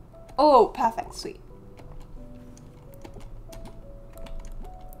 Oh, perfect, sweet.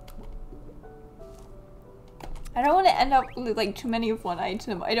 I don't want to end up with like too many of one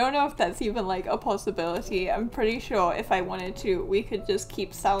item. I don't know if that's even like a possibility. I'm pretty sure if I wanted to, we could just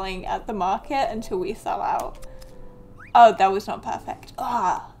keep selling at the market until we sell out. Oh, that was not perfect.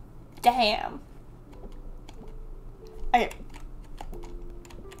 Ah, damn. Okay.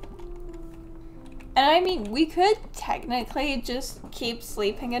 And I mean, we could technically just keep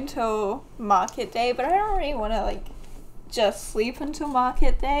sleeping until market day, but I don't really want to like just sleep until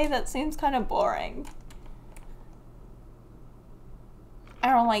market day. That seems kind of boring. I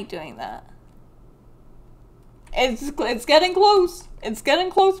don't like doing that. It's getting close. It's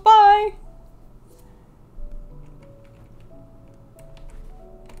getting close by.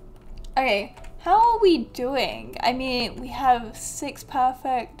 Okay, how are we doing? I mean, we have 6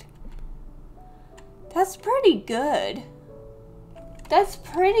 perfect. That's pretty good. That's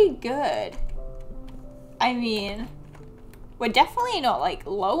pretty good. I mean, we're definitely not like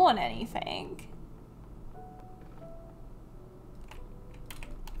low on anything.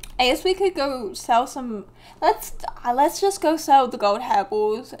 I guess we could go sell some. Let's just go sell the gold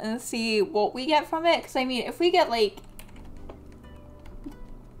hairballs and see what we get from it. Because I mean, if we get like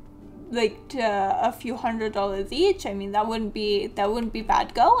a few $100s each, I mean that wouldn't be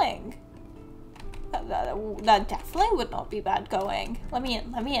bad going. That definitely would not be bad going. Let me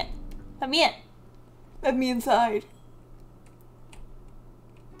in. Let me in. Let me in. Let me inside.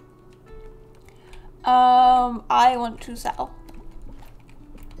 I want to sell.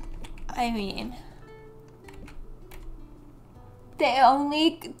 I mean, they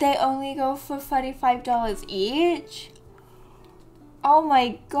only go for $35 each. Oh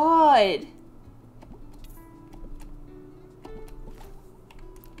my god.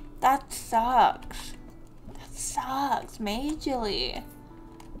 That sucks. That sucks majorly.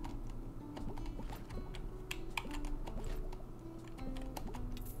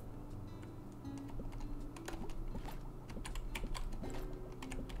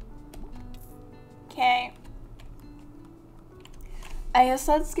 Okay. I guess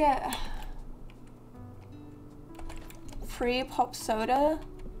let's get free pop soda.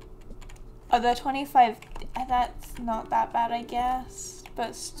 Oh, the 25, that's not that bad, I guess.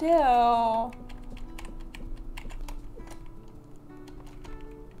 but still.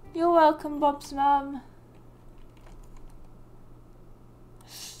 You're welcome, Bob's mum.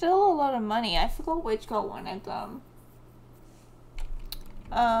 Still a lot of money. I forgot which girl wanted them.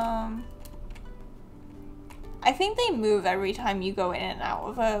 I think they move every time you go in and out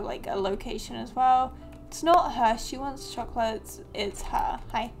of a location as well. It's not her. She wants chocolates. It's her.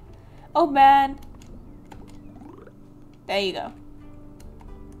 Hi. Oh man. There you go.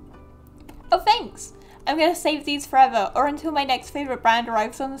 Oh, thanks. I'm gonna save these forever, or until my next favorite brand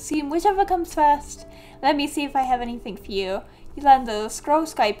arrives on the scene, whichever comes first. Let me see if I have anything for you. You learned the scroll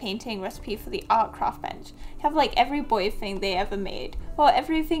sky painting recipe for the art craft bench. You have like every boy thing they ever made. Well,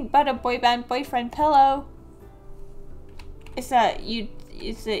 everything but a boy band boyfriend pillow. Is that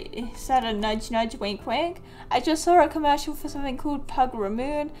a nudge nudge wink wink? I just saw a commercial for something called Pug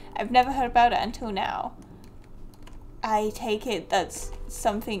Ramoon. I've never heard about it until now. I take it that's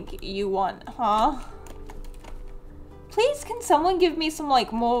something you want, huh? Please, can someone give me some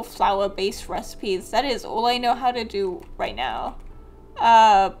more flour-based recipes? That is all I know how to do right now.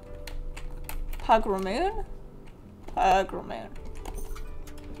 Pug Ramoon? Pug Ramoon.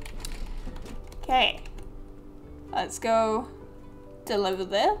 Okay. Let's go deliver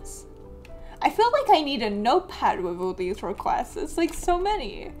this. I feel like I need a notepad with all these requests. It's like so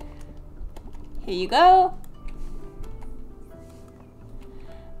many. Here you go.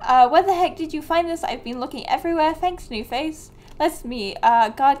 Where the heck did you find this? I've been looking everywhere. Thanks, new face. Let's meet.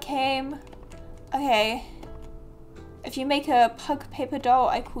 God came. Okay. If you make a pug paper doll,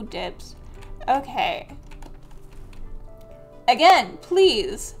 I call dibs. Okay. Again,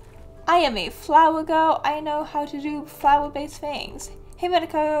 please. I am a flower girl. I know how to do flower-based things. Hey,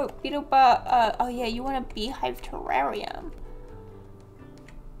 Mineko, Beetlebutt. Oh yeah, you want a beehive terrarium.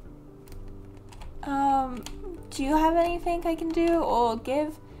 Do you have anything I can do or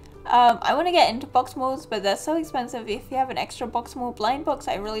give? I want to get into box molds, but they're so expensive. If you have an extra box mold blind box,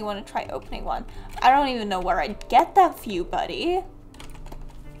 I really want to try opening one. I don't even know where I'd get that for you, buddy.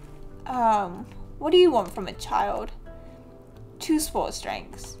 What do you want from a child? 2 sports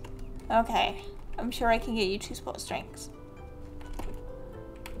drinks. Okay, I'm sure I can get you 2 sports drinks.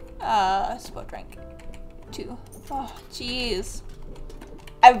 Sport drink. 2. Oh, jeez.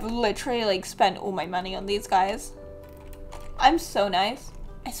 I've literally spent all my money on these guys. I'm so nice.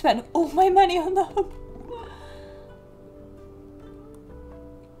 I spent all my money on them.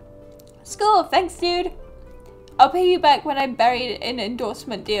 School, thanks dude. I'll pay you back when I'm buried in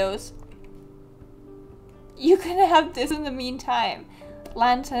endorsement deals. You can have this in the meantime.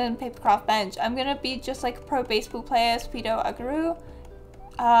 Lantern, papercraft bench. I'm gonna be just like a pro baseball player, Speedo Agaru.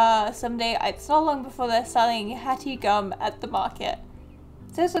 Someday, it's not long before they're selling Hattie gum at the market.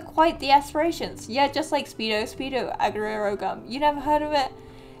 Those are quite the aspirations. Yeah, just like Speedo Aguero gum. You never heard of it?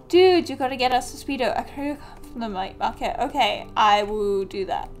 Dude, you gotta get us a Speedo Aguero gum from the night market. Okay, I will do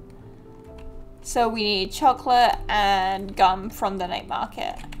that. So we need chocolate and gum from the night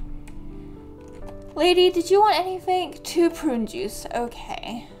market. Lady, did you want anything? 2 prune juice.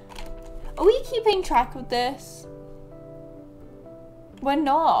 Okay. Are we keeping track of this? We're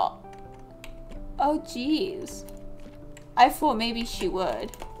not. Oh, jeez. I thought maybe she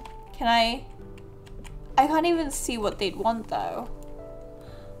would. Can I can't even see what they'd want though.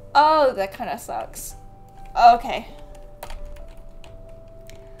 Oh, that kind of sucks. Okay.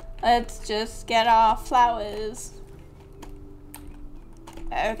 Let's just get our flowers.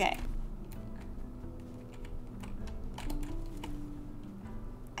 Okay.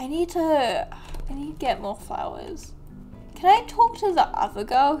 I need to get more flowers. Can I talk to the other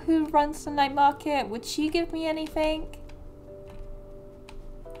girl who runs the night market? Would she give me anything?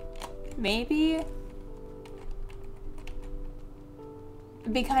 Maybe?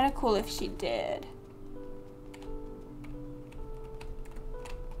 It'd be kind of cool if she did.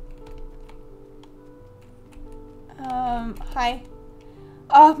 Hi.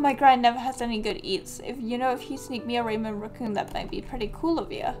 Oh, my grand never has any good eats. If you sneak me a Raymond Raccoon, that might be pretty cool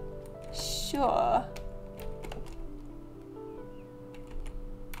of you. Sure.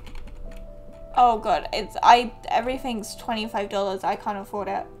 Oh god, everything's $25. I can't afford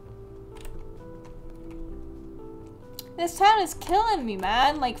it. This town is killing me,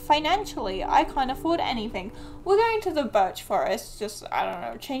 man. Like, financially, I can't afford anything. We're going to the birch forest, just, I don't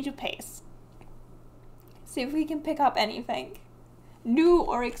know, change of pace. See if we can pick up anything new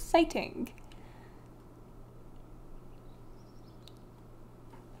or exciting.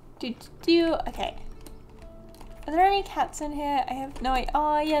 Okay. Are there any cats in here? I have no idea.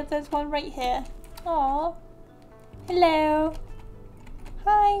 Oh, yeah, there's one right here. Aw. Hello.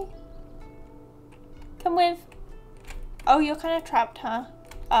 Hi. Come with. Oh, you're kind of trapped, huh?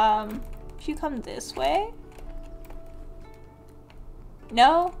 If you come this way?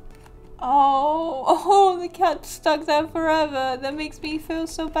 No? Oh, oh, the cat's stuck there forever. That makes me feel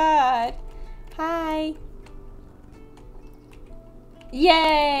so bad. Hi.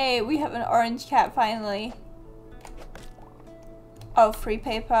 Yay! We have an orange cat finally. Oh, free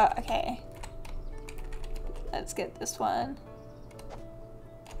paper. Okay. Let's get this one.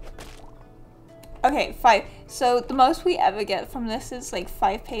 Okay, 5. So the most we ever get from this is like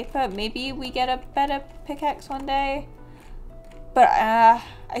 5 paper. Maybe we get a better pickaxe one day. But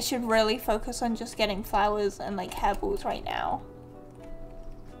I should really focus on just getting flowers and like hairballs right now.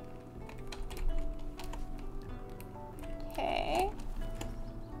 Okay.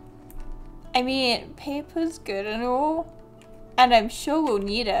 I mean, paper's good and all. And I'm sure we'll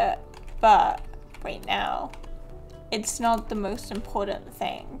need it. But right now, it's not the most important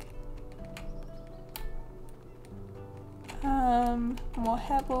thing. More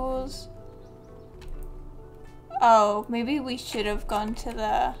hairballs. Oh, maybe we should have gone to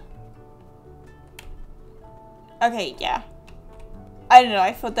the... Okay, yeah. I don't know,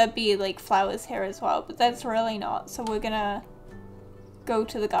 I thought there'd be like flowers here as well, but that's really not. So we're gonna go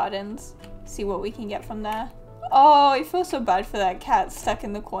to the gardens, see what we can get from there. Oh, I feel so bad for that cat stuck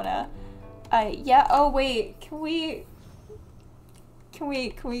in the corner. Yeah, oh wait, can we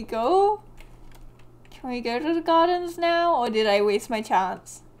go? Can we go to the gardens now, or did I waste my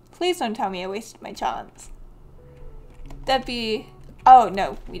chance? Please don't tell me I wasted my chance. That'd be... Oh,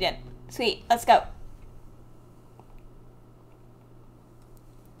 no, we didn't. Sweet, let's go.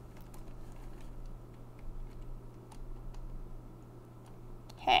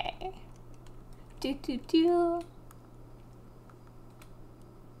 Okay. Do do do.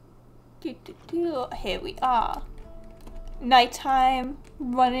 Do do do. Here we are. Nighttime,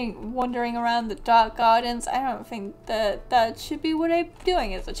 wandering around the dark gardens. I don't think that should be what I'm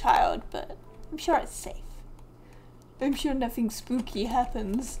doing as a child, but I'm sure it's safe. I'm sure nothing spooky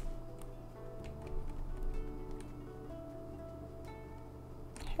happens.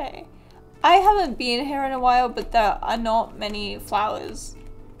 Okay. I haven't been here in a while, but there are not many flowers.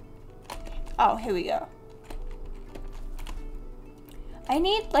 Oh, here we go. I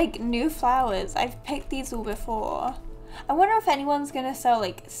need like new flowers. I've picked these all before. I wonder if anyone's gonna sell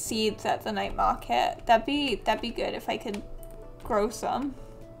like seeds at the night market. That'd be good if I could grow some.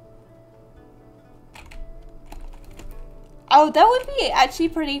 Oh, that would be actually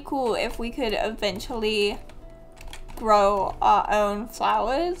pretty cool if we could eventually grow our own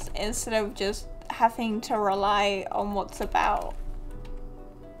flowers instead of just having to rely on what's about.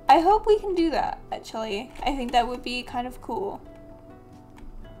 I hope we can do that, actually. I think that would be kind of cool.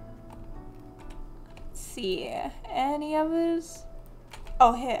 Let's see, any others?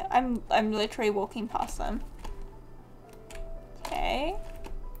 Oh, here, I'm literally walking past them. Okay.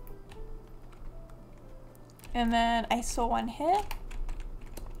 And then I saw one here.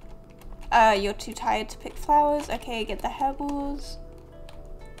 You're too tired to pick flowers. Okay, get the hairballs.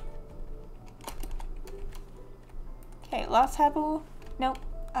 Okay, last hairball. Nope.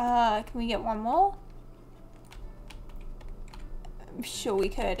 Can we get one more? I'm sure we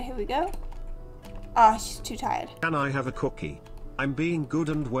could. Here we go. Ah, she's too tired. Can I have a cookie? I'm being good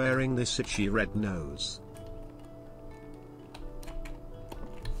and wearing this itchy red nose.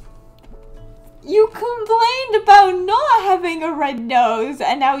 You complained about not having a red nose,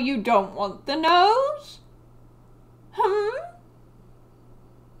 and now you don't want the nose?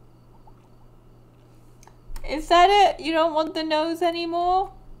 Is that it? You don't want the nose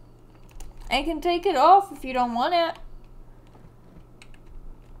anymore? I can take it off if you don't want it.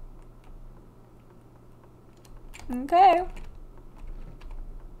 Okay.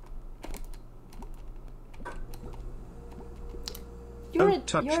 Don't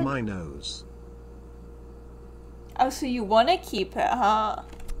touch my nose. Oh, so you want to keep it, huh?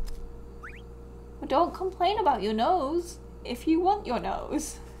 Well, don't complain about your nose if you want your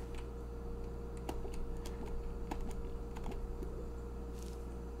nose.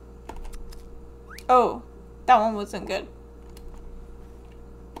 Oh, that one wasn't good.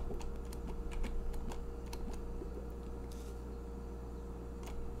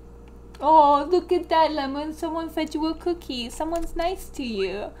 Oh, look at that, Lemon. Someone fed you a cookie. Someone's nice to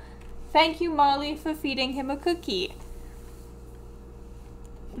you. Thank you, Marley, for feeding him a cookie.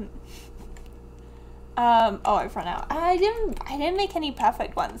 Oh, I've run out. I didn't make any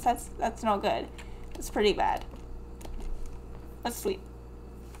perfect ones. That's not good. That's pretty bad. Let's sleep.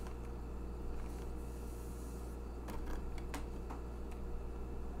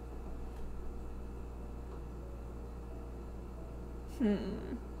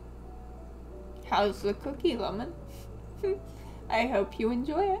 How's the cookie, Lemon? I hope you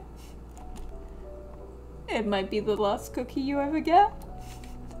enjoy it. It might be the last cookie you ever get.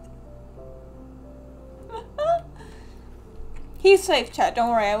 He's safe, chat. Don't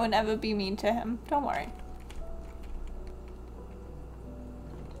worry. I would never be mean to him. Don't worry.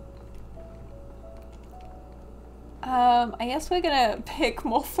 I guess we're gonna pick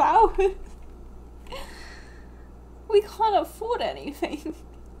more flowers. We can't afford anything.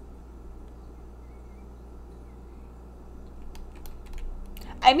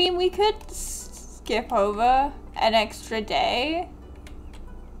 I mean, we could skip over an extra day.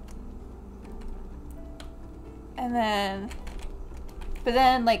 And then, but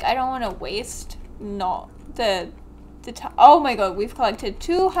then, like, I don't want to waste not the time. Oh my god, we've collected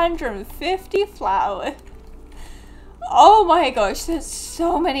 250 flowers. Oh my gosh, there's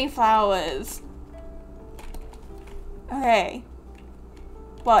so many flowers. Okay.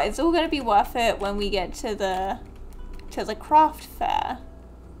 Well, it's all gonna be worth it when we get to the craft fair.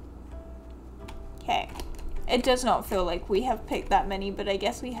 Okay. It does not feel like we have picked that many, but I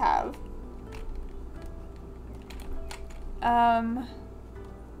guess we have.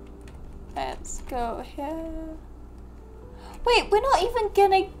 Let's go here. Wait, we're not even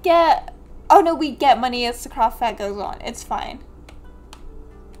gonna get... Oh no, we get money as the craft fair goes on. It's fine.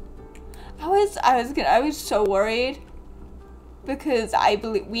 I was so worried because I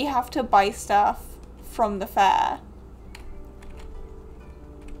believe we have to buy stuff from the fair.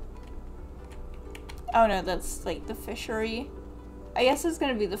 Oh no, that's like the fishery. I guess it's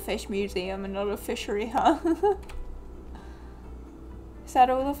gonna be the fish museum and not a fishery, huh? Is that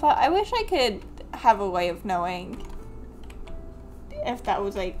all the flowers? I wish I could have a way of knowing if that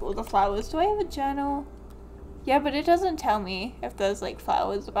was like all the flowers. Do I have a journal? Yeah, but it doesn't tell me if there's like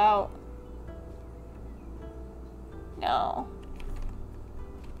flowers about. No.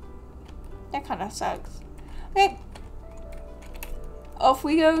 That kind of sucks. Okay. Off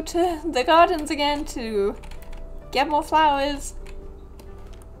we go to the gardens again to get more flowers.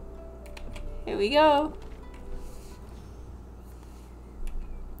 Here we go.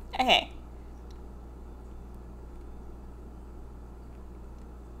 Okay.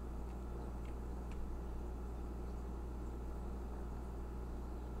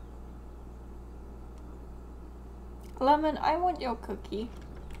 Lemon, I want your cookie.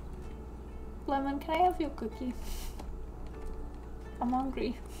 Lemon, can I have your cookie? I'm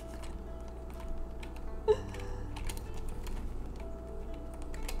hungry.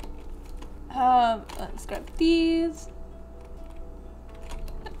 Let's grab these.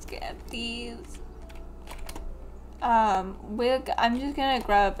 Let's grab these. I'm just gonna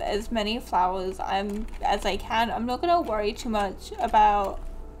grab as many flowers as I can. I'm not gonna worry too much about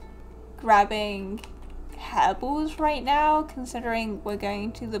grabbing hairballs right now, considering we're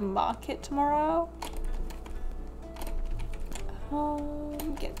going to the market tomorrow.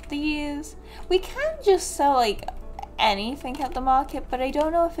 Get these. We can just sell like anything at the market, but I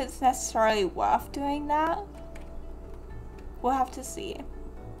don't know if it's necessarily worth doing that. We'll have to see.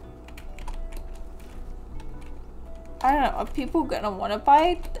 I don't know, are people gonna want to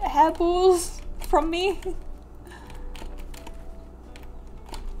buy hairballs from me?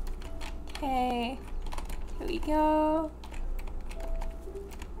 Okay, here we go.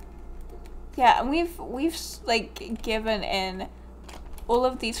 Yeah, and we've like given in all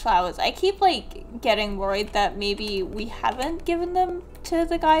of these flowers. I keep like getting worried that maybe we haven't given them to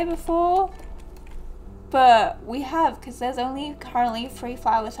the guy before, but we have, because there's only currently 3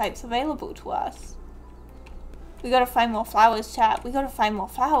 flower types available to us. We gotta find more flowers, chat. We gotta find more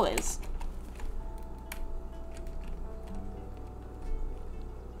flowers.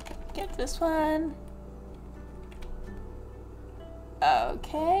 Get this one.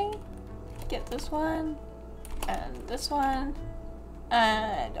 Okay. Get this one. And this one.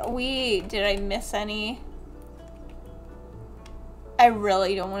 And did I miss any? I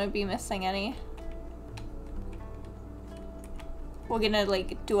really don't want to be missing any. We're gonna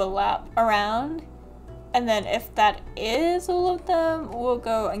like do a lap around. And then if that is all of them, we'll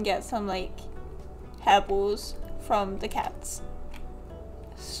go and get some like hairballs from the cats.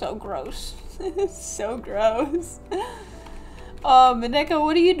 So gross. So gross. Oh, Mineko,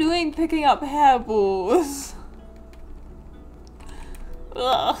 what are you doing picking up hairballs?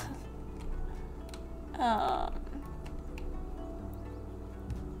 Ugh.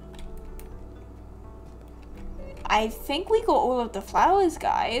 I think we got all of the flowers,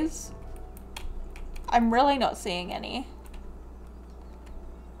 guys. I'm really not seeing any.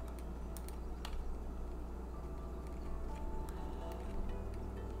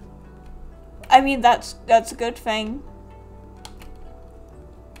 I mean, that's a good thing.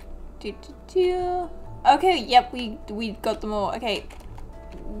 Okay, yep, we got them all. Okay,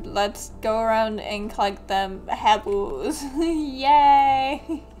 let's go around and collect them hairballs.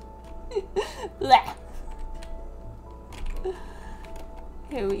 Yay! Blech.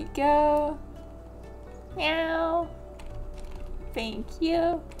 Here we go. Meow. Thank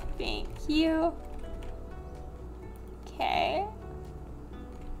you. Thank you. Okay.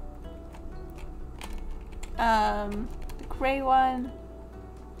 The gray one.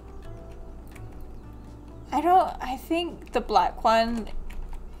 I think the black one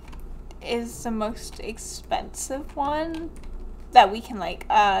is the most expensive one that we can like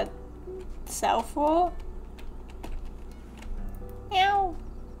sell for. Meow.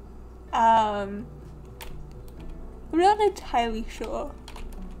 I'm not entirely sure.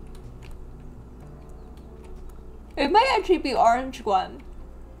 It might actually be orange one,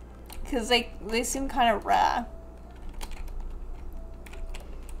 because they seem kind of rare.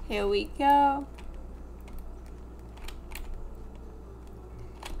 Here we go.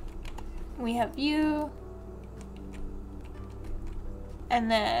 We have you.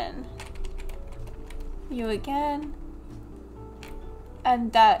 And then you again.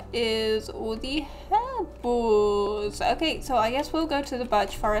 And that is all the hairballs. Okay, so I guess we'll go to the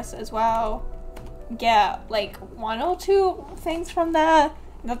birch forest as well. Get like 1 or 2 things from there.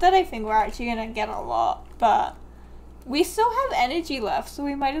 Not that I think we're actually gonna get a lot, but we still have energy left, so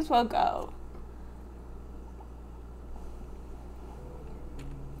we might as well go.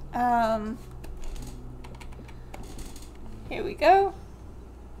 Here we go.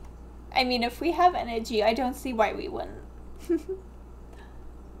 I mean, if we have energy, I don't see why we wouldn't.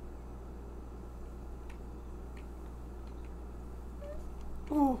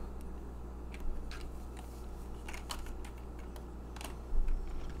 Ooh.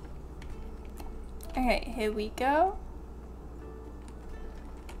 Okay, here we go.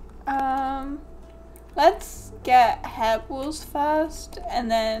 Let's get hairballs first, and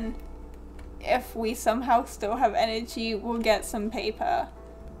then if we somehow still have energy, we'll get some paper.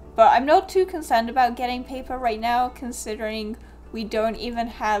 But I'm not too concerned about getting paper right now, considering we don't even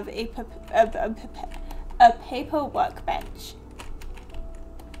have a paper workbench.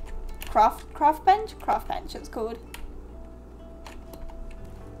 Craft bench? Craft bench it's called.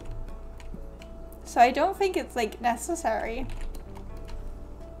 So I don't think it's like necessary.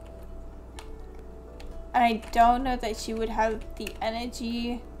 And I don't know that she would have the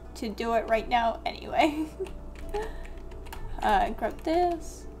energy to do it right now anyway. Grab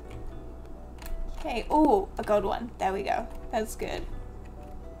this. Okay, oh, a gold one. There we go. That's good.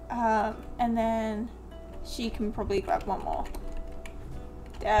 And then she can probably grab one more.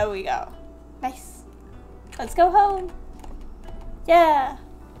 There we go. Nice. Let's go home. Yeah.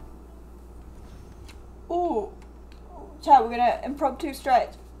 Ooh. Chat, we're gonna impromptu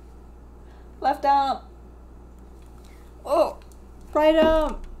stretch. Left arm. Oh. Right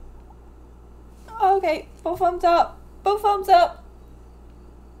arm. Okay. Both thumbs up. Both thumbs up.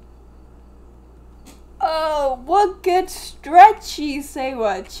 Oh, what good stretch you say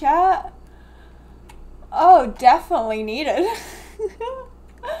what, chat? Oh, definitely needed.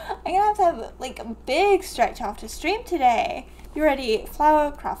 I'm gonna have like a big stretch after stream today. You ready?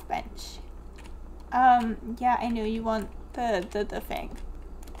 Flower craft bench. Yeah, I know you want the thing.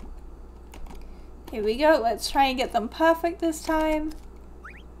 Here we go. Let's try and get them perfect this time.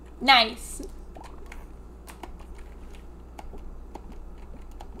 Nice.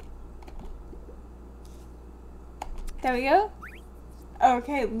 There we go.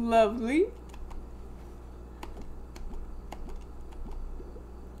 Okay, lovely.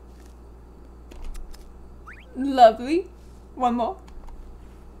 Lovely. One more.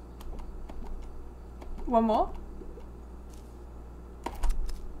 One more.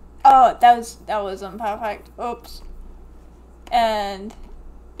 Oh, that wasn't perfect. Oops. And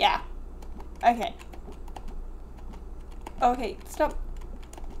yeah. Okay. Okay, stop.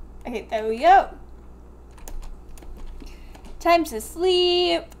 Okay, there we go. Time to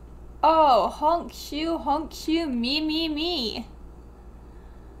sleep. Oh, honk shoe, me.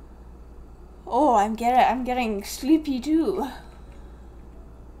 Oh, I'm getting sleepy too.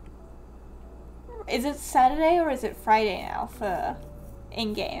 Is it Saturday or is it Friday now for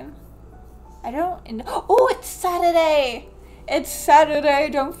in-game? I don't know. Oh, it's Saturday! It's Saturday!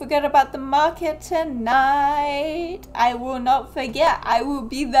 Don't forget about the market tonight! I will not forget. I will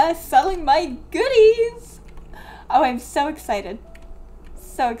be there selling my goodies! Oh, I'm so excited.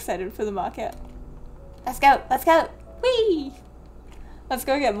 So excited for the market. Let's go! Let's go! Whee! Let's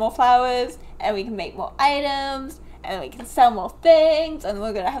go get more flowers, and we can make more items, and we can sell more things, and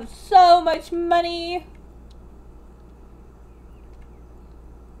we're gonna have so much money.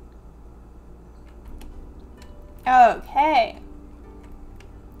 Okay.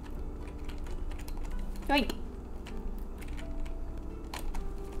 Yoink.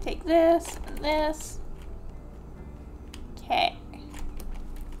 Take this and this. Okay.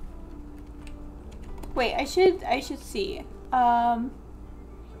 Wait, I should see. Yeah,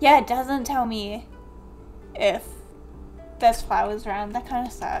 it doesn't tell me if there's flowers around. That kind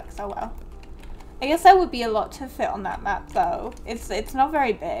of sucks. Oh well. I guess that would be a lot to fit on that map though. It's not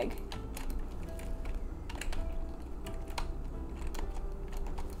very big.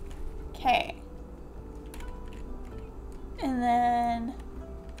 Okay. And then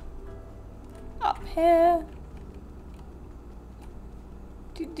up here.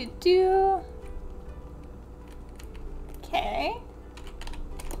 Do. Okay.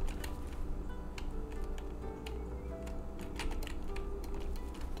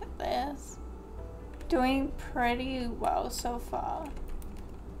 Get this. Doing pretty well so far.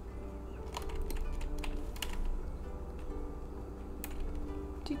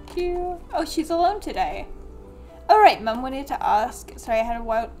 Oh, she's alone today. Alright, Mum wanted to ask. Sorry, I had a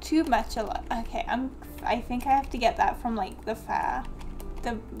while too much a lot. Okay, I think I have to get that from like the fair.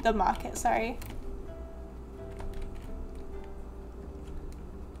 The market, sorry.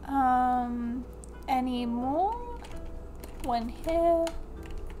 Any more? One here.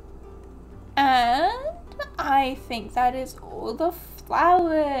 And I think that is all the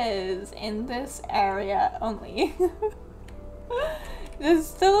flowers in this area only. There's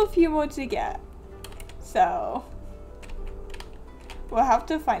still a few more to get. So we'll have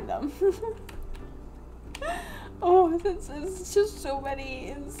to find them. Oh, it's just so many.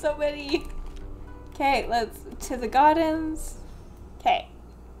 It's so many. Okay, let's to the gardens. Okay.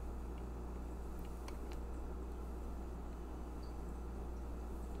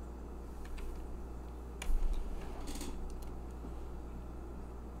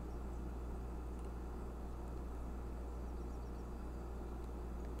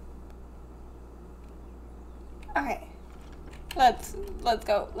 Okay. Let's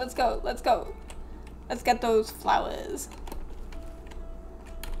go. Let's go. Let's go. Let's get those flowers.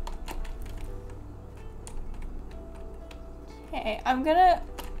 Okay, I'm gonna...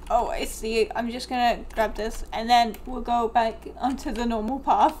 Oh, I see. I'm just gonna grab this and then we'll go back onto the normal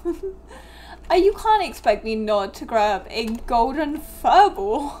path. You can't expect me not to grab a golden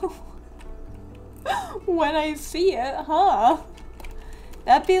furball when I see it, huh?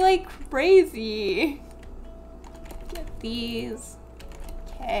 That'd be like crazy. Get these.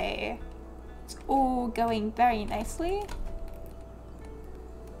 Okay. It's all going very nicely.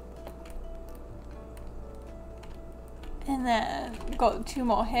 And then got two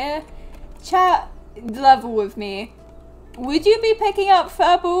more here. Chat, level with me. Would you be picking up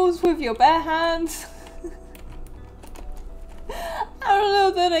furballs with your bare hands? I don't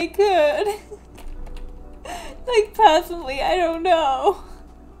know that I could. Like personally, I don't know.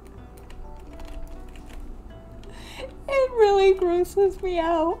 It really grosses me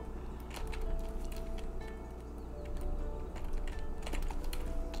out.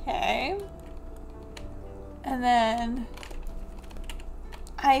 Okay. And then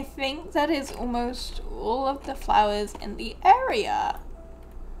I think that is almost all of the flowers in the area.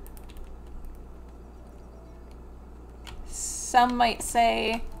 Some might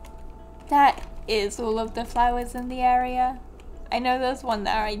say that is all of the flowers in the area. I know there's one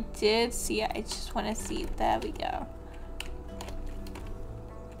there. I did see it. I just want to see. There we go.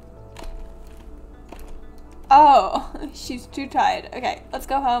 Oh, she's too tired. Okay, let's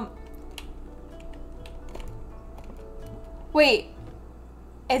go home. Wait,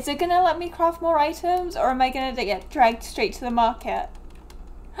 is it gonna let me craft more items or am I gonna get dragged straight to the market?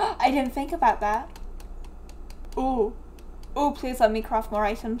 I didn't think about that. Ooh. Ooh, please let me craft more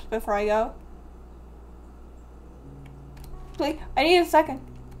items before I go. Please, I need a second.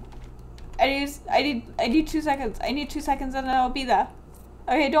 I need 2 seconds. I need 2 seconds and then I'll be there.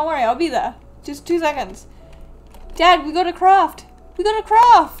 Okay, don't worry, I'll be there. Just 2 seconds. Dad, we gotta craft. We gotta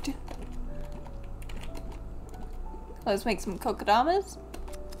craft. Let's make some kokodamas.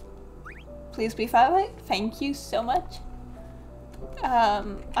 Please be perfect. Thank you so much.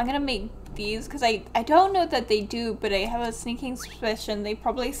 I'm gonna make these because I don't know that they do, but I have a sneaking suspicion they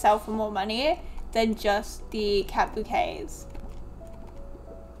probably sell for more money than just the cat bouquets.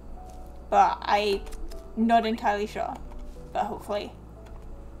 But I'm not entirely sure. But hopefully.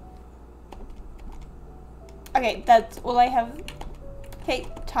 Okay, that's all I have. Okay,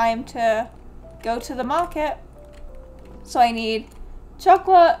 time to go to the market. So I need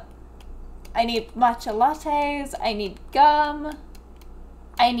chocolate, I need matcha lattes, I need gum,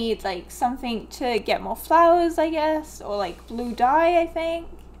 I need like something to get more flowers, I guess, or like blue dye, I think.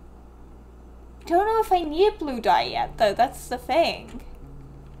 Don't know if I need blue dye yet, though. That's the thing.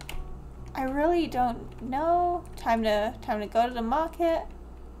 I really don't know. Time to go to the market.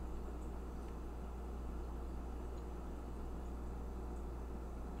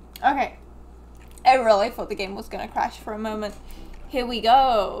 Okay. I really thought the game was gonna crash for a moment. Here we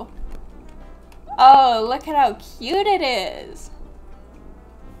go. Oh, look at how cute it is.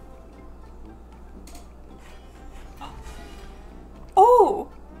 Oh!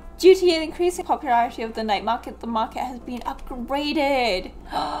 Due to the increasing popularity of the night market, the market has been upgraded.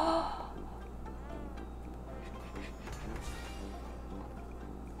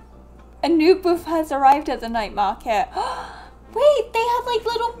 A new booth has arrived at the night market. Wait, they have like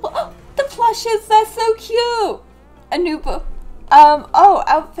little the plushes. They're so cute. A new booth. Oh,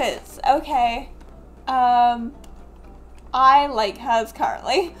 outfits. Okay. I like hers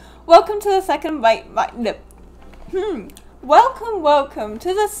currently. Welcome to the second Welcome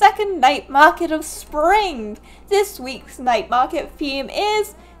to the second night market of spring. This week's night market theme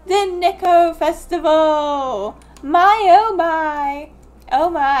is the Mineko Festival. My oh my. Oh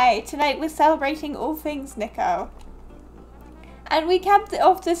my, tonight we're celebrating all things Mineko. And we capped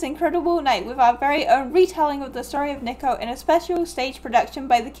off this incredible night with our very own retelling of the story of Mineko in a special stage production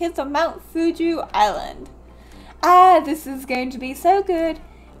by the kids of Mount Fuji Island. Ah, this is going to be so good.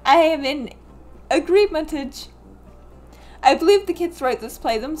 I am in agreementage. I believe the kids wrote this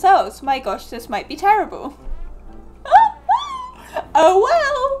play themselves. My gosh, this might be terrible. Oh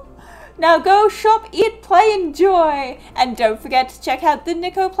well. Now go shop, eat, play, enjoy. And don't forget to check out the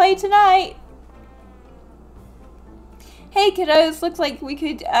Mineko play tonight. Hey kiddos, looks like we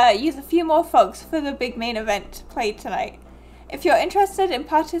could use a few more folks for the big main event play tonight. If you're interested in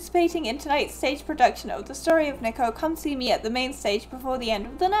participating in tonight's stage production of the story of Mineko, come see me at the main stage before the end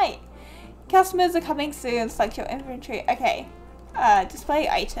of the night. Customers are coming soon, select your inventory. Okay, display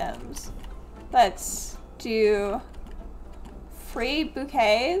items. Let's do free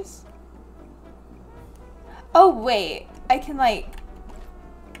bouquets. Oh wait, I can like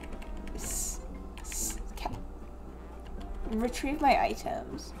retrieve my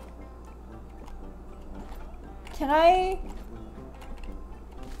items. Can I?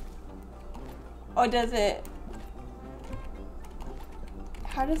 Or does it?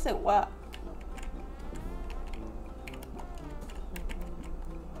 How does it work?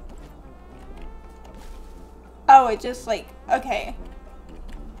 Oh, it just like, okay.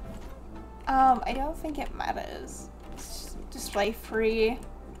 I don't think it matters. Let's display free.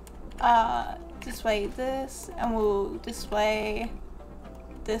 Display this, and we'll display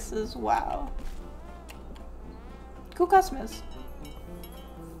this as well. Cool customers.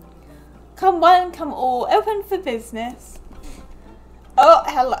 Come one, come all, open for business. Oh,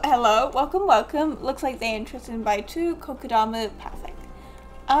 hello, welcome. Looks like they're interested in buy 2 Kokodama. Perfect.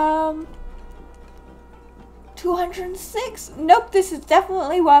 206? Nope, this is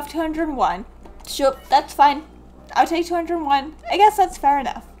definitely worth 201. Sure, that's fine. I'll take 201. I guess that's fair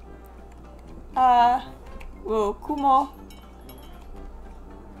enough. Whoa, Kumo.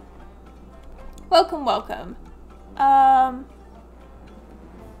 Welcome.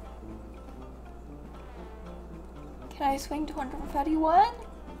 Can I swing 231?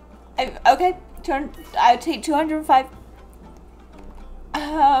 Okay, I'll take 205.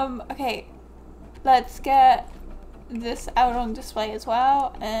 Okay. Let's get this out on display as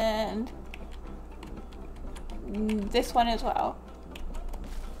well, and this one as well.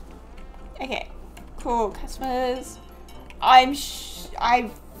 Okay, cool. Customers. I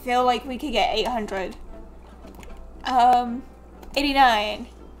feel like we could get 800. 89.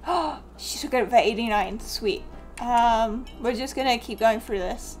 Oh, she took it for 89. Sweet. We're just gonna keep going through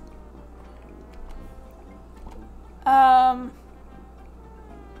this.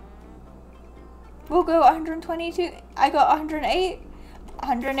 We'll go 122. I got 108.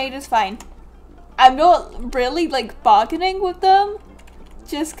 108 is fine. I'm not really like bargaining with them,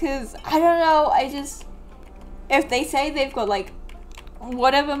 just cause I don't know. If they say they've got like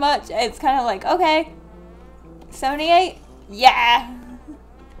whatever much, it's kind of like, okay, 78. Yeah.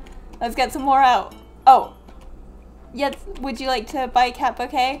 Let's get some more out. Oh, yes. Would you like to buy a cat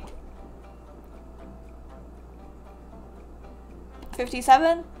bouquet?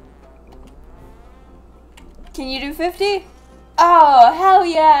 57. Can you do 50? Oh, hell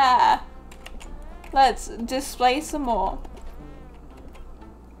yeah! Let's display some more.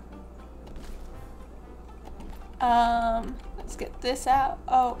 Let's get this out.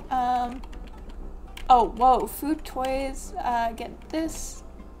 Oh, whoa, food, toys, get this.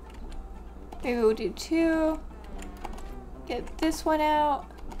 Maybe we'll do 2. Get this one out.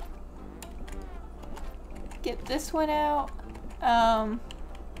 Get this one out.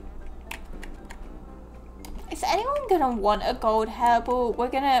 Is anyone gonna want a gold hairball?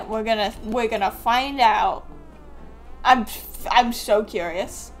 We're gonna find out. I'm so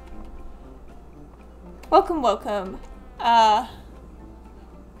curious. Welcome, welcome. Can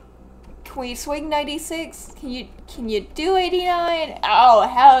we swing 96? Can you do 89? Oh,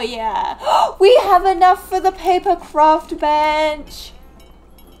 hell yeah. We have enough for the paper craft bench.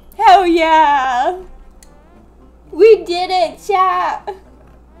 Hell yeah. We did it, chat.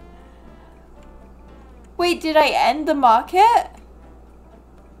 Wait, did I end the market?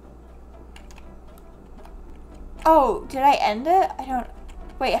 Oh, did I end it? I don't...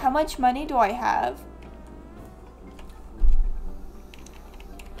 Wait, how much money do I have?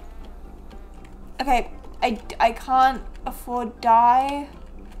 Okay, I can't afford dye.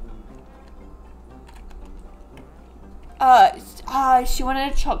 She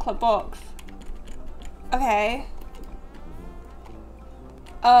wanted a chocolate box. Okay.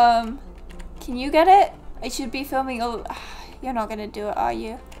 Can you get it? I should be filming a... You're not gonna do it, are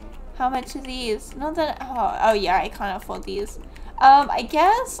you? How much are these? Not that... Oh yeah, I can't afford these. I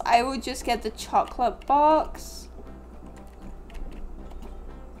guess I will just get the chocolate box.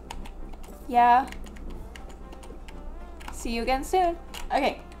 Yeah. See you again soon.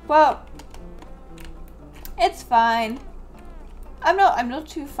 Okay, well... It's fine. I'm not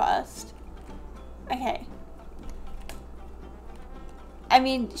too fussed. Okay. I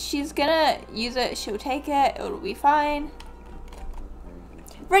mean, she's gonna use it, she'll take it, it'll be fine.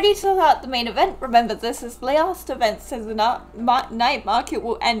 Ready to start the main event? Remember, this is the last event, so the night market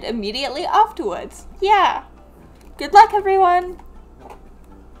will end immediately afterwards. Yeah. Good luck, everyone.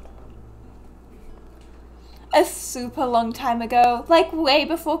 A super long time ago, like way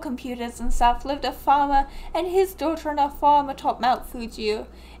before computers and stuff, lived a farmer and his daughter on a farm atop Mount Fuji.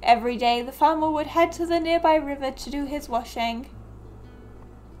 Every day, the farmer would head to the nearby river to do his washing.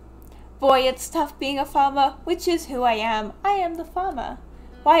 Boy, it's tough being a farmer, which is who I am. I am the farmer.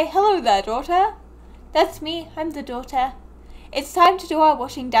 Why, hello there, daughter. That's me, I'm the daughter. It's time to do our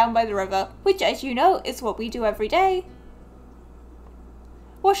washing down by the river, which, as you know, is what we do every day.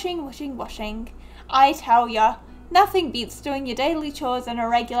 Washing, washing, washing. I tell ya, nothing beats doing your daily chores on a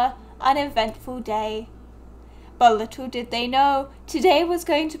regular, uneventful day. But little did they know, today was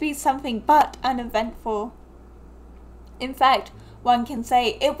going to be something but uneventful. In fact, one can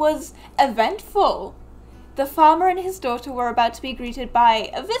say it was eventful. The farmer and his daughter were about to be greeted by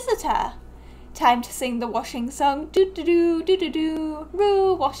a visitor. Time to sing the washing song, do-do-do, do-do-do,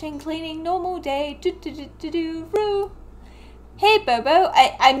 roo, washing, cleaning, normal day, do-do-do-do-do, roo. Hey, Bobo,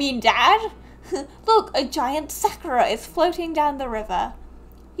 I mean Dad. Look, a giant sakura is floating down the river.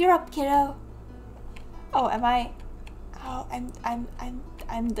 You're up, kiddo. Oh, am I? Oh, I'm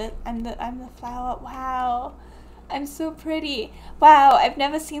the flower. Wow. I'm so pretty. Wow, I've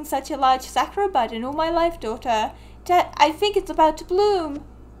never seen such a large sakura bud in all my life, daughter. Dad, I think it's about to bloom.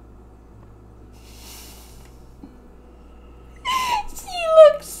 She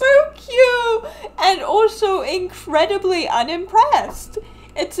looks so cute and also incredibly unimpressed.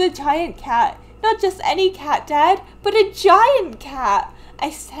 It's a giant cat. Not just any cat, Dad, but a giant cat. I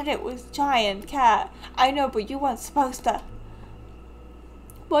said it was giant cat. I know, but you weren't supposed to.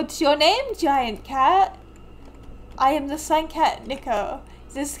 What's your name, giant cat? I am the sun cat, Mineko.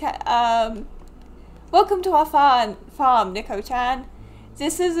 This cat, welcome to our farm, Mineko-chan.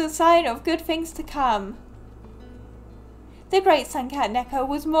 This is a sign of good things to come. The great sun cat Mineko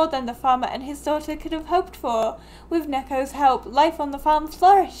was more than the farmer and his daughter could have hoped for. With Neko's help, life on the farm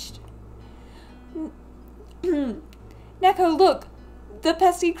flourished. Mineko, look! The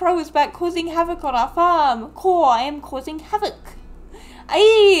pesky crow is back causing havoc on our farm. I am causing havoc.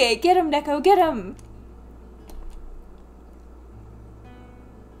 Aye! Get him, Mineko, get him!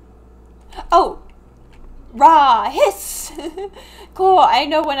 Oh! Rah! Hiss! I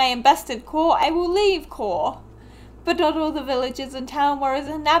know when I am bested, I will leave, But not all the villagers in town were as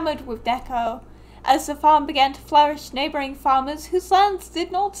enamored with Mineko. As the farm began to flourish, neighboring farmers whose lands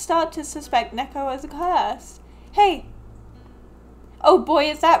did not start to suspect Mineko as a curse. Hey! Oh boy,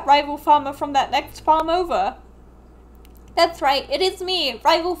 is that rival farmer from that next farm over? That's right, it is me,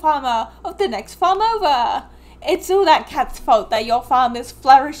 rival farmer of the next farm over. It's all that cat's fault that your farm is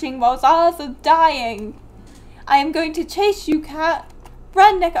flourishing whilst ours are dying. I am going to chase you, cat.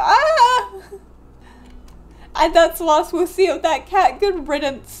 Run, Mineko. Ah! And that's the last we'll see of that cat. Good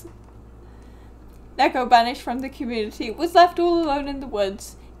riddance. Mineko, banished from the community, was left all alone in the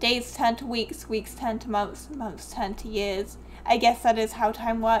woods. Days turned to weeks, weeks turned to months, months turned to years. I guess that is how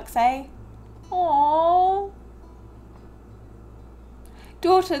time works, eh? Aww.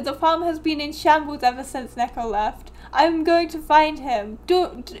 Daughter, the farm has been in shambles ever since Neko left. I'm going to find him.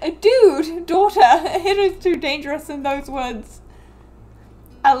 Dude! Daughter! It is too dangerous in those woods.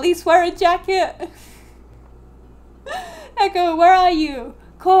 At least wear a jacket. Neko, where are you?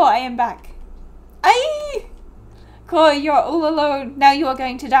 Ko, I am back. Aye! Ko, you're all alone. Now you are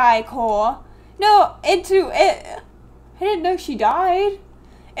going to die, Ko. No, into it. I didn't know she died.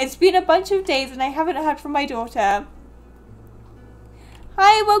 It's been a bunch of days and I haven't heard from my daughter.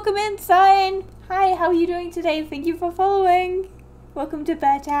 Hi, welcome in, Sign. Hi, how are you doing today? Thank you for following. Welcome to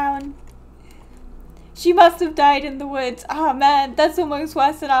Bear Town. She must have died in the woods. Oh man, that's almost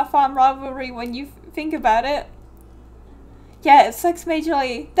worse than our farm rivalry when you think about it. Yeah, it sucks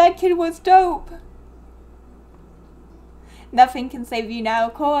majorly. That kid was dope. Nothing can save you now,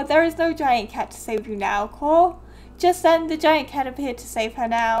 Core. There is no giant cat to save you now, Core. Just then, the giant cat appeared to save her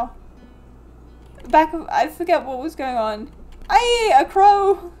now. I forget what was going on. Aye, a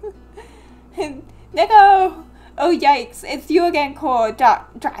crow! Neko! Oh yikes, it's you again, Core.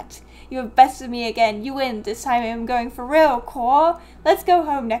 Drat. You have bested me again. You win. This time I'm going for real, Core. Let's go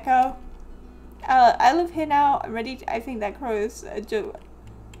home, Neko. I live here now. I'm ready to, I think that crow is a joke.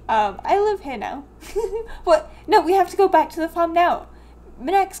 I live here now. What? No, we have to go back to the farm now.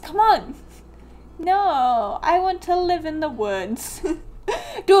 Minex, come on. No, I want to live in the woods.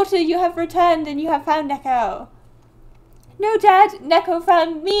 Daughter, you have returned and you have found Neko. No, Dad, Neko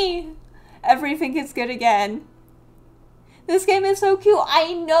found me. Everything is good again. This game is so cute.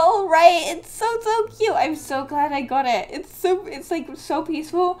 I know, right? It's so cute. I'm so glad I got it. It's like so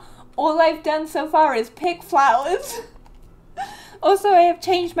peaceful. All I've done so far is pick flowers. Also, I have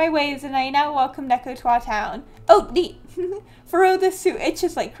changed my ways and I now welcome Neko to our town. Oh, neat. For all this suit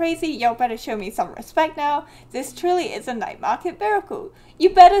itches like crazy, y'all better show me some respect now. This truly is a night market miracle.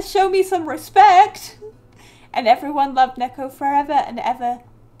 You better show me some respect. And everyone loved Neko forever and ever.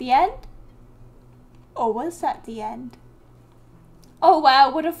 The end? Or was that the end? Oh wow,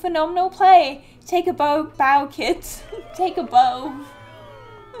 what a phenomenal play. Take a bow, kids. Take a bow.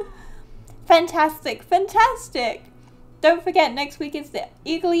 Fantastic, fantastic. Don't forget, next week is the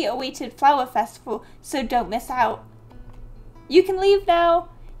eagerly awaited Flower Festival, so don't miss out. You can leave now.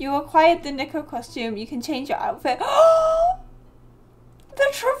 You acquired the Neko costume. You can change your outfit. The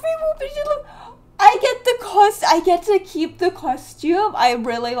trophy will be delivered. I get to keep the costume. I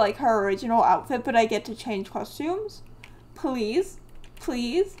really like her original outfit, but I get to change costumes. Please,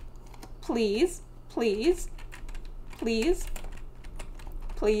 please, please, please, please,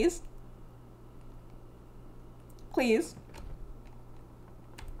 please, please,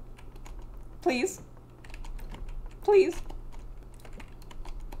 please, please.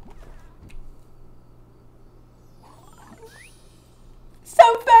 So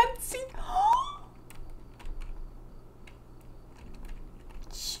fancy.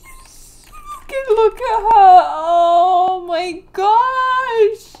 Look at her. Oh my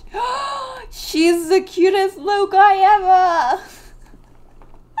gosh. She's the cutest little guy ever.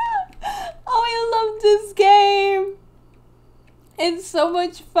 Oh, I love this game. It's so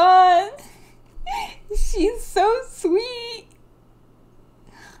much fun. She's so sweet.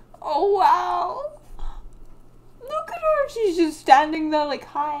 Oh wow. Look at her. She's just standing there like,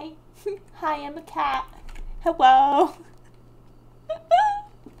 hi. Hi, I'm a cat. Hello.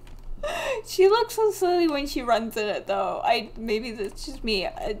 She looks so silly when she runs in it though. Maybe that's just me.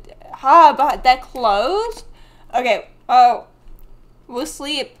 But they're closed? Okay, we'll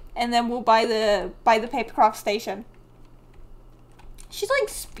sleep and then we'll buy the papercraft station. She's like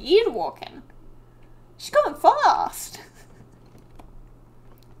speed walking. She's going fast.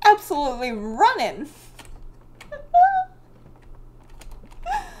 Absolutely running.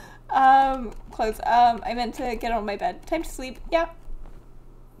 Close. I meant to get on my bed. Time to sleep. Yeah.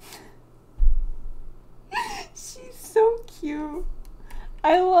 She's so cute.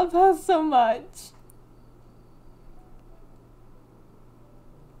 I love her so much.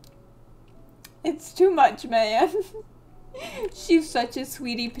 It's too much, man. She's such a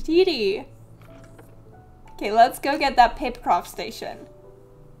sweetie patootie. Okay, let's go get that papercraft station.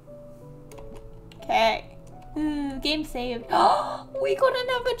 Okay. Game saved. Oh, we got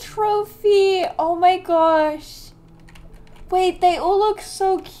another trophy. Oh my gosh. Wait, they all look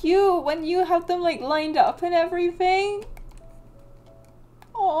so cute when you have them like lined up and everything.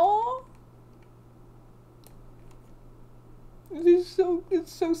 Aww. It's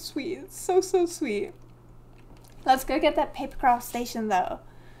so sweet. It's so sweet. Let's go get that papercraft station though.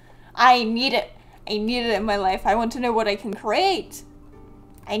 I need it. I need it in my life. I want to know what I can create.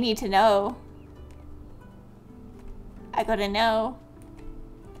 I need to know. I gotta know.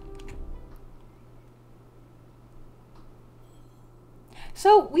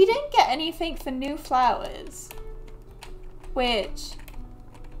 So we didn't get anything for new flowers, which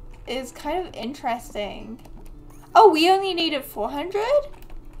is kind of interesting. Oh, we only needed 400?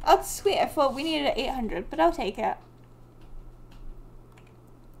 That's sweet. I thought we needed 800, but I'll take it.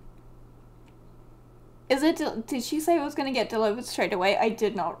 Is it? Did she say it was gonna get delivered straight away? I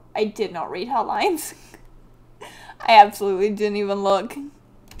did not read her lines. I absolutely didn't even look.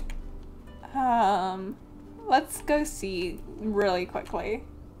 Let's go see really quickly,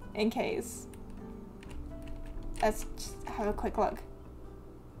 in case. Let's just have a quick look.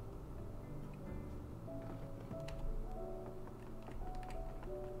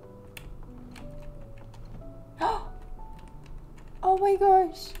 Oh my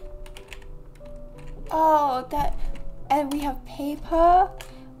gosh. Oh, that, and we have paper.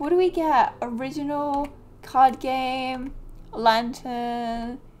 What do we get? Original card game,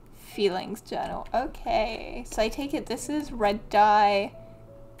 lantern, feelings journal. Okay, so I take it this is red dye.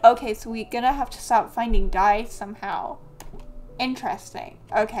 Okay, so we're gonna have to start finding dye somehow. Interesting.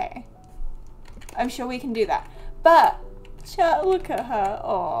 Okay, I'm sure we can do that. But chat, look at her.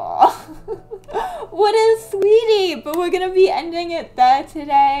 Aww. What a sweetie. But we're gonna be ending it there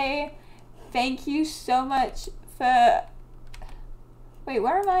today. Thank you so much for... Wait,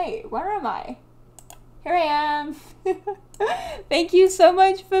 where am I? Where am I? Here I am. Thank you so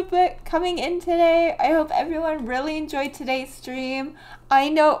much for coming in today. I hope everyone really enjoyed today's stream. I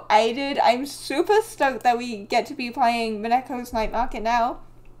know I did. I'm super stoked that we get to be playing Mineko's Night Market now.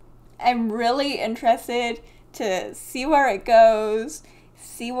 I'm really interested to see where it goes,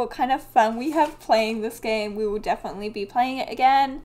 see what kind of fun we have playing this game. We will definitely be playing it again.